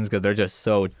skeletons because they're just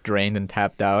so drained and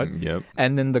tapped out. Yep.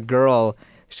 And then the girl,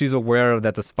 she's aware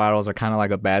that the spirals are kind of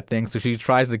like a bad thing, so she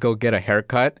tries to go get a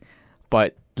haircut,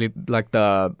 but like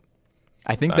the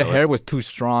hair was too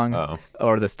strong,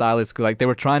 or the stylist, like they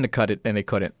were trying to cut it and they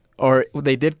couldn't. Or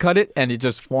they did cut it, and it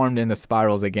just formed into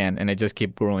spirals again, and it just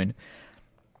kept growing.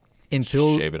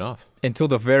 Shave it off. Until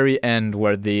the very end,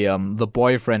 where the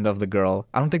boyfriend of the girl,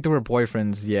 I don't think they were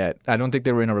boyfriends yet. I don't think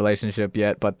they were in a relationship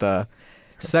yet, but the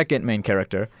second main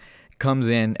character comes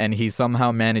in, and he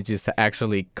somehow manages to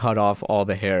actually cut off all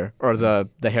the hair, or the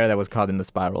hair that was caught in the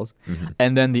spirals. Mm-hmm.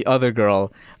 And then the other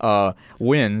girl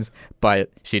wins, but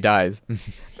she dies.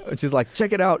 She's like,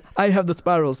 check it out, I have the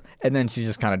spirals. And then she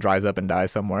just kind of dries up and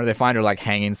dies somewhere. They find her like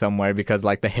hanging somewhere because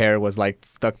like the hair was like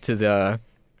stuck to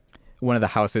one of the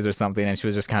houses or something, and she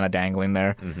was just kind of dangling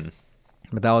there. Mm-hmm.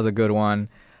 But that was a good one.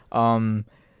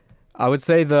 I would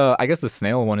say I guess the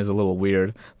snail one is a little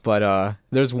weird, but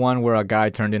there's one where a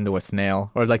guy turned into a snail,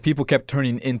 or like people kept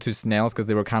turning into snails because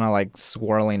they were kind of like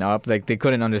swirling up. Like they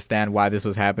couldn't understand why this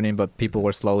was happening, but people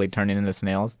were slowly turning into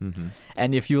snails. Mm-hmm.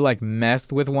 And if you like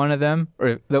messed with one of them,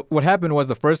 or what happened was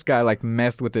the first guy like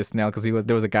messed with this snail because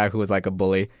there was a guy who was like a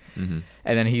bully, mm-hmm.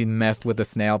 and then he messed with the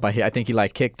snail, but I think he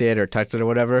like kicked it or touched it or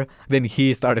whatever. Then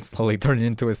he started slowly turning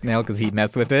into a snail because he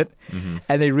messed with it, mm-hmm.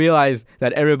 and they realized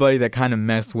that everybody that kind of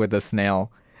messed with the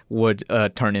snail would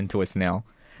turn into a snail,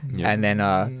 yeah. and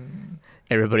then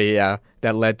everybody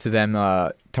that led to them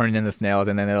turning into snails,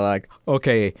 and then they're like,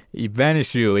 okay, you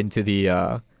vanish you into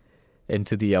the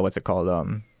what's it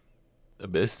called,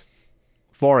 abyss,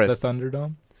 forest, the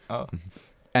Thunderdome. Oh,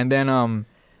 and then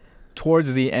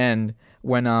towards the end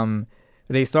when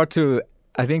they start to,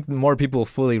 I think more people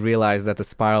fully realize that the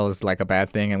spiral is like a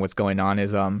bad thing, and what's going on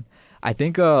is I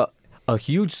think a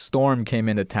huge storm came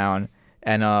into town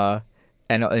and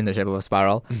in the shape of a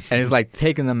spiral, and it's like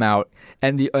taking them out,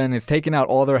 and it's taking out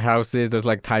all their houses. There's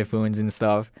like typhoons and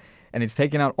stuff, and it's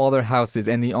taken out all their houses,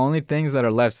 and the only things that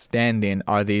are left standing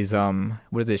are these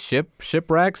what is it,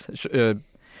 shipwrecks?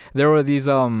 There were these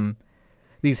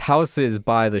houses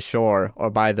by the shore or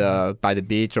by the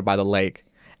beach or by the lake,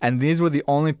 and these were the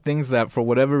only things that for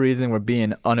whatever reason were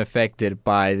being unaffected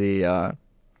by the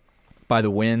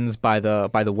winds, by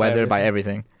the weather, by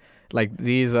everything. Like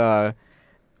these were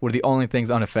the only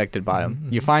things unaffected by them.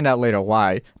 You find out later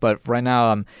why, but right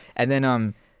now and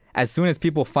then as soon as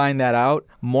people find that out,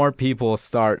 more people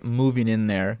start moving in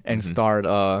there and start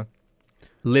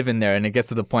living there, and it gets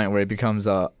to the point where it becomes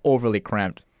overly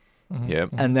cramped. Yep.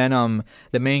 And then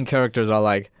the main characters are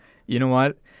like, you know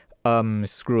what?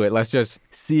 Screw it. Let's just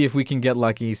see if we can get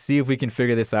lucky, see if we can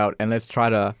figure this out, and let's try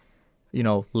to,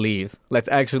 leave. Let's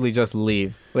actually just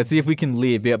leave. Let's see if we can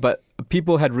leave. Yeah, but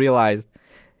people had realized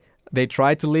they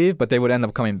tried to leave, but they would end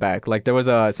up coming back. Like there was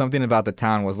something about the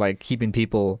town was like keeping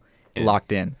people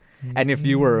locked in. And if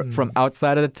you were from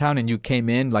outside of the town and you came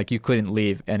in, like you couldn't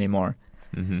leave anymore.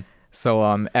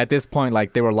 So at this point,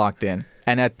 like they were locked in.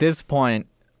 And at this point,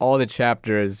 all the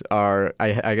chapters are,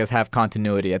 I guess, have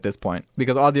continuity at this point,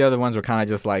 because all the other ones were kind of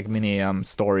just like mini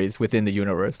stories within the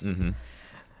universe.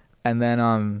 And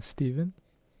then Steven?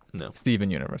 No. Steven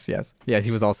Universe, yes,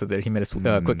 he was also there. He made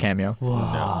a quick cameo.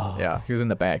 Wow. Yeah, he was in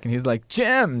the back, and he's like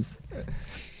gems.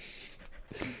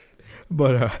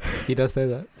 But He does say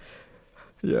that.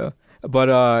 yeah,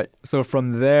 but so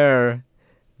from there,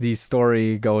 the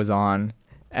story goes on,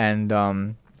 and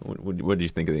What do you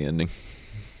think of the ending?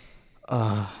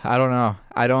 I don't know.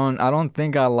 I don't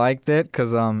think I liked it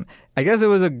because I guess it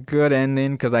was a good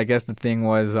ending because I guess the thing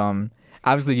was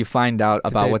obviously you find out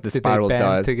about what the spiral did they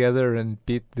band does. together and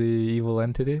beat the evil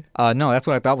entity? No, that's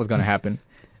what I thought was gonna happen.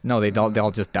 No, they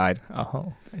all just died.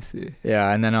 Oh, I see.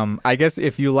 Yeah, and then I guess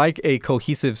if you like a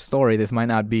cohesive story, this might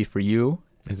not be for you.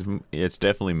 It's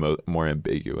definitely more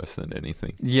ambiguous than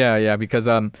anything. Yeah, because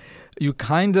you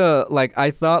kind of like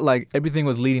I thought like everything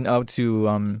was leading up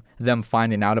to them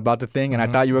finding out about the thing, and I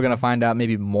thought you were gonna find out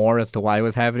maybe more as to why it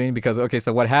was happening. Because okay,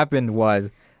 so what happened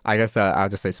was, I guess I'll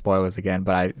just say spoilers again,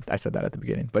 but I said that at the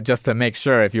beginning. But just to make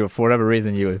sure, if you for whatever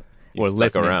reason you were stuck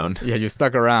listening, around. Yeah, you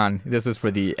stuck around. This is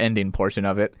for the ending portion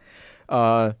of it.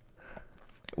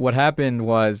 What happened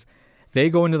was they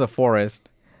go into the forest.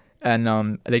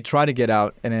 And they try to get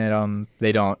out, and then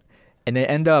they don't, and they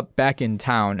end up back in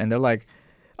town. And they're like,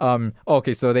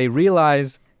 okay, so they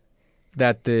realize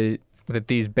that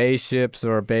these bay ships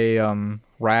or bay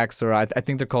racks, or I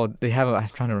think they're called. They have I'm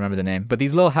trying to remember the name, but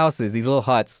these little houses, these little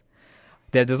huts,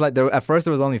 they're just like at first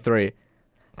there was only 3,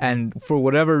 and for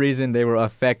whatever reason they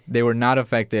were not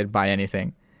affected by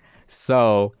anything.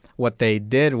 So what they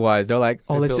did was they're like,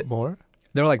 oh, let's build more.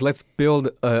 They're like, let's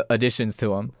build additions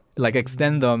to them. Like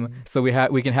extend them so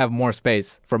we can have more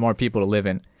space for more people to live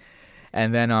in,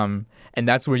 and then and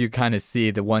that's where you kind of see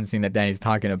the one scene that Danny's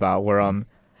talking about, where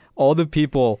all the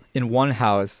people in one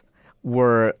house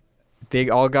they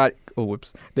all got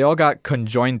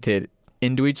conjointed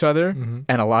into each other,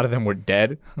 and a lot of them were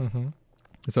dead.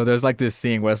 So there's like this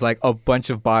scene where it's like a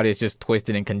bunch of bodies just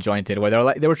twisted and conjointed,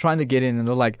 where they were trying to get in, and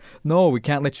they're like, no, we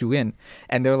can't let you in.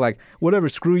 And they're like, whatever,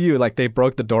 screw you. Like they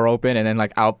broke the door open, and then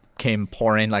like out came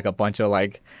pouring like a bunch of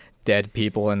like dead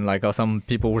people, and like some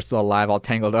people were still alive all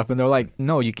tangled up, and they're like,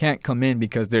 no, you can't come in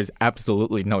because there's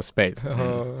absolutely no space.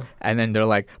 And then they're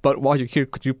like, but while you're here,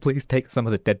 could you please take some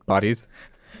of the dead bodies?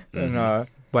 And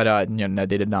but no,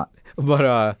 they did not.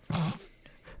 But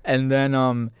and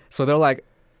then so they're like,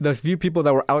 the few people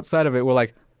that were outside of it were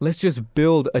like, let's just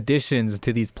build additions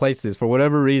to these places. For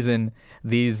whatever reason,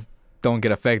 these don't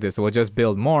get affected, so we'll just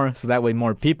build more, so that way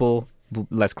more people,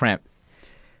 less cramped.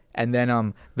 And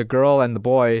then the girl and the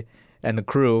boy and the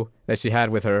crew that she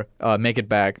had with her make it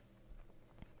back.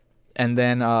 And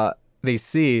then they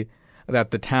see that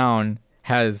the town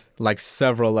has like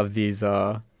several of these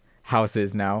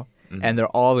houses now, and they're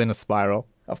all in a spiral,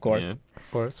 of course. Yeah.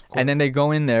 Of course. And then they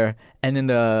go in there, and then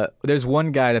there's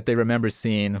one guy that they remember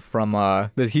seeing from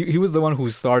he was the one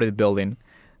who started building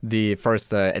the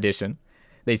first edition.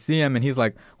 They see him, and he's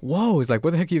like, "Whoa!" He's like,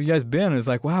 "Where the heck have you guys been?" And it's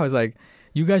like, "Wow!" It's like,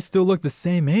 "You guys still look the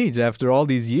same age after all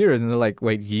these years." And they're like,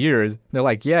 "Wait, years?" They're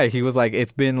like, "Yeah." He was like,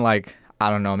 "It's been like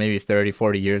I don't know, maybe 30,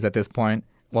 40 years at this point."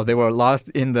 Well, they were lost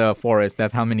in the forest.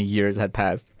 That's how many years had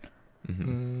passed.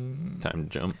 Time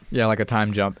jump. Yeah, like a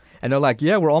time jump. And they're like,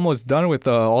 yeah, we're almost done with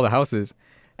all the houses.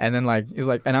 And then like he's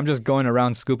like, and I'm just going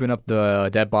around scooping up the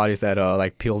dead bodies that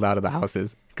like peeled out of the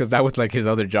houses, because that was like his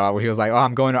other job, where he was like, oh,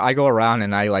 I go around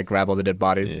and I like grab all the dead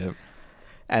bodies. Yep.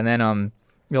 And then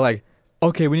they're like,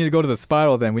 okay, we need to go to the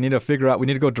spiral. Then we need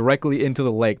to go directly into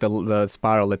the lake. The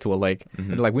spiral led to a lake.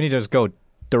 And they're like, we need to just go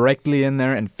directly in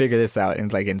there and figure this out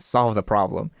and solve the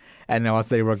problem. And as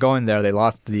they were going there, they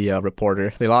lost the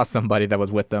reporter. They lost somebody that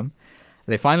was with them.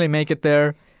 They finally make it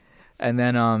there, and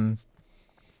then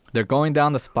they're going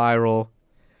down the spiral.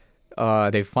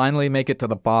 They finally make it to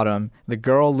the bottom. The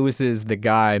girl loses the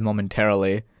guy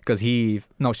momentarily because I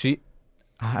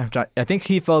think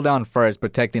he fell down first,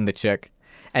 protecting the chick,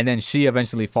 and then she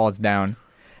eventually falls down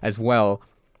as well.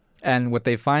 And what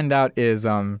they find out is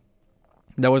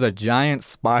there was a giant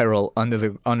spiral under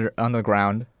the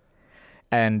ground,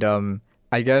 and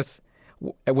I guess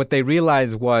what they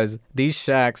realized was these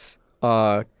shacks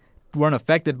weren't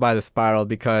affected by the spiral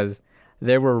because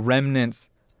there were remnants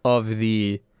of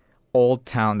the old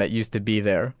town that used to be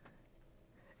there.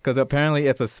 Because apparently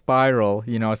it's a spiral,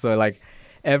 so like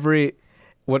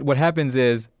what happens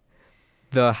is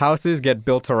the houses get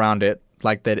built around it,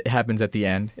 like that it happens at the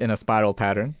end in a spiral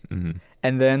pattern. Mm-hmm.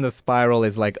 And then the spiral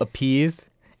is like appeased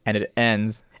and it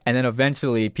ends. And then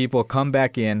eventually people come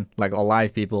back in, like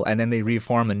alive people, and then they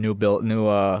reform a new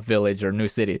village or new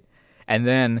city. And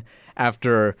then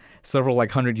after several like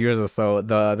 100 years or so,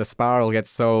 the spiral gets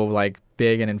so like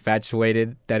big and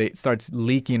infatuated that it starts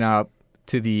leaking out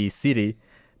to the city,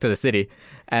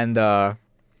 and the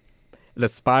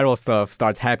spiral stuff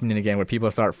starts happening again, where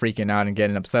people start freaking out and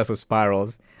getting obsessed with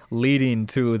spirals, leading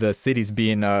to the cities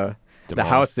being the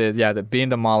houses, being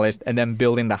demolished, and then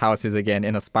building the houses again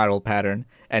in a spiral pattern,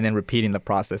 and then repeating the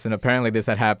process. And apparently this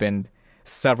had happened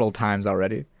several times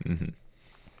already. Mm-hmm.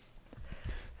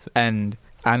 And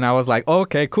I was like,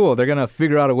 okay, cool. They're gonna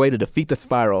figure out a way to defeat the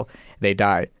spiral. They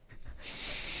die.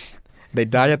 They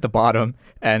die at the bottom,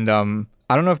 and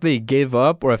I don't know if they gave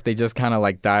up or if they just kind of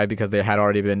like died because they had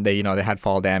already been they had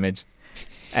fall damage,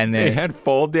 and they had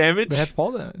fall damage. They had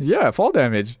fall damage. Yeah, fall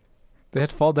damage. They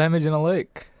had fall damage in a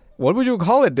lake. What would you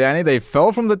call it, Danny? They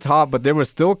fell from the top, but they were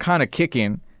still kind of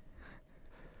kicking.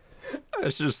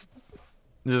 It's just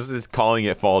calling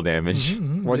it fall damage.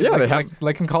 Mm-hmm. Well, yeah, they have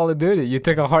like in Call of Duty. You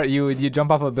take a heart, you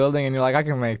jump off a building, and you're like, I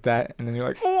can make that, and then you're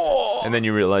like, oh. And then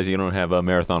you realize you don't have a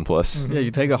Marathon Plus. Yeah,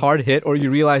 you take a hard hit, or you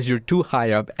realize you're too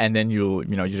high up, and then you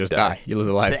just die. You lose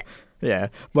a life. Yeah,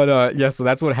 but so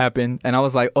that's what happened, and I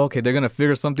was like, okay, they're gonna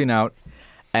figure something out,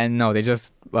 and no, they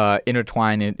just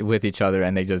intertwine it with each other,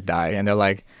 and they just die, and they're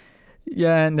like,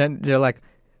 yeah, and then they're like,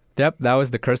 yep, that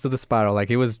was the curse of the spiral. Like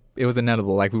it was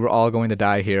inevitable. Like we were all going to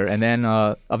die here, and then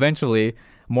eventually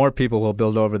more people will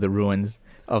build over the ruins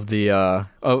of the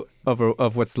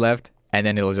of what's left, and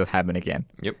then it'll just happen again.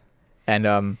 Yep.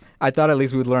 And I thought at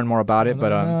least we'd learn more about it,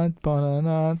 but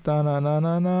the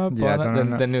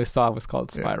new song was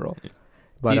called Spiral. Yeah.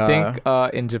 But, do you think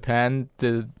in Japan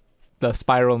the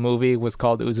Spiral movie was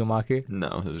called Uzumaki?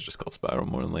 No, it was just called Spiral,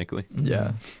 more than likely.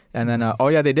 Yeah. And then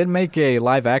they did make a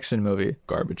live action movie.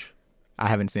 Garbage. I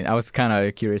haven't seen it. I was kind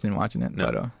of curious in watching it. No.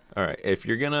 But, all right, if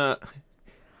you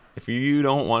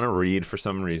don't want to read for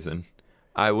some reason,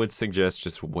 I would suggest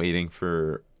just waiting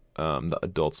for the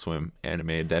Adult Swim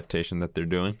anime adaptation that they're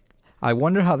doing. I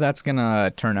wonder how that's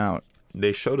gonna turn out.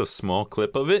 They showed a small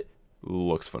clip of it.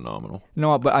 Looks phenomenal.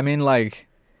 No, but I mean, like,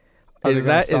 is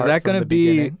that gonna be?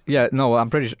 Beginning? Yeah, no, I'm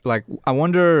pretty sure. Like, I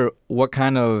wonder what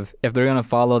kind of, if they're gonna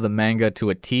follow the manga to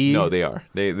a T. No, they are.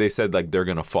 They said like they're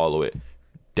gonna follow it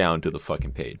down to the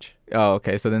fucking page. Oh,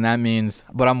 okay. So then that means.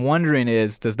 What I'm wondering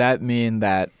is, does that mean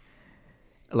that,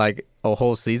 like, a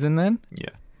whole season then? Yeah.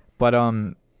 But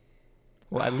well,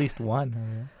 at least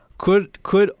one.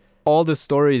 Could all the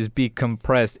stories be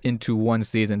compressed into one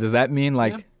season? Does that mean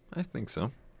like? Yeah, I think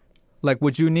so. Like,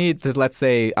 would you need to, let's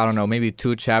say, I don't know, maybe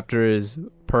 2 chapters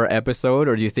per episode,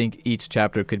 or do you think each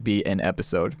chapter could be an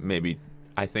episode? Maybe.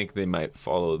 I think they might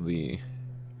follow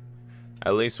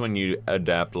at least when you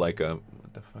adapt like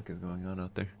what the fuck is going on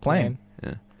out there? Plane.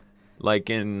 Yeah. Like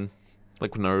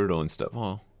with Naruto and stuff.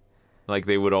 Well, like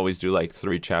they would always do like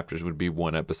 3 chapters would be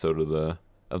one episode of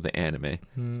the anime.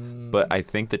 But I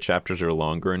think the chapters are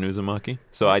longer in Uzumaki.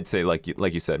 So I'd say like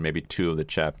you said, maybe 2 of the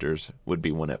chapters would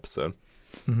be one episode.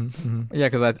 Mm-hmm, mm-hmm. Yeah,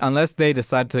 because unless they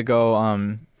decide to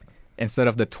go instead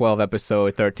of the 12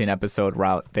 episode, 13 episode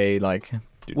route, they like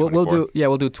we'll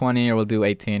do 20 or we'll do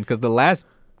 18, because the last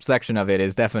section of it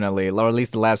is definitely, or at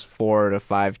least the last 4 to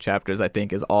 5 chapters, I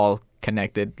think, is all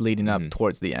connected leading up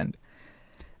towards the end.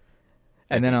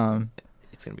 And then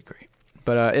it's gonna be great.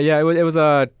 But it was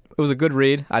a good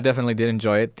read. I definitely did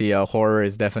enjoy it. The horror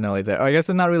is definitely there. I guess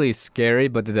it's not really scary,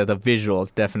 but the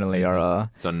visuals definitely are.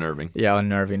 It's unnerving. Yeah,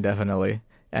 unnerving, definitely.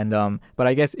 And but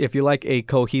I guess if you like a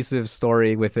cohesive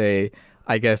story with a,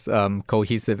 I guess,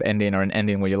 cohesive ending, or an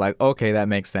ending where you're like, okay, that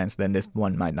makes sense, then this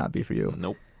one might not be for you.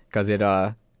 Nope. Because it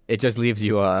just leaves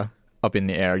you up in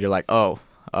the air. You're like, oh,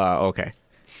 okay.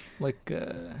 Like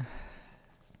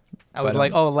I was But,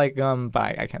 like, oh, like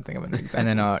but I can't think of an example. And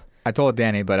then I told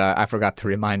Danny, but I forgot to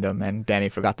remind him, and Danny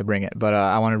forgot to bring it. But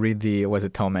I want to read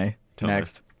Tome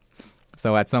next.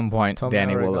 So at some point,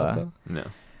 Danny will No.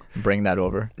 bring that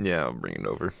over. Yeah, I'll bring it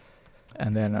over.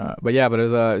 And then, but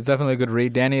it's definitely a good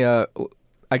read. Danny,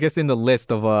 I guess in the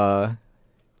list of of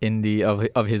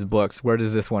his books, where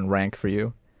does this one rank for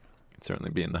you? It'd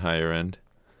certainly be in the higher end.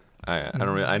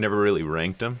 I never really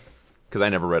ranked them because I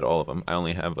never read all of them. I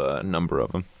only have a number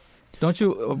of them. Don't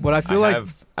you? But I feel I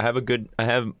have a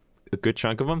good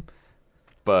chunk of them,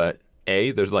 but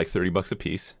A, there's like $30 a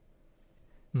piece,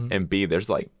 and B, there's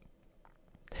like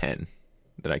 10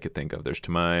 that I could think of. There's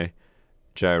Tamai,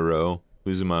 Gyro,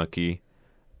 Uzumaki,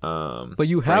 but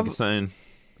you Frankenstein.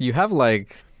 You have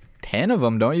like 10 of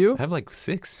them, don't you? I have like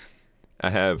 6. I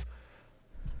have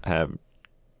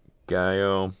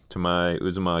Gaio, Tamai,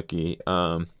 Uzumaki,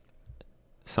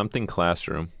 something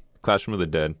Classroom of the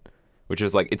Dead, which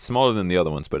is like, it's smaller than the other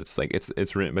ones, but it's like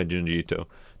it's written by Junji Ito.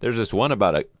 There's this one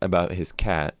about his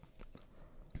cat,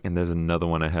 and there's another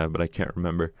one I have, but I can't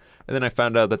remember. And then I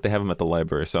found out that they have them at the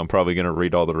library, so I'm probably gonna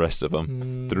read all the rest of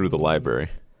them through the library.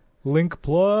 Link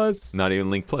Plus. Not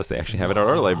even Link Plus. They actually have it at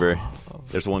our library.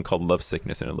 There's one called Love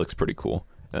Sickness, and it looks pretty cool.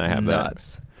 And I have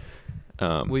that.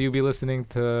 Will you be listening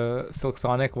to Silk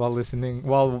Sonic while reading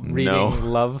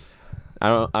Love?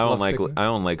 I don't like Sickness? I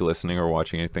don't like listening or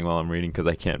watching anything while I'm reading because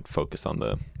I can't focus on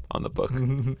the book.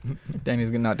 Danny's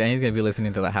gonna be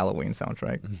listening to the Halloween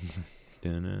soundtrack.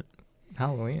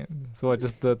 Halloween. So what?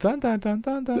 Just the dun dun dun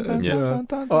dun dun dun Yeah. dun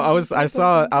dun. Oh, I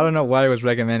don't know why it was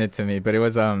recommended to me, but it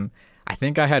was I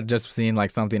think I had just seen like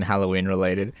something Halloween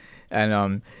related,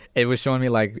 and it was showing me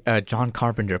like John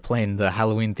Carpenter playing the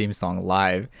Halloween theme song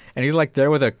live, and he's like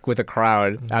there with a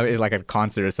crowd, like at a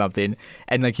concert or something,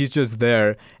 and like he's just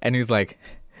there, and he's like,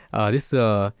 this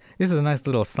is a nice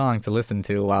little song to listen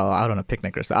to while out on a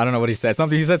picnic or so. I don't know what he said.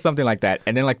 He said something like that,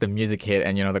 and then like the music hit,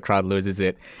 and the crowd loses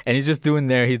it, and he's just doing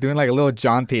like a little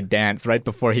jaunty dance right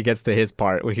before he gets to his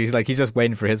part, where he's just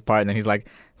waiting for his part, and then he's like,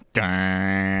 or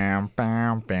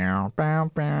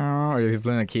he's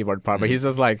playing the keyboard part, but he's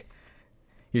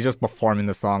just performing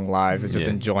the song live and just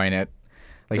enjoying it.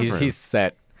 Like he's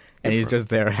set, and he's just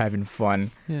there having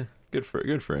fun. Yeah, good for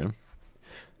him.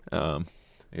 I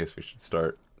guess we should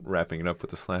start wrapping it up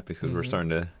with the slappies because we're starting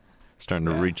to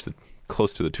reach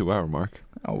close to the 2-hour mark.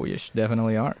 Oh, we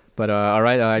definitely are. But all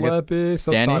right, I guess Slappy,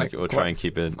 Danny, Sonic, We'll try and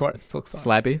keep it. Of course, Silk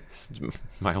Sonic. Slappy.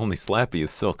 My only slappy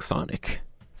is Silk Sonic.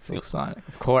 Silk Sonic,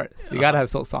 of course. You gotta have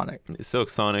Silk Sonic.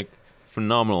 Silk Sonic,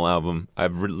 phenomenal album.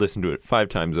 I've listened to it 5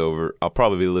 times over. I'll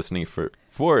probably be listening for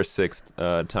a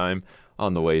 6th time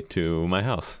on the way to my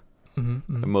house.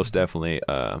 Most definitely.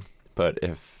 But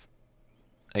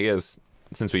I guess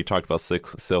since we talked about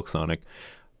Silk Sonic,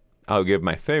 I'll give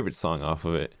my favorite song off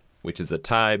of it, which is a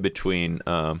tie between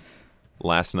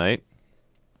Last Night.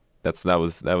 That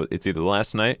was it's either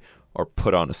Last Night or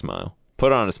Put on a Smile.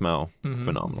 Put on a Smile,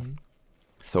 phenomenal.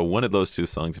 So one of those 2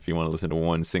 songs, if you want to listen to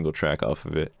one single track off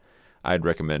of it, I'd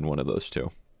recommend one of those 2.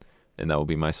 And that will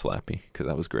be my slappy, because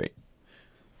that was great.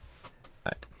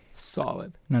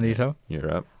 Solid. Nandito?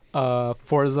 You're up.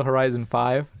 Forza Horizon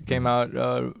 5 came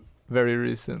out very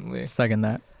recently. Second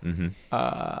that.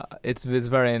 It's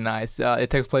very nice.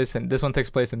 This one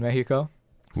takes place in Mexico.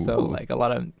 So Ooh. like a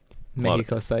lot of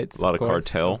Mexico sites. A lot of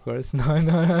cartel. Of course.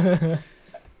 No.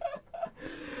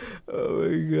 Oh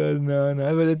my god,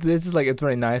 no. But it's just like it's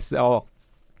very nice. Oh,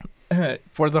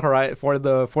 Forza Horizon for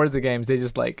the Forza games, they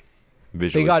just like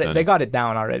Visually they got it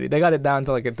down already. They got it down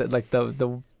to like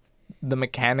the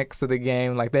mechanics of the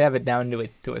game. Like they have it down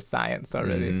to a science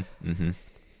already.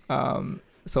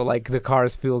 So like the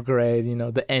cars feel great.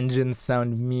 The engines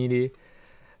sound meaty.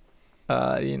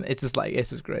 It's just great. It's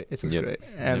just great.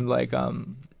 And like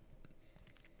one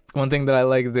thing that I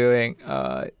like doing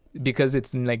because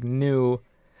it's like new.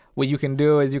 What you can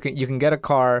do is you can get a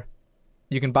car,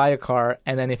 you can buy a car,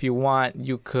 and then if you want,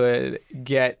 you can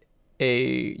get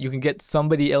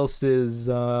somebody else's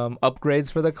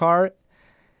upgrades for the car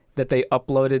that they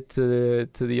uploaded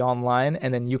to the online,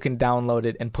 and then you can download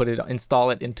it and install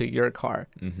it into your car.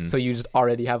 So you just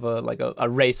already have a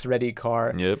race ready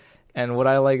car. Yep. And what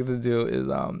I like to do is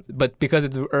but because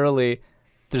it's early,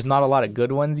 there's not a lot of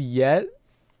good ones yet.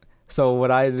 So what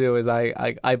I do is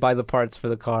I buy the parts for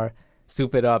the car,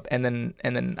 soup it up, and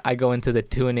then I go into the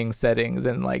tuning settings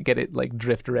and like get it like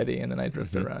drift ready, and then I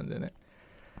drift around in it.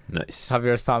 Nice.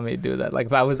 Javier saw me do that. Like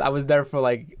I was there for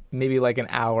like maybe like an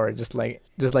hour, just like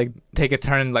take a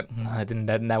turn, like no, I didn't,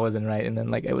 that wasn't right, and then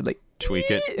like I would like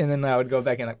tweak it, and then I would go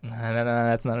back and like no,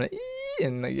 that's not it,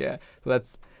 and like, yeah. So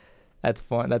that's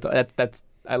fun. That's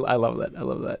I love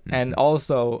that. And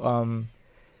also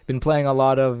been playing a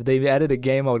lot of. They've added a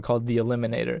game mode called the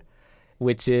Eliminator,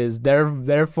 which is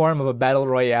their form of a battle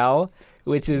royale.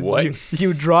 Which is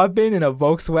you drop in a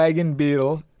Volkswagen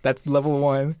Beetle. That's level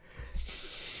 1,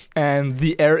 and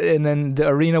then the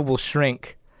arena will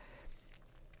shrink.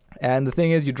 And the thing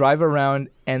is, you drive around,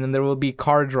 and then there will be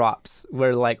car drops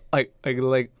where like oh,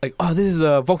 this is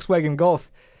a Volkswagen Golf,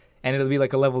 and it'll be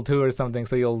like a level 2 or something.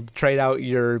 So you'll trade out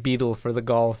your Beetle for the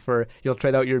Golf, or you'll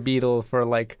trade out your Beetle for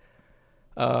like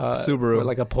Subaru, or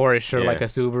like a Porsche or like a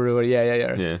Subaru, or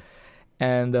yeah.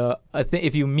 And I think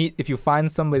if you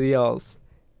find somebody else,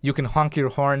 you can honk your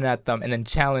horn at them and then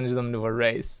challenge them to a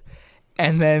race.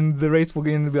 And then the race will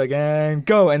begin to be like, and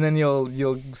go, and then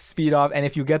you'll speed off. And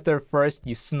if you get there first,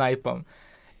 you snipe them,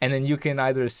 and then you can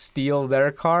either steal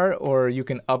their car or you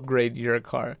can upgrade your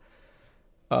car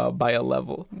by a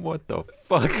level. What the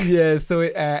fuck? Yeah, so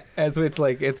it's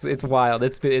like it's wild.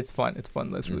 It's fun. It's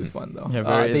fun. That's really fun though.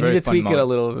 Yeah, they need to tweak it a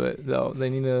little bit though. They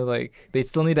need to they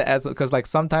still need to add, because like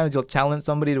sometimes you'll challenge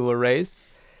somebody to a race,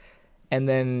 and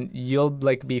then you'll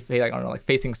be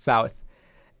facing south,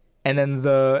 and then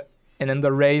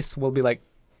the race will be like,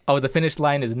 oh, the finish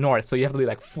line is north, so you have to be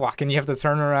like, fuck, and you have to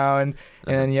turn around,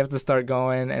 and then you have to start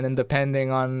going, and then depending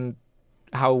on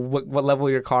what level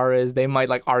your car is, they might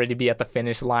already be at the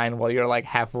finish line while you're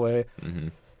halfway.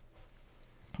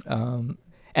 And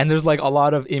there's a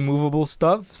lot of immovable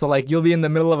stuff, so you'll be in the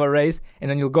middle of a race, and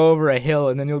then you'll go over a hill,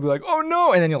 and then you'll be like, oh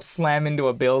no, and then you'll slam into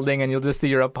a building, and you'll just see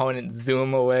your opponent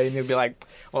zoom away, and you'll be like,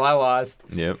 well, I lost.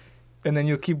 Yep. And then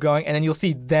you'll keep going, and then you'll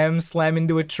see them slam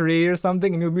into a tree or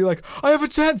something, and you'll be like, I have a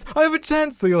chance.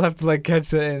 So you'll have to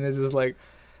catch it, and it's just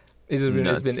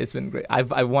it's been great.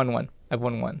 I've won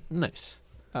one. Nice.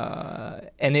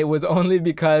 And it was only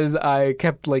because I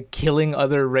kept killing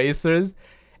other racers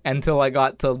until I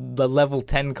got to the level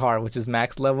 10 car, which is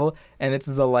max level, and it's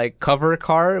the cover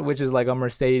car, which is a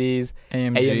Mercedes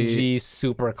AMG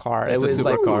supercar. It was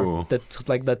supercar. The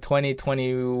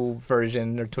 2020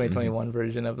 version or 2021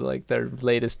 version of their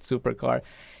latest supercar,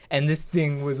 and this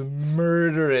thing was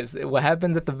murderous. What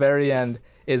happens at the very end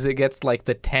is it gets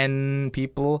the 10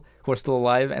 people who are still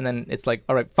alive, and then it's all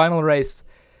right, final race.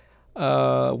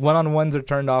 One-on-ones are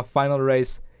turned off. Final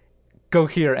race, go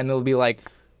here, and it'll be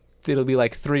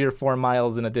 3 or 4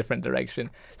 miles in a different direction.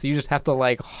 So you just have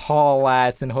to haul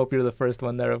ass and hope you're the first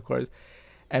one there, of course.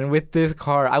 And with this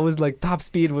car, I was top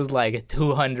speed was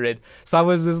 200. So I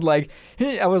was just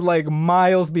I was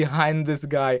miles behind this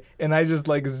guy, and I just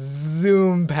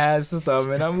zoom past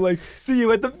them, and I'm see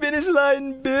you at the finish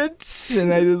line, bitch.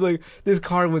 And I just this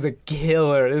car was a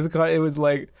killer. It was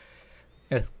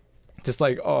just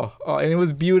and it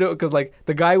was beautiful because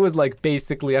the guy was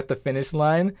basically at the finish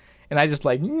line, and I just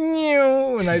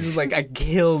and I just I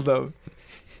killed him.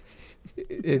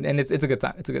 And it's a good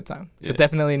time. It's a good time. Yeah. It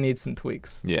definitely needs some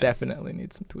tweaks. Yeah. Definitely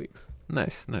needs some tweaks.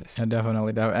 Nice. Yeah,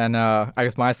 definitely. And I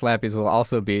guess my slappies will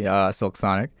also be Silk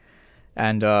Sonic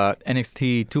and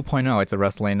NXT 2.0. It's a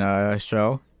wrestling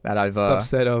show that I've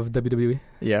subset of WWE.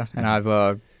 Yeah, and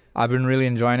I've been really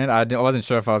enjoying it. I wasn't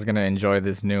sure if I was gonna enjoy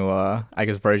this new,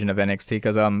 version of NXT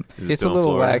because it's a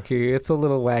little wacky. It's a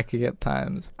little wacky at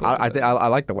times. I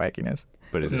like the wackiness.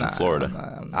 But is it in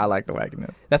Florida? I like the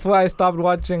wackiness. That's why I stopped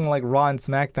watching Raw and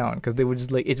SmackDown, because they were just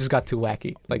it just got too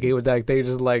wacky. It would they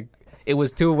just it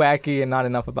was too wacky and not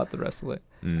enough about the rest of it.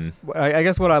 Mm. I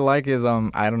guess what I like is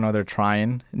I don't know, they're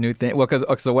trying new things. Well,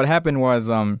 so what happened was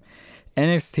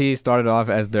NXT started off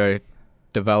as their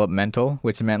developmental,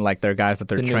 which meant their guys that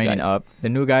they're training up. The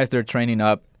new guys they're training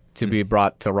up to be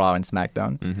brought to Raw and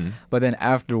SmackDown. Mm-hmm. But then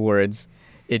afterwards,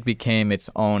 it became its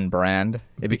own brand.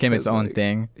 It became its own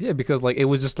thing. Yeah, because it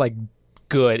was just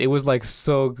good. It was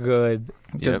so good.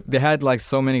 Yep. They had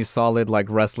so many solid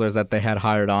wrestlers that they had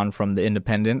hired on from the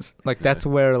independents. That's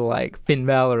where Finn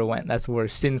Balor went. That's where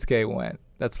Shinsuke went.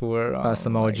 That's where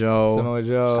Samoa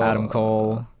Joe, Adam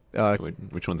Cole.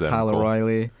 Which one's Adam Kyle Cole?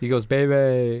 O'Reilly. He goes,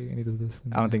 baby, and he does this.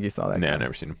 I don't think you saw that. Nah, I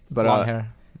never seen him. But long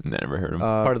hair. Never heard him.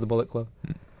 Part of the Bullet Club.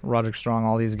 Roderick Strong,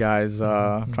 all these guys.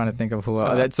 Trying to think of who.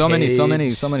 So many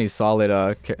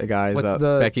solid guys. What's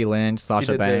Becky Lynch,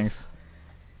 Sasha Banks. This.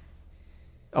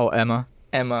 Oh, Emma.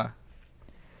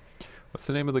 What's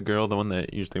the name of the girl? The one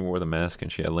that usually wore the mask and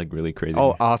she had really crazy.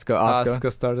 Oh, Asuka.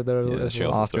 Asuka started there. Yeah, as she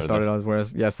well. also Asuka started elsewhere.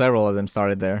 Yeah, several of them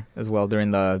started there as well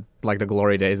during the the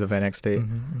glory days of NXT.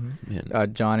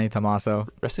 Man, Johnny Tommaso.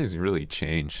 wrestling's really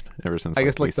changed ever since I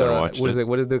guess we started watching what is it?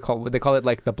 What did they call? They call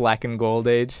it the black and gold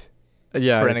age.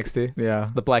 Yeah. For NXT. Yeah.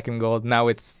 The black and gold. Now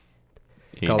it's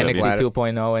Color NXT splatter.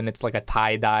 2.0, and it's a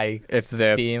tie-dye It's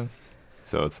this. theme.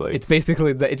 So it's It's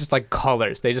basically it's just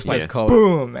colors. They just Yeah. Color.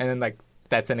 boom, and then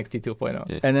that's NXT 2.0.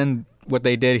 Yeah. And then what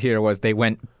they did here was they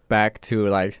went back to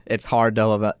like it's hard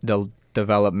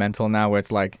developmental now, where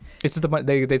it's like It's just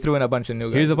they threw in a bunch of new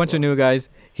guys. here's a as bunch well. of new guys.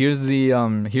 Here's the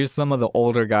here's some of the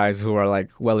older guys who are like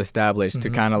well established to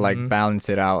Mhm, kind of like mhm. balance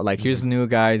it out. Like here's new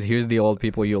guys, here's the old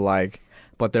people you like,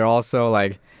 but they're also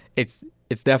like it's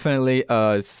definitely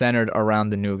centered around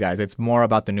the new guys. It's more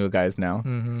about the new guys now,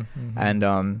 Mhm, mhm. and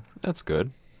That's good.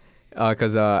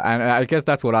 because and I guess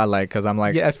that's what I like, because I'm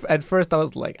like, yeah, at first I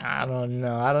was like, I don't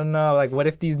know. Like, what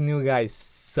if these new guys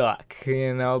suck?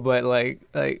 You know, but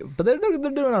but they're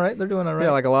doing all right. They're doing all right.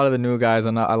 yeah, like a lot of the new guys,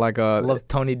 and I like I love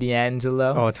Tony D'Angelo.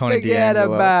 Oh, Tony Forget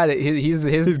D'Angelo. about it.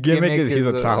 His gimmick is he's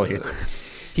uh, Italian.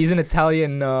 He's an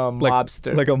Italian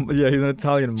mobster, he's an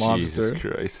Italian mobster. Jesus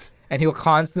Christ. and he'll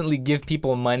constantly give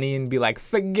people money and be like,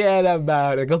 "Forget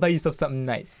about it. Go buy yourself something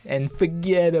nice and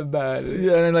forget about it."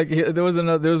 Yeah, and like there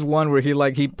was one where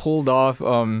he pulled off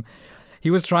he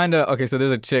was trying to so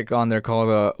there's a chick on there called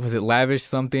was it Lavish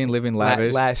something, Living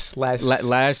Lavish, Lash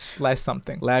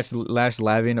something. Lash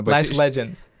Lavin, but Lash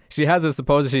Legends. she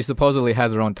supposedly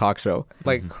has her own talk show.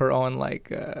 Like her own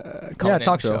Conan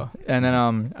Talk show. And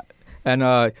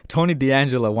then Tony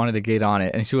D'Angelo wanted to get on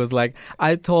it, and she was like,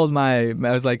 I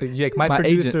was like, Jake, my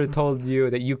producer told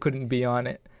you that you couldn't be on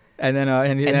it. and then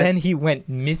then he went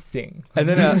missing. And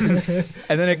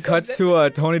then it cuts to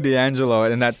Tony D'Angelo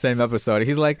in that same episode.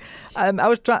 He's like,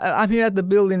 I'm here at the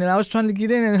building and I was trying to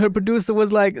get in, and her producer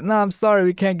was like, no, I'm sorry,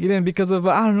 we can't get in because of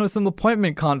I don't know, some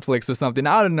appointment conflicts or something.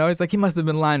 I don't know. It's like he must have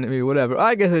been lying to me, whatever.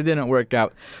 I guess it didn't work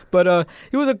out. But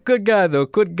he was a good guy though,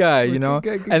 you know.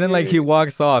 Good And then guy. like he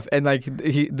walks off, and like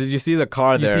did you see the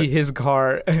car You there? see his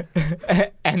car,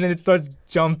 and then it starts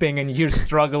jumping, and you're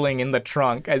struggling in the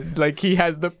trunk as like he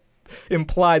has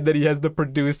implied that he has the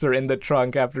producer in the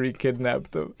trunk after he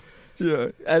kidnapped him. Yeah.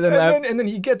 And then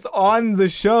he gets on the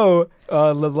show,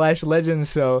 the Lash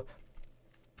Legends show.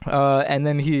 And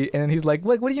then he's like,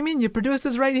 what do you mean? Your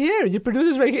producer's right here.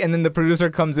 And then the producer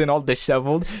comes in all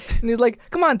disheveled, and he's like,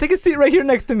 come on, take a seat right here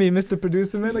next to me, Mr.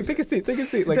 Producer, man. Like, take a seat.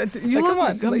 Like, come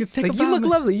on. Like,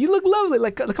 you look lovely.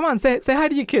 Like, come on, say hi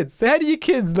to your kids. Say hi to your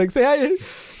kids. Like, say hi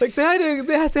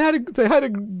to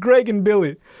Greg and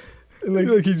Billy.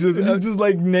 Like he's just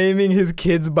like naming his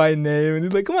kids by name, and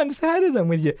he's like, "Come on, just say hi to them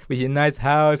with your nice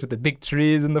house, with the big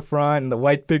trees in the front and the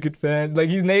white picket fence." Like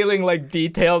he's nailing like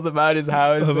details about his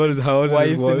house,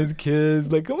 wife, and his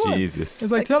kids. Like, come on, Jesus.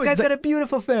 It's like, this guy's got a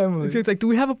beautiful family. It's like, do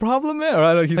we have a problem there? Or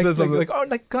I don't know, he says something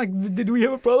like, did we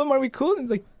have a problem? Are we cool? And he's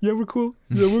like, yeah, we're cool.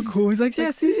 He's like, yeah,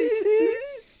 see.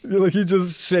 Yeah, like he's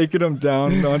just shaking him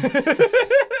down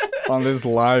on this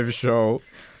live show.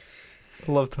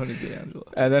 I love Tony D'Angelo.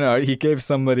 And then he gave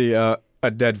somebody a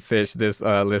dead fish this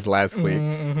last week.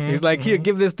 He's like, here,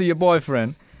 give this to your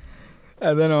boyfriend.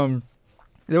 And then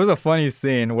there was a funny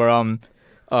scene where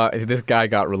this guy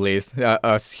got released.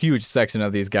 A huge section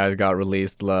of these guys got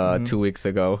released 2 weeks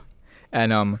ago,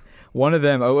 and one of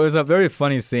them, it was a very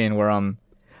funny scene where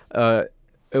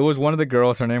it was one of the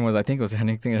girls. Her name was, I think her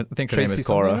name is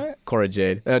Cora. Right? Cora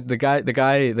Jade.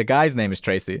 The guy's name is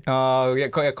Tracy. Oh yeah,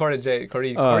 Cora Jade.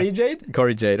 Corey Jade.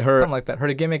 Corey Jade. Something like that.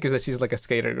 Her gimmick is that she's like a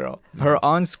skater girl.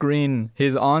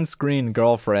 His on-screen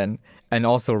girlfriend and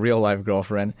also real life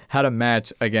girlfriend had a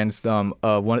match against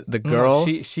the girl.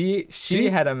 No, she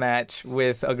had a match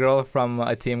with a girl from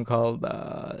a team called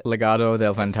Legado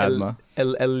del Fantasma.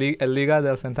 El Liga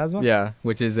del Fantasma. Yeah,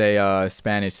 which is a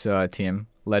Spanish team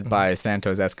led by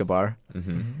Santos Escobar,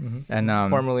 and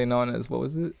formerly known as, what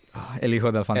was it? El Hijo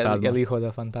del Fantasma. El Hijo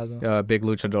del Fantasma. Big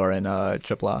luchador in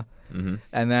AAA.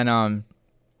 And then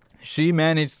she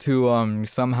managed to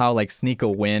somehow like sneak a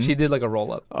win. She did like a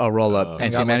roll up,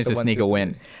 and she managed to sneak a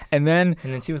win. And then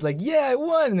she was like, "Yeah, I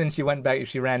won." And then she went back.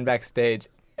 She ran backstage.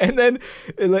 And then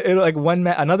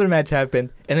another match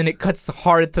happened, and then it cuts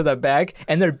hard to the back,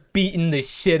 and they're beating the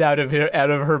shit out of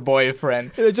her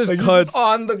boyfriend. It just like, cuts he's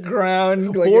on the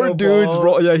ground. Like, four dudes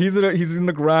he's in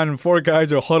the ground, and four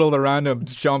guys are huddled around him,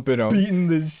 jumping him, beating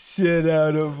the shit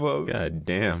out of him. God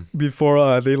damn.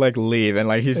 Before they like leave, and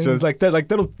like he's just like that. Like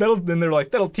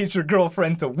that'll teach your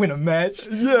girlfriend to win a match.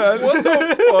 Yeah. What the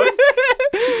fuck?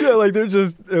 Yeah, like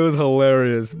it was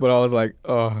hilarious. But I was like,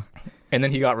 oh. And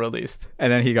then he got released.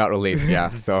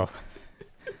 Yeah. So.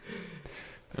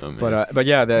 Oh, but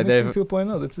yeah, they've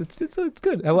 2.0. It's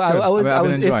good. I was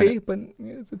iffy, but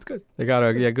it's good. They got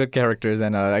good characters,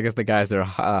 and I guess the guys they're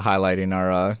highlighting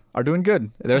are doing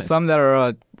good. There's some that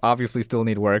are obviously still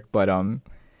need work, but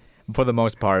for the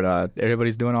most part,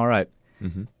 everybody's doing all right.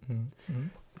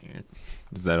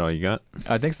 Is that all you got?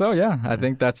 I think so. Yeah, I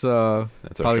think that's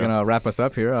probably gonna wrap us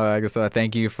up here. I guess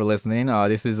thank you for listening.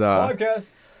 This is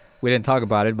podcast. We didn't talk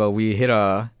about it, but we hit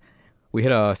a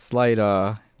slight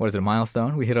what is it,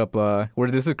 milestone? We hit up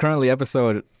this is currently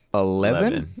episode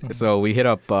 11. So we hit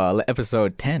up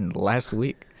episode 10 last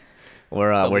week.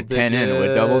 We're 10 in.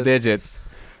 We're double digits.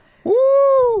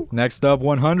 Woo! Next up,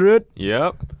 100.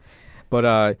 Yep.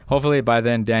 But hopefully by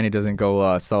then Danny doesn't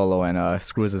go solo and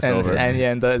screws us over.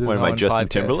 And does his What am I, own Justin podcast.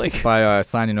 Timberlake? By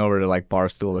signing over to like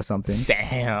Barstool or something.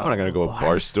 Damn. I'm not gonna go with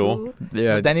Barstool.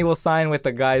 Yeah. Then he will sign with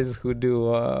the guys who do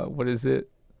what is it?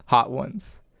 Hot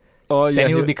Ones. Oh yeah. Then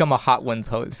he will become a Hot Ones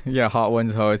host. Yeah, Hot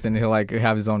Ones host, and he'll like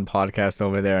have his own podcast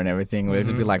over there and everything. We'll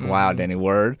just be like, wow, Danny,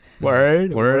 word.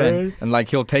 And like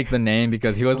he'll take the name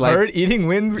because he was like, Word, eating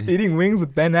wings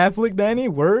with Ben Affleck, Danny,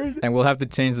 word. and we'll have to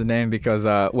change the name because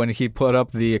when he put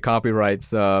up the copyrights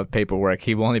paperwork,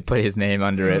 he only put his name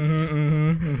under it,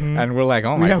 and we're like,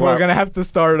 oh my god, We're gonna have to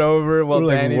start over while We're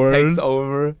like, Danny word? takes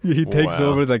over. he takes Wow.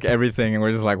 over like everything, and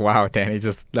we're just like, wow, Danny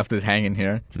just left us hanging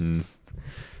here.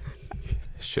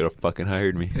 Should have fucking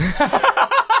hired me.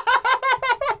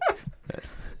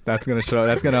 That's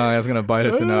gonna bite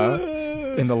us in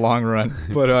the long run.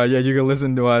 But yeah, you can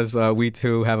listen to us. We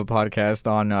too have a podcast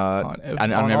on all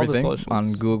the everything, socials.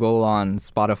 on Google, on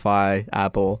Spotify,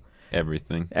 Apple.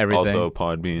 Everything. Everything. Also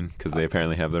Podbean, because they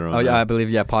apparently have their own. Oh yeah, I app. believe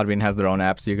Podbean has their own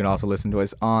app, so you can also listen to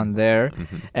us on there,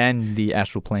 Mhm. and the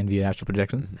Astral Plane via Astral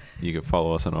Projections. You can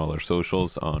follow us on all our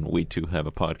socials. On We Too Have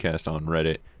a Podcast on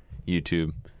Reddit,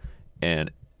 YouTube,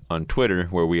 and on Twitter,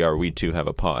 where we are We Too Have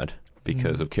a Pod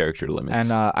because of character limits.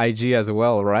 And IG as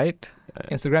well, right?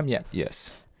 Instagram, yes.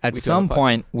 Yes, At We do some have a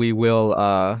point, we will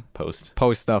post.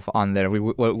 post stuff on there.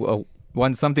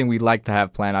 One something we'd like to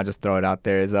have planned. I'll just throw it out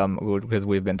there is because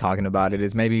we've been talking about it,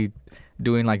 is maybe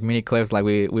doing like mini clips. Like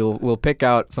we'll pick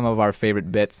out some of our favorite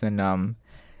bits and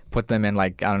put them in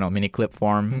like, I don't know, mini clip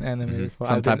form. Animated form.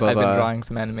 Some I've type been, of, I've been drawing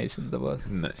some animations of us.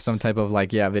 Nice. Some type of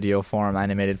like video form,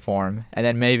 animated form, and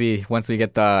then maybe once we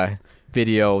get the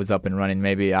videos up and running,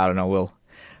 maybe, I don't know, we'll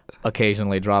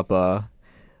occasionally drop a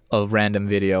random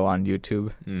video on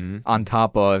YouTube on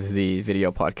top of the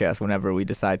video podcast whenever we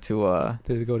decide to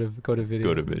To go to video. Go to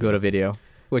video. go to video,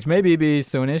 which maybe be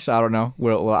soonish. I don't know.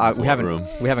 We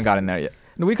haven't gotten there yet.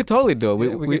 No, we could totally do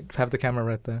it. We could have the camera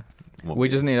right there. Well, We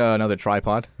just need another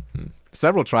tripod, Hmm.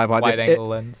 several tripods. Wide angle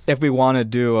lens. If we want to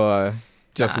do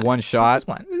just Nah, one shot, Just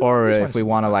one. or Just if we one.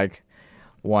 want to like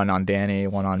one on Danny,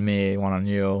 one on me, one on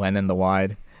you, and then the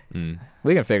wide. mm.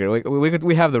 We can figure it.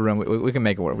 We have the room. We can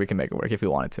make it work. We can make it work if we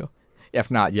wanted to. If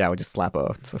not, yeah, we'll just slap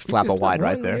a wide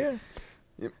right there.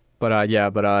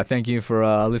 But thank you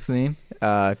for listening.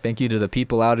 Thank you to the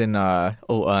people out in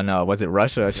was it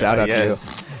Russia? Shout out to you.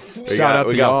 We Shout got, out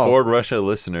we to got y'all. 4 Russia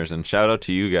listeners, and shout out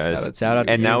to you guys. Shout out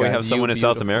to and you now we guys. have someone You in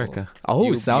South beautiful. America. Oh,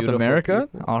 You South beautiful America.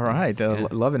 people. All right, Yeah.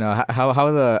 loving it. How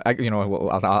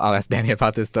I'll ask Danny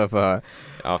about this stuff.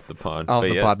 Off the pod. Off but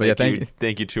the yes, pod, but yeah, thank you.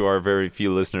 Thank you to our very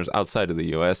few listeners outside of the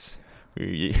U.S.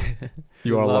 We,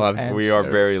 You are love loved. and we are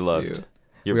cherish very you. loved.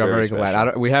 You're We are very glad.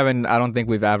 special. I don't think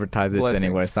we've advertised this Blessings.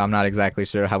 anywhere, so I'm not exactly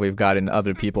sure how we've gotten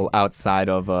other people outside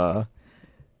of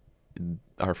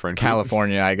Our friend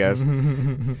California, I guess.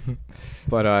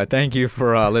 But thank you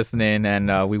for listening,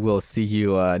 and we will see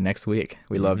you next week.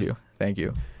 We love Mhm. you. Thank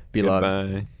you. Be loved.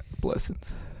 Goodbye.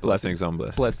 Blessings. Blessings on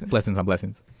blessings. Blessings. Blessings on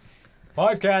blessings.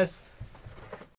 Podcast.